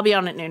 Yeah, I'll be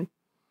on at noon.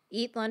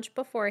 Eat lunch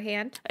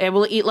beforehand. I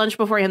will eat lunch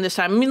beforehand this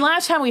time. I mean,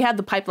 last time we had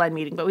the pipeline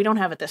meeting, but we don't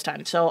have it this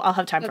time, so I'll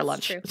have time for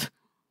lunch. True.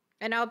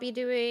 And I'll be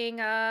doing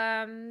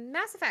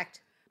Mass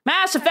Effect.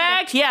 Mass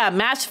Effect, yeah,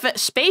 Mass Effect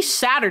Space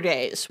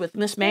Saturdays with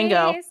Miss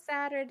Mango. Space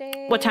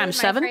Saturday. What time?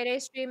 7? My Friday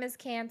stream is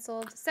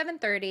canceled.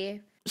 7:30.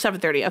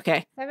 7:30.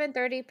 Okay.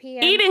 7:30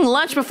 p.m. Eating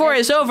lunch before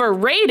is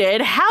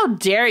overrated. How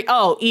dare you?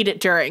 Oh, eat it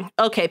during.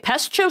 Okay,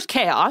 Pest chose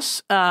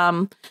chaos.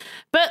 But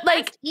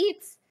like Pest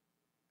eats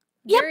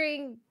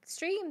during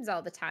streams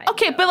all the time.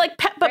 Okay, though. but like,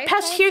 right,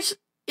 Pest. Here's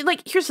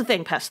the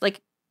thing, Pest.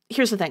 Like,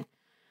 here's the thing.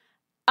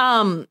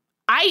 I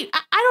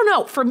don't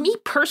know. For me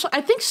personally,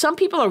 I think some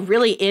people are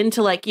really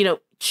into like, you know,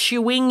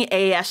 chewing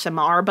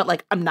ASMR, but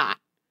like I'm not.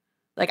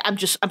 Like I'm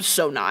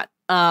so not.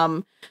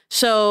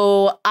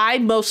 So I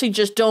mostly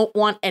just don't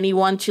want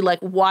anyone to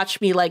like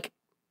watch me like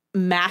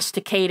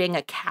masticating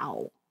a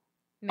cow.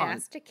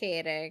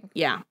 Masticating.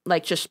 Yeah,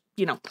 like just,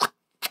 you know,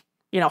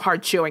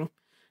 hard chewing.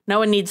 No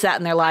one needs that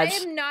in their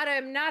lives.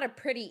 I'm not a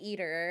pretty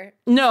eater.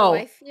 No. So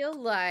I feel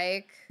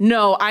like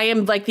No, I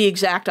am like the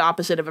exact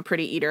opposite of a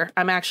pretty eater.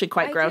 I'm actually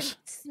quite gross. Can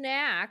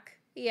snack.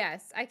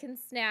 Yes, I can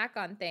snack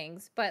on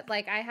things, but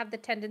like I have the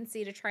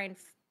tendency to try and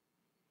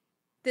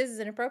this is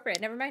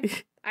inappropriate. Never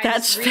mind. I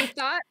just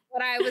rethought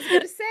what I was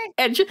going to say.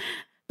 And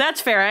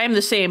that's fair. I am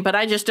the same, but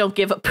I just don't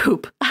give a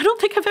poop. I don't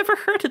think I've ever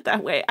heard it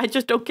that way. I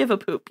just don't give a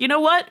poop. You know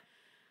what?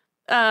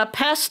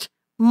 Pest,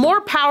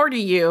 more power to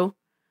you.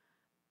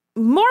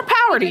 More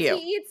power to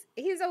you.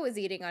 He's always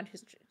eating on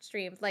his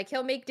streams. Like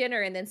he'll make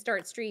dinner and then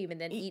start stream and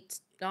then eat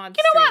on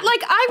You know what?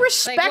 Like I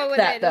respect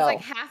that though. It's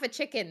like half a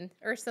chicken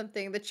or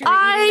something that you're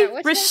eating.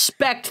 I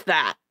respect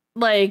that.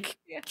 Like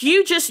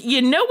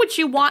you know what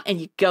you want and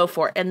you go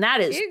for it. And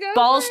that is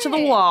balls to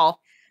the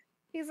wall.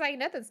 He's like,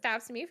 nothing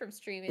stops me from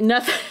streaming.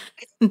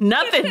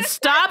 Nothing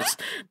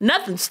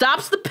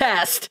stops the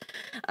pest.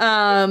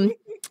 All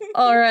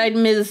right,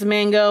 Ms.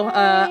 Mango.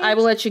 I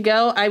will let you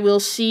go. I will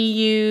see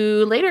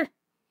you later.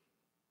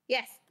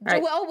 Yes.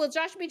 Right. Well, will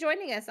Josh be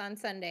joining us on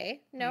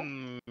Sunday?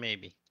 No?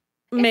 Maybe.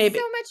 It's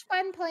so much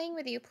fun playing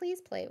with you.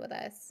 Please play with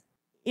us.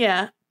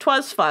 Yeah,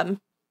 'twas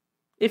fun.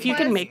 If you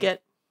can make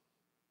it.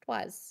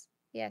 'Twas.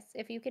 Yes,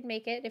 if you can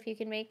make it, if you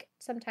can make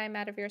some time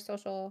out of your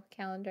social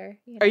calendar.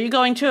 You Are know. you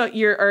going to are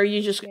you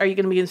going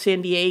to be in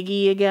San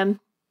Diego again?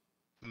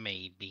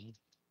 Maybe.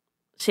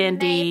 San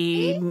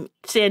Diego,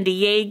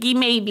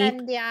 maybe.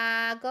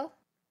 Santiago.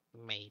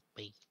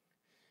 Maybe.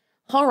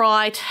 All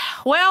right.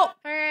 Well,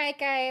 All right,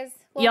 guys.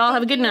 Well, y'all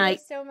have a thank good you night.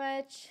 so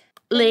much.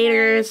 Good night.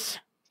 Laters.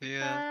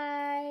 Yeah.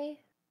 Bye.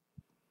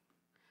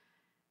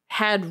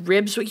 Had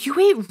ribs. You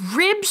ate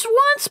ribs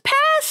once,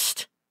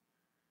 Past?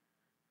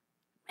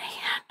 Man.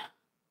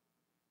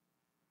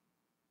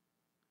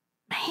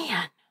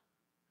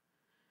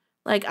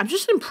 Like, I'm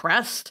just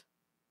impressed.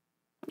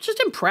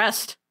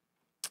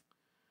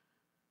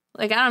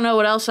 Like, I don't know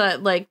what else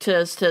I'd like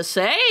to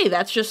say.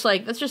 That's just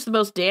the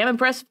most damn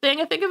impressive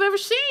thing I think I've ever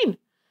seen.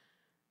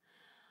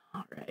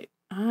 All right.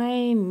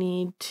 I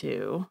need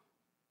to.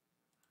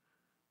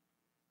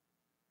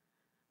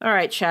 All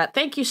right, chat.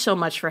 Thank you so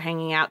much for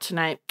hanging out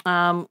tonight.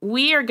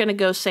 We are going to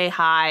go say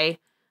hi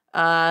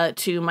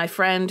to my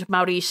friend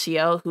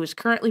Mauricio, who is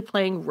currently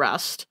playing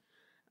Rust.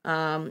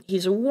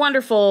 He's a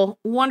wonderful,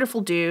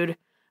 wonderful dude.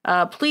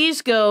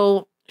 Please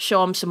go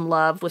show him some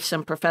love with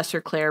some Professor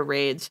Claire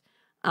raids.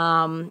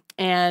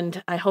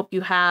 And I hope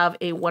you have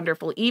a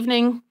wonderful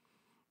evening.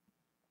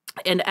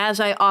 And as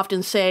I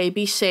often say,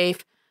 be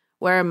safe,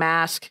 wear a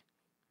mask.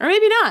 Or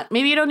maybe not.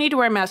 Maybe you don't need to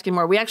wear a mask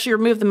anymore. We actually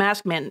removed the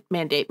mask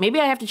mandate. Maybe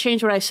I have to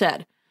change what I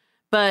said.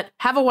 But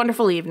have a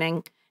wonderful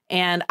evening,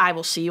 and I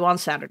will see you on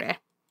Saturday.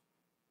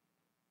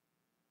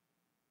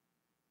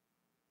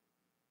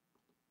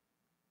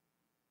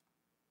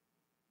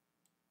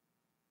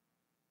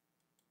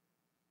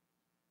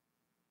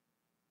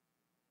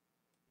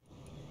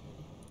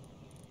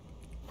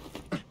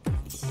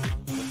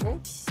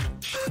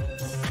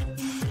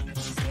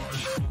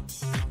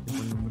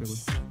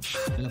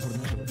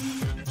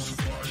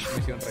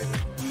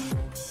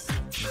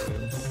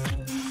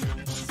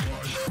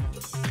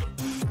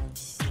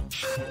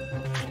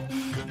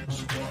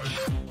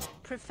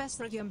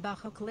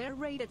 Professor-Claire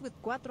rated with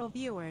 4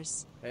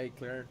 viewers. Hey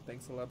Claire,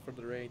 thanks a lot for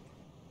the raid.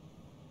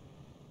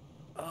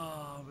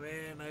 Oh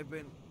man, I've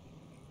been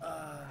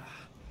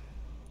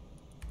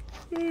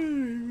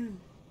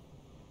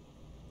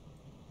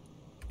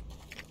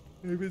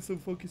so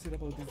focused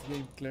about this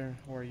game. Claire,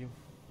 how are you?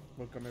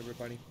 Welcome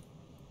everybody.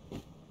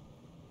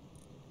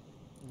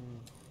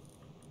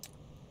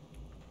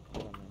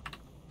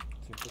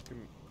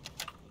 Espérame.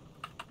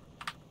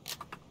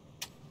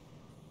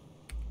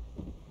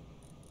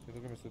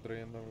 Siento que me estoy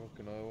trayendo algo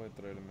que no debo de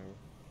traerme, güey.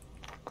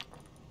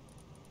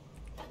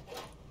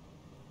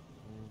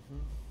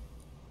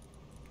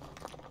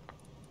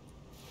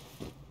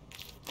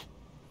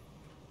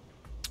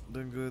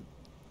 Doing good.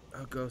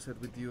 How goes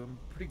it with you? I'm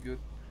pretty good.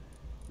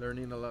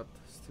 Learning a lot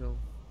still.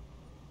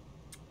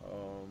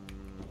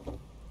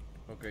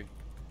 Okay.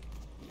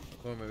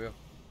 ¿Cómo me veo?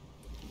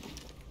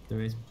 Te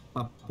ves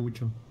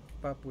papucho.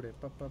 Papure.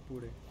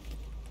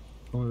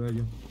 ¿Cómo me veo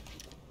yo?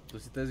 Tú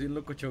sí estás bien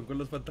locochón con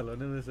los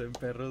pantalones, me se ven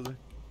perros, güey.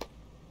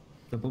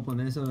 ¿Te puedo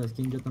poner eso de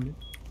skin yo también?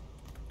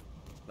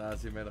 Ah,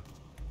 sí, mero.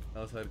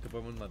 Vamos a ver qué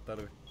podemos matar,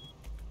 güey.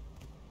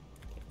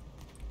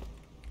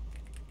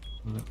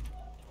 A ver.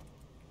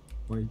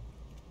 Voy.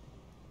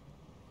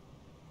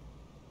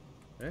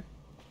 ¿Eh?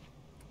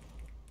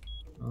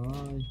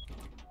 Ay,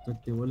 se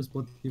activó el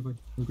Spotify. Estoy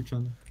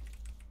escuchando.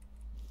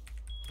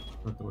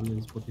 Se activó el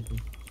Spotify.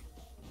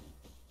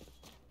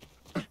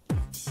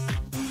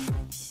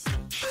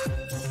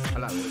 A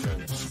la verga,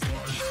 güey.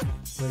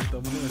 Todo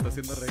el mundo me está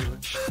haciendo reír, güey.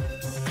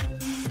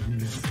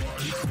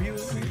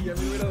 Y ya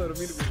me voy a ir a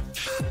dormir, güey.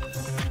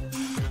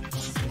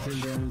 Es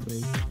el día del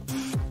rey.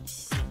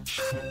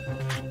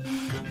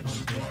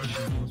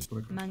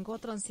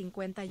 Mangotron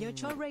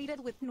 58 rated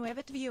with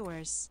 9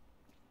 viewers.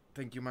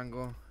 Thank you,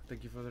 Mango.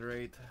 Thank you for the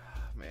raid.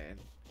 Man,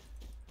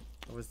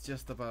 I was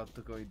just about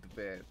to go into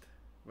bed,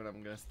 but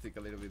I'm gonna stick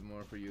a little bit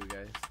more for you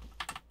guys.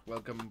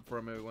 Welcome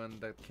from everyone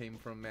that came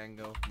from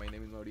Mango. My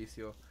name is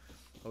Mauricio,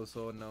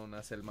 also known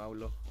as El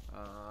Maulo.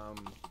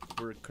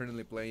 We're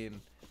currently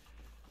playing.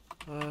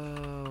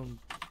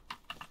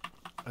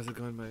 How's it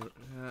going,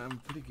 I'm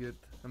pretty good.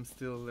 I'm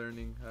still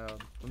learning.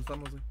 ¿Dónde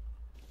estamos, güey?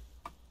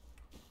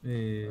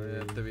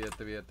 Te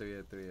vi.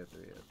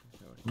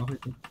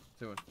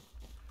 Sí, bueno.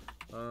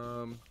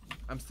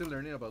 I'm still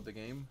learning about the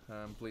game.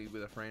 I'm playing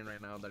with a friend right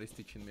now that is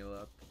teaching me a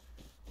lot.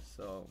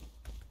 So,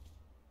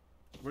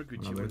 we're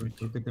good.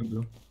 Creo que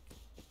tembló.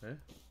 ¿Eh?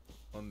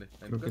 ¿Dónde?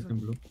 ¿En Creo tu que casa?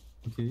 tembló.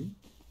 Sí,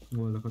 en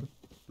Guadalajara.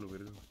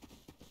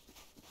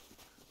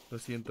 Lo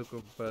siento,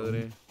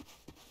 compadre.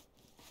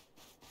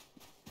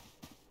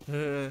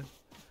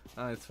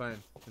 It's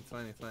fine.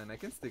 I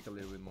can stick a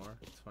little bit more.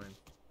 It's fine.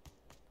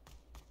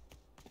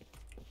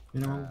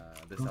 Mira,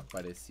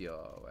 desapareció,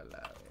 a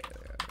la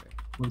verga, güey.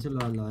 Ponse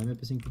la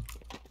MP5.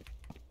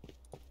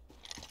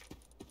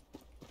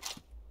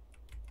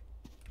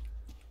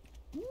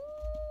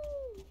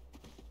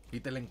 Y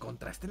te la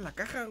encontraste en la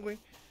caja, güey.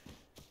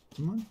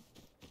 ¿Qué man?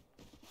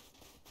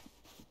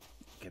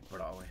 Qué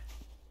pro, güey.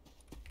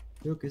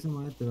 Creo que esa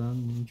madre te dan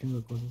un chingo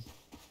de cosas.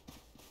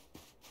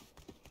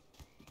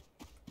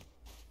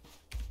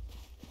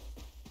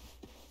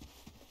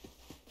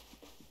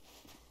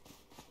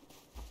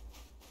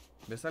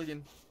 ¿Ves a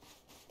alguien?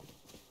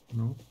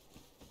 No.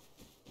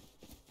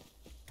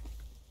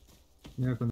 Mira,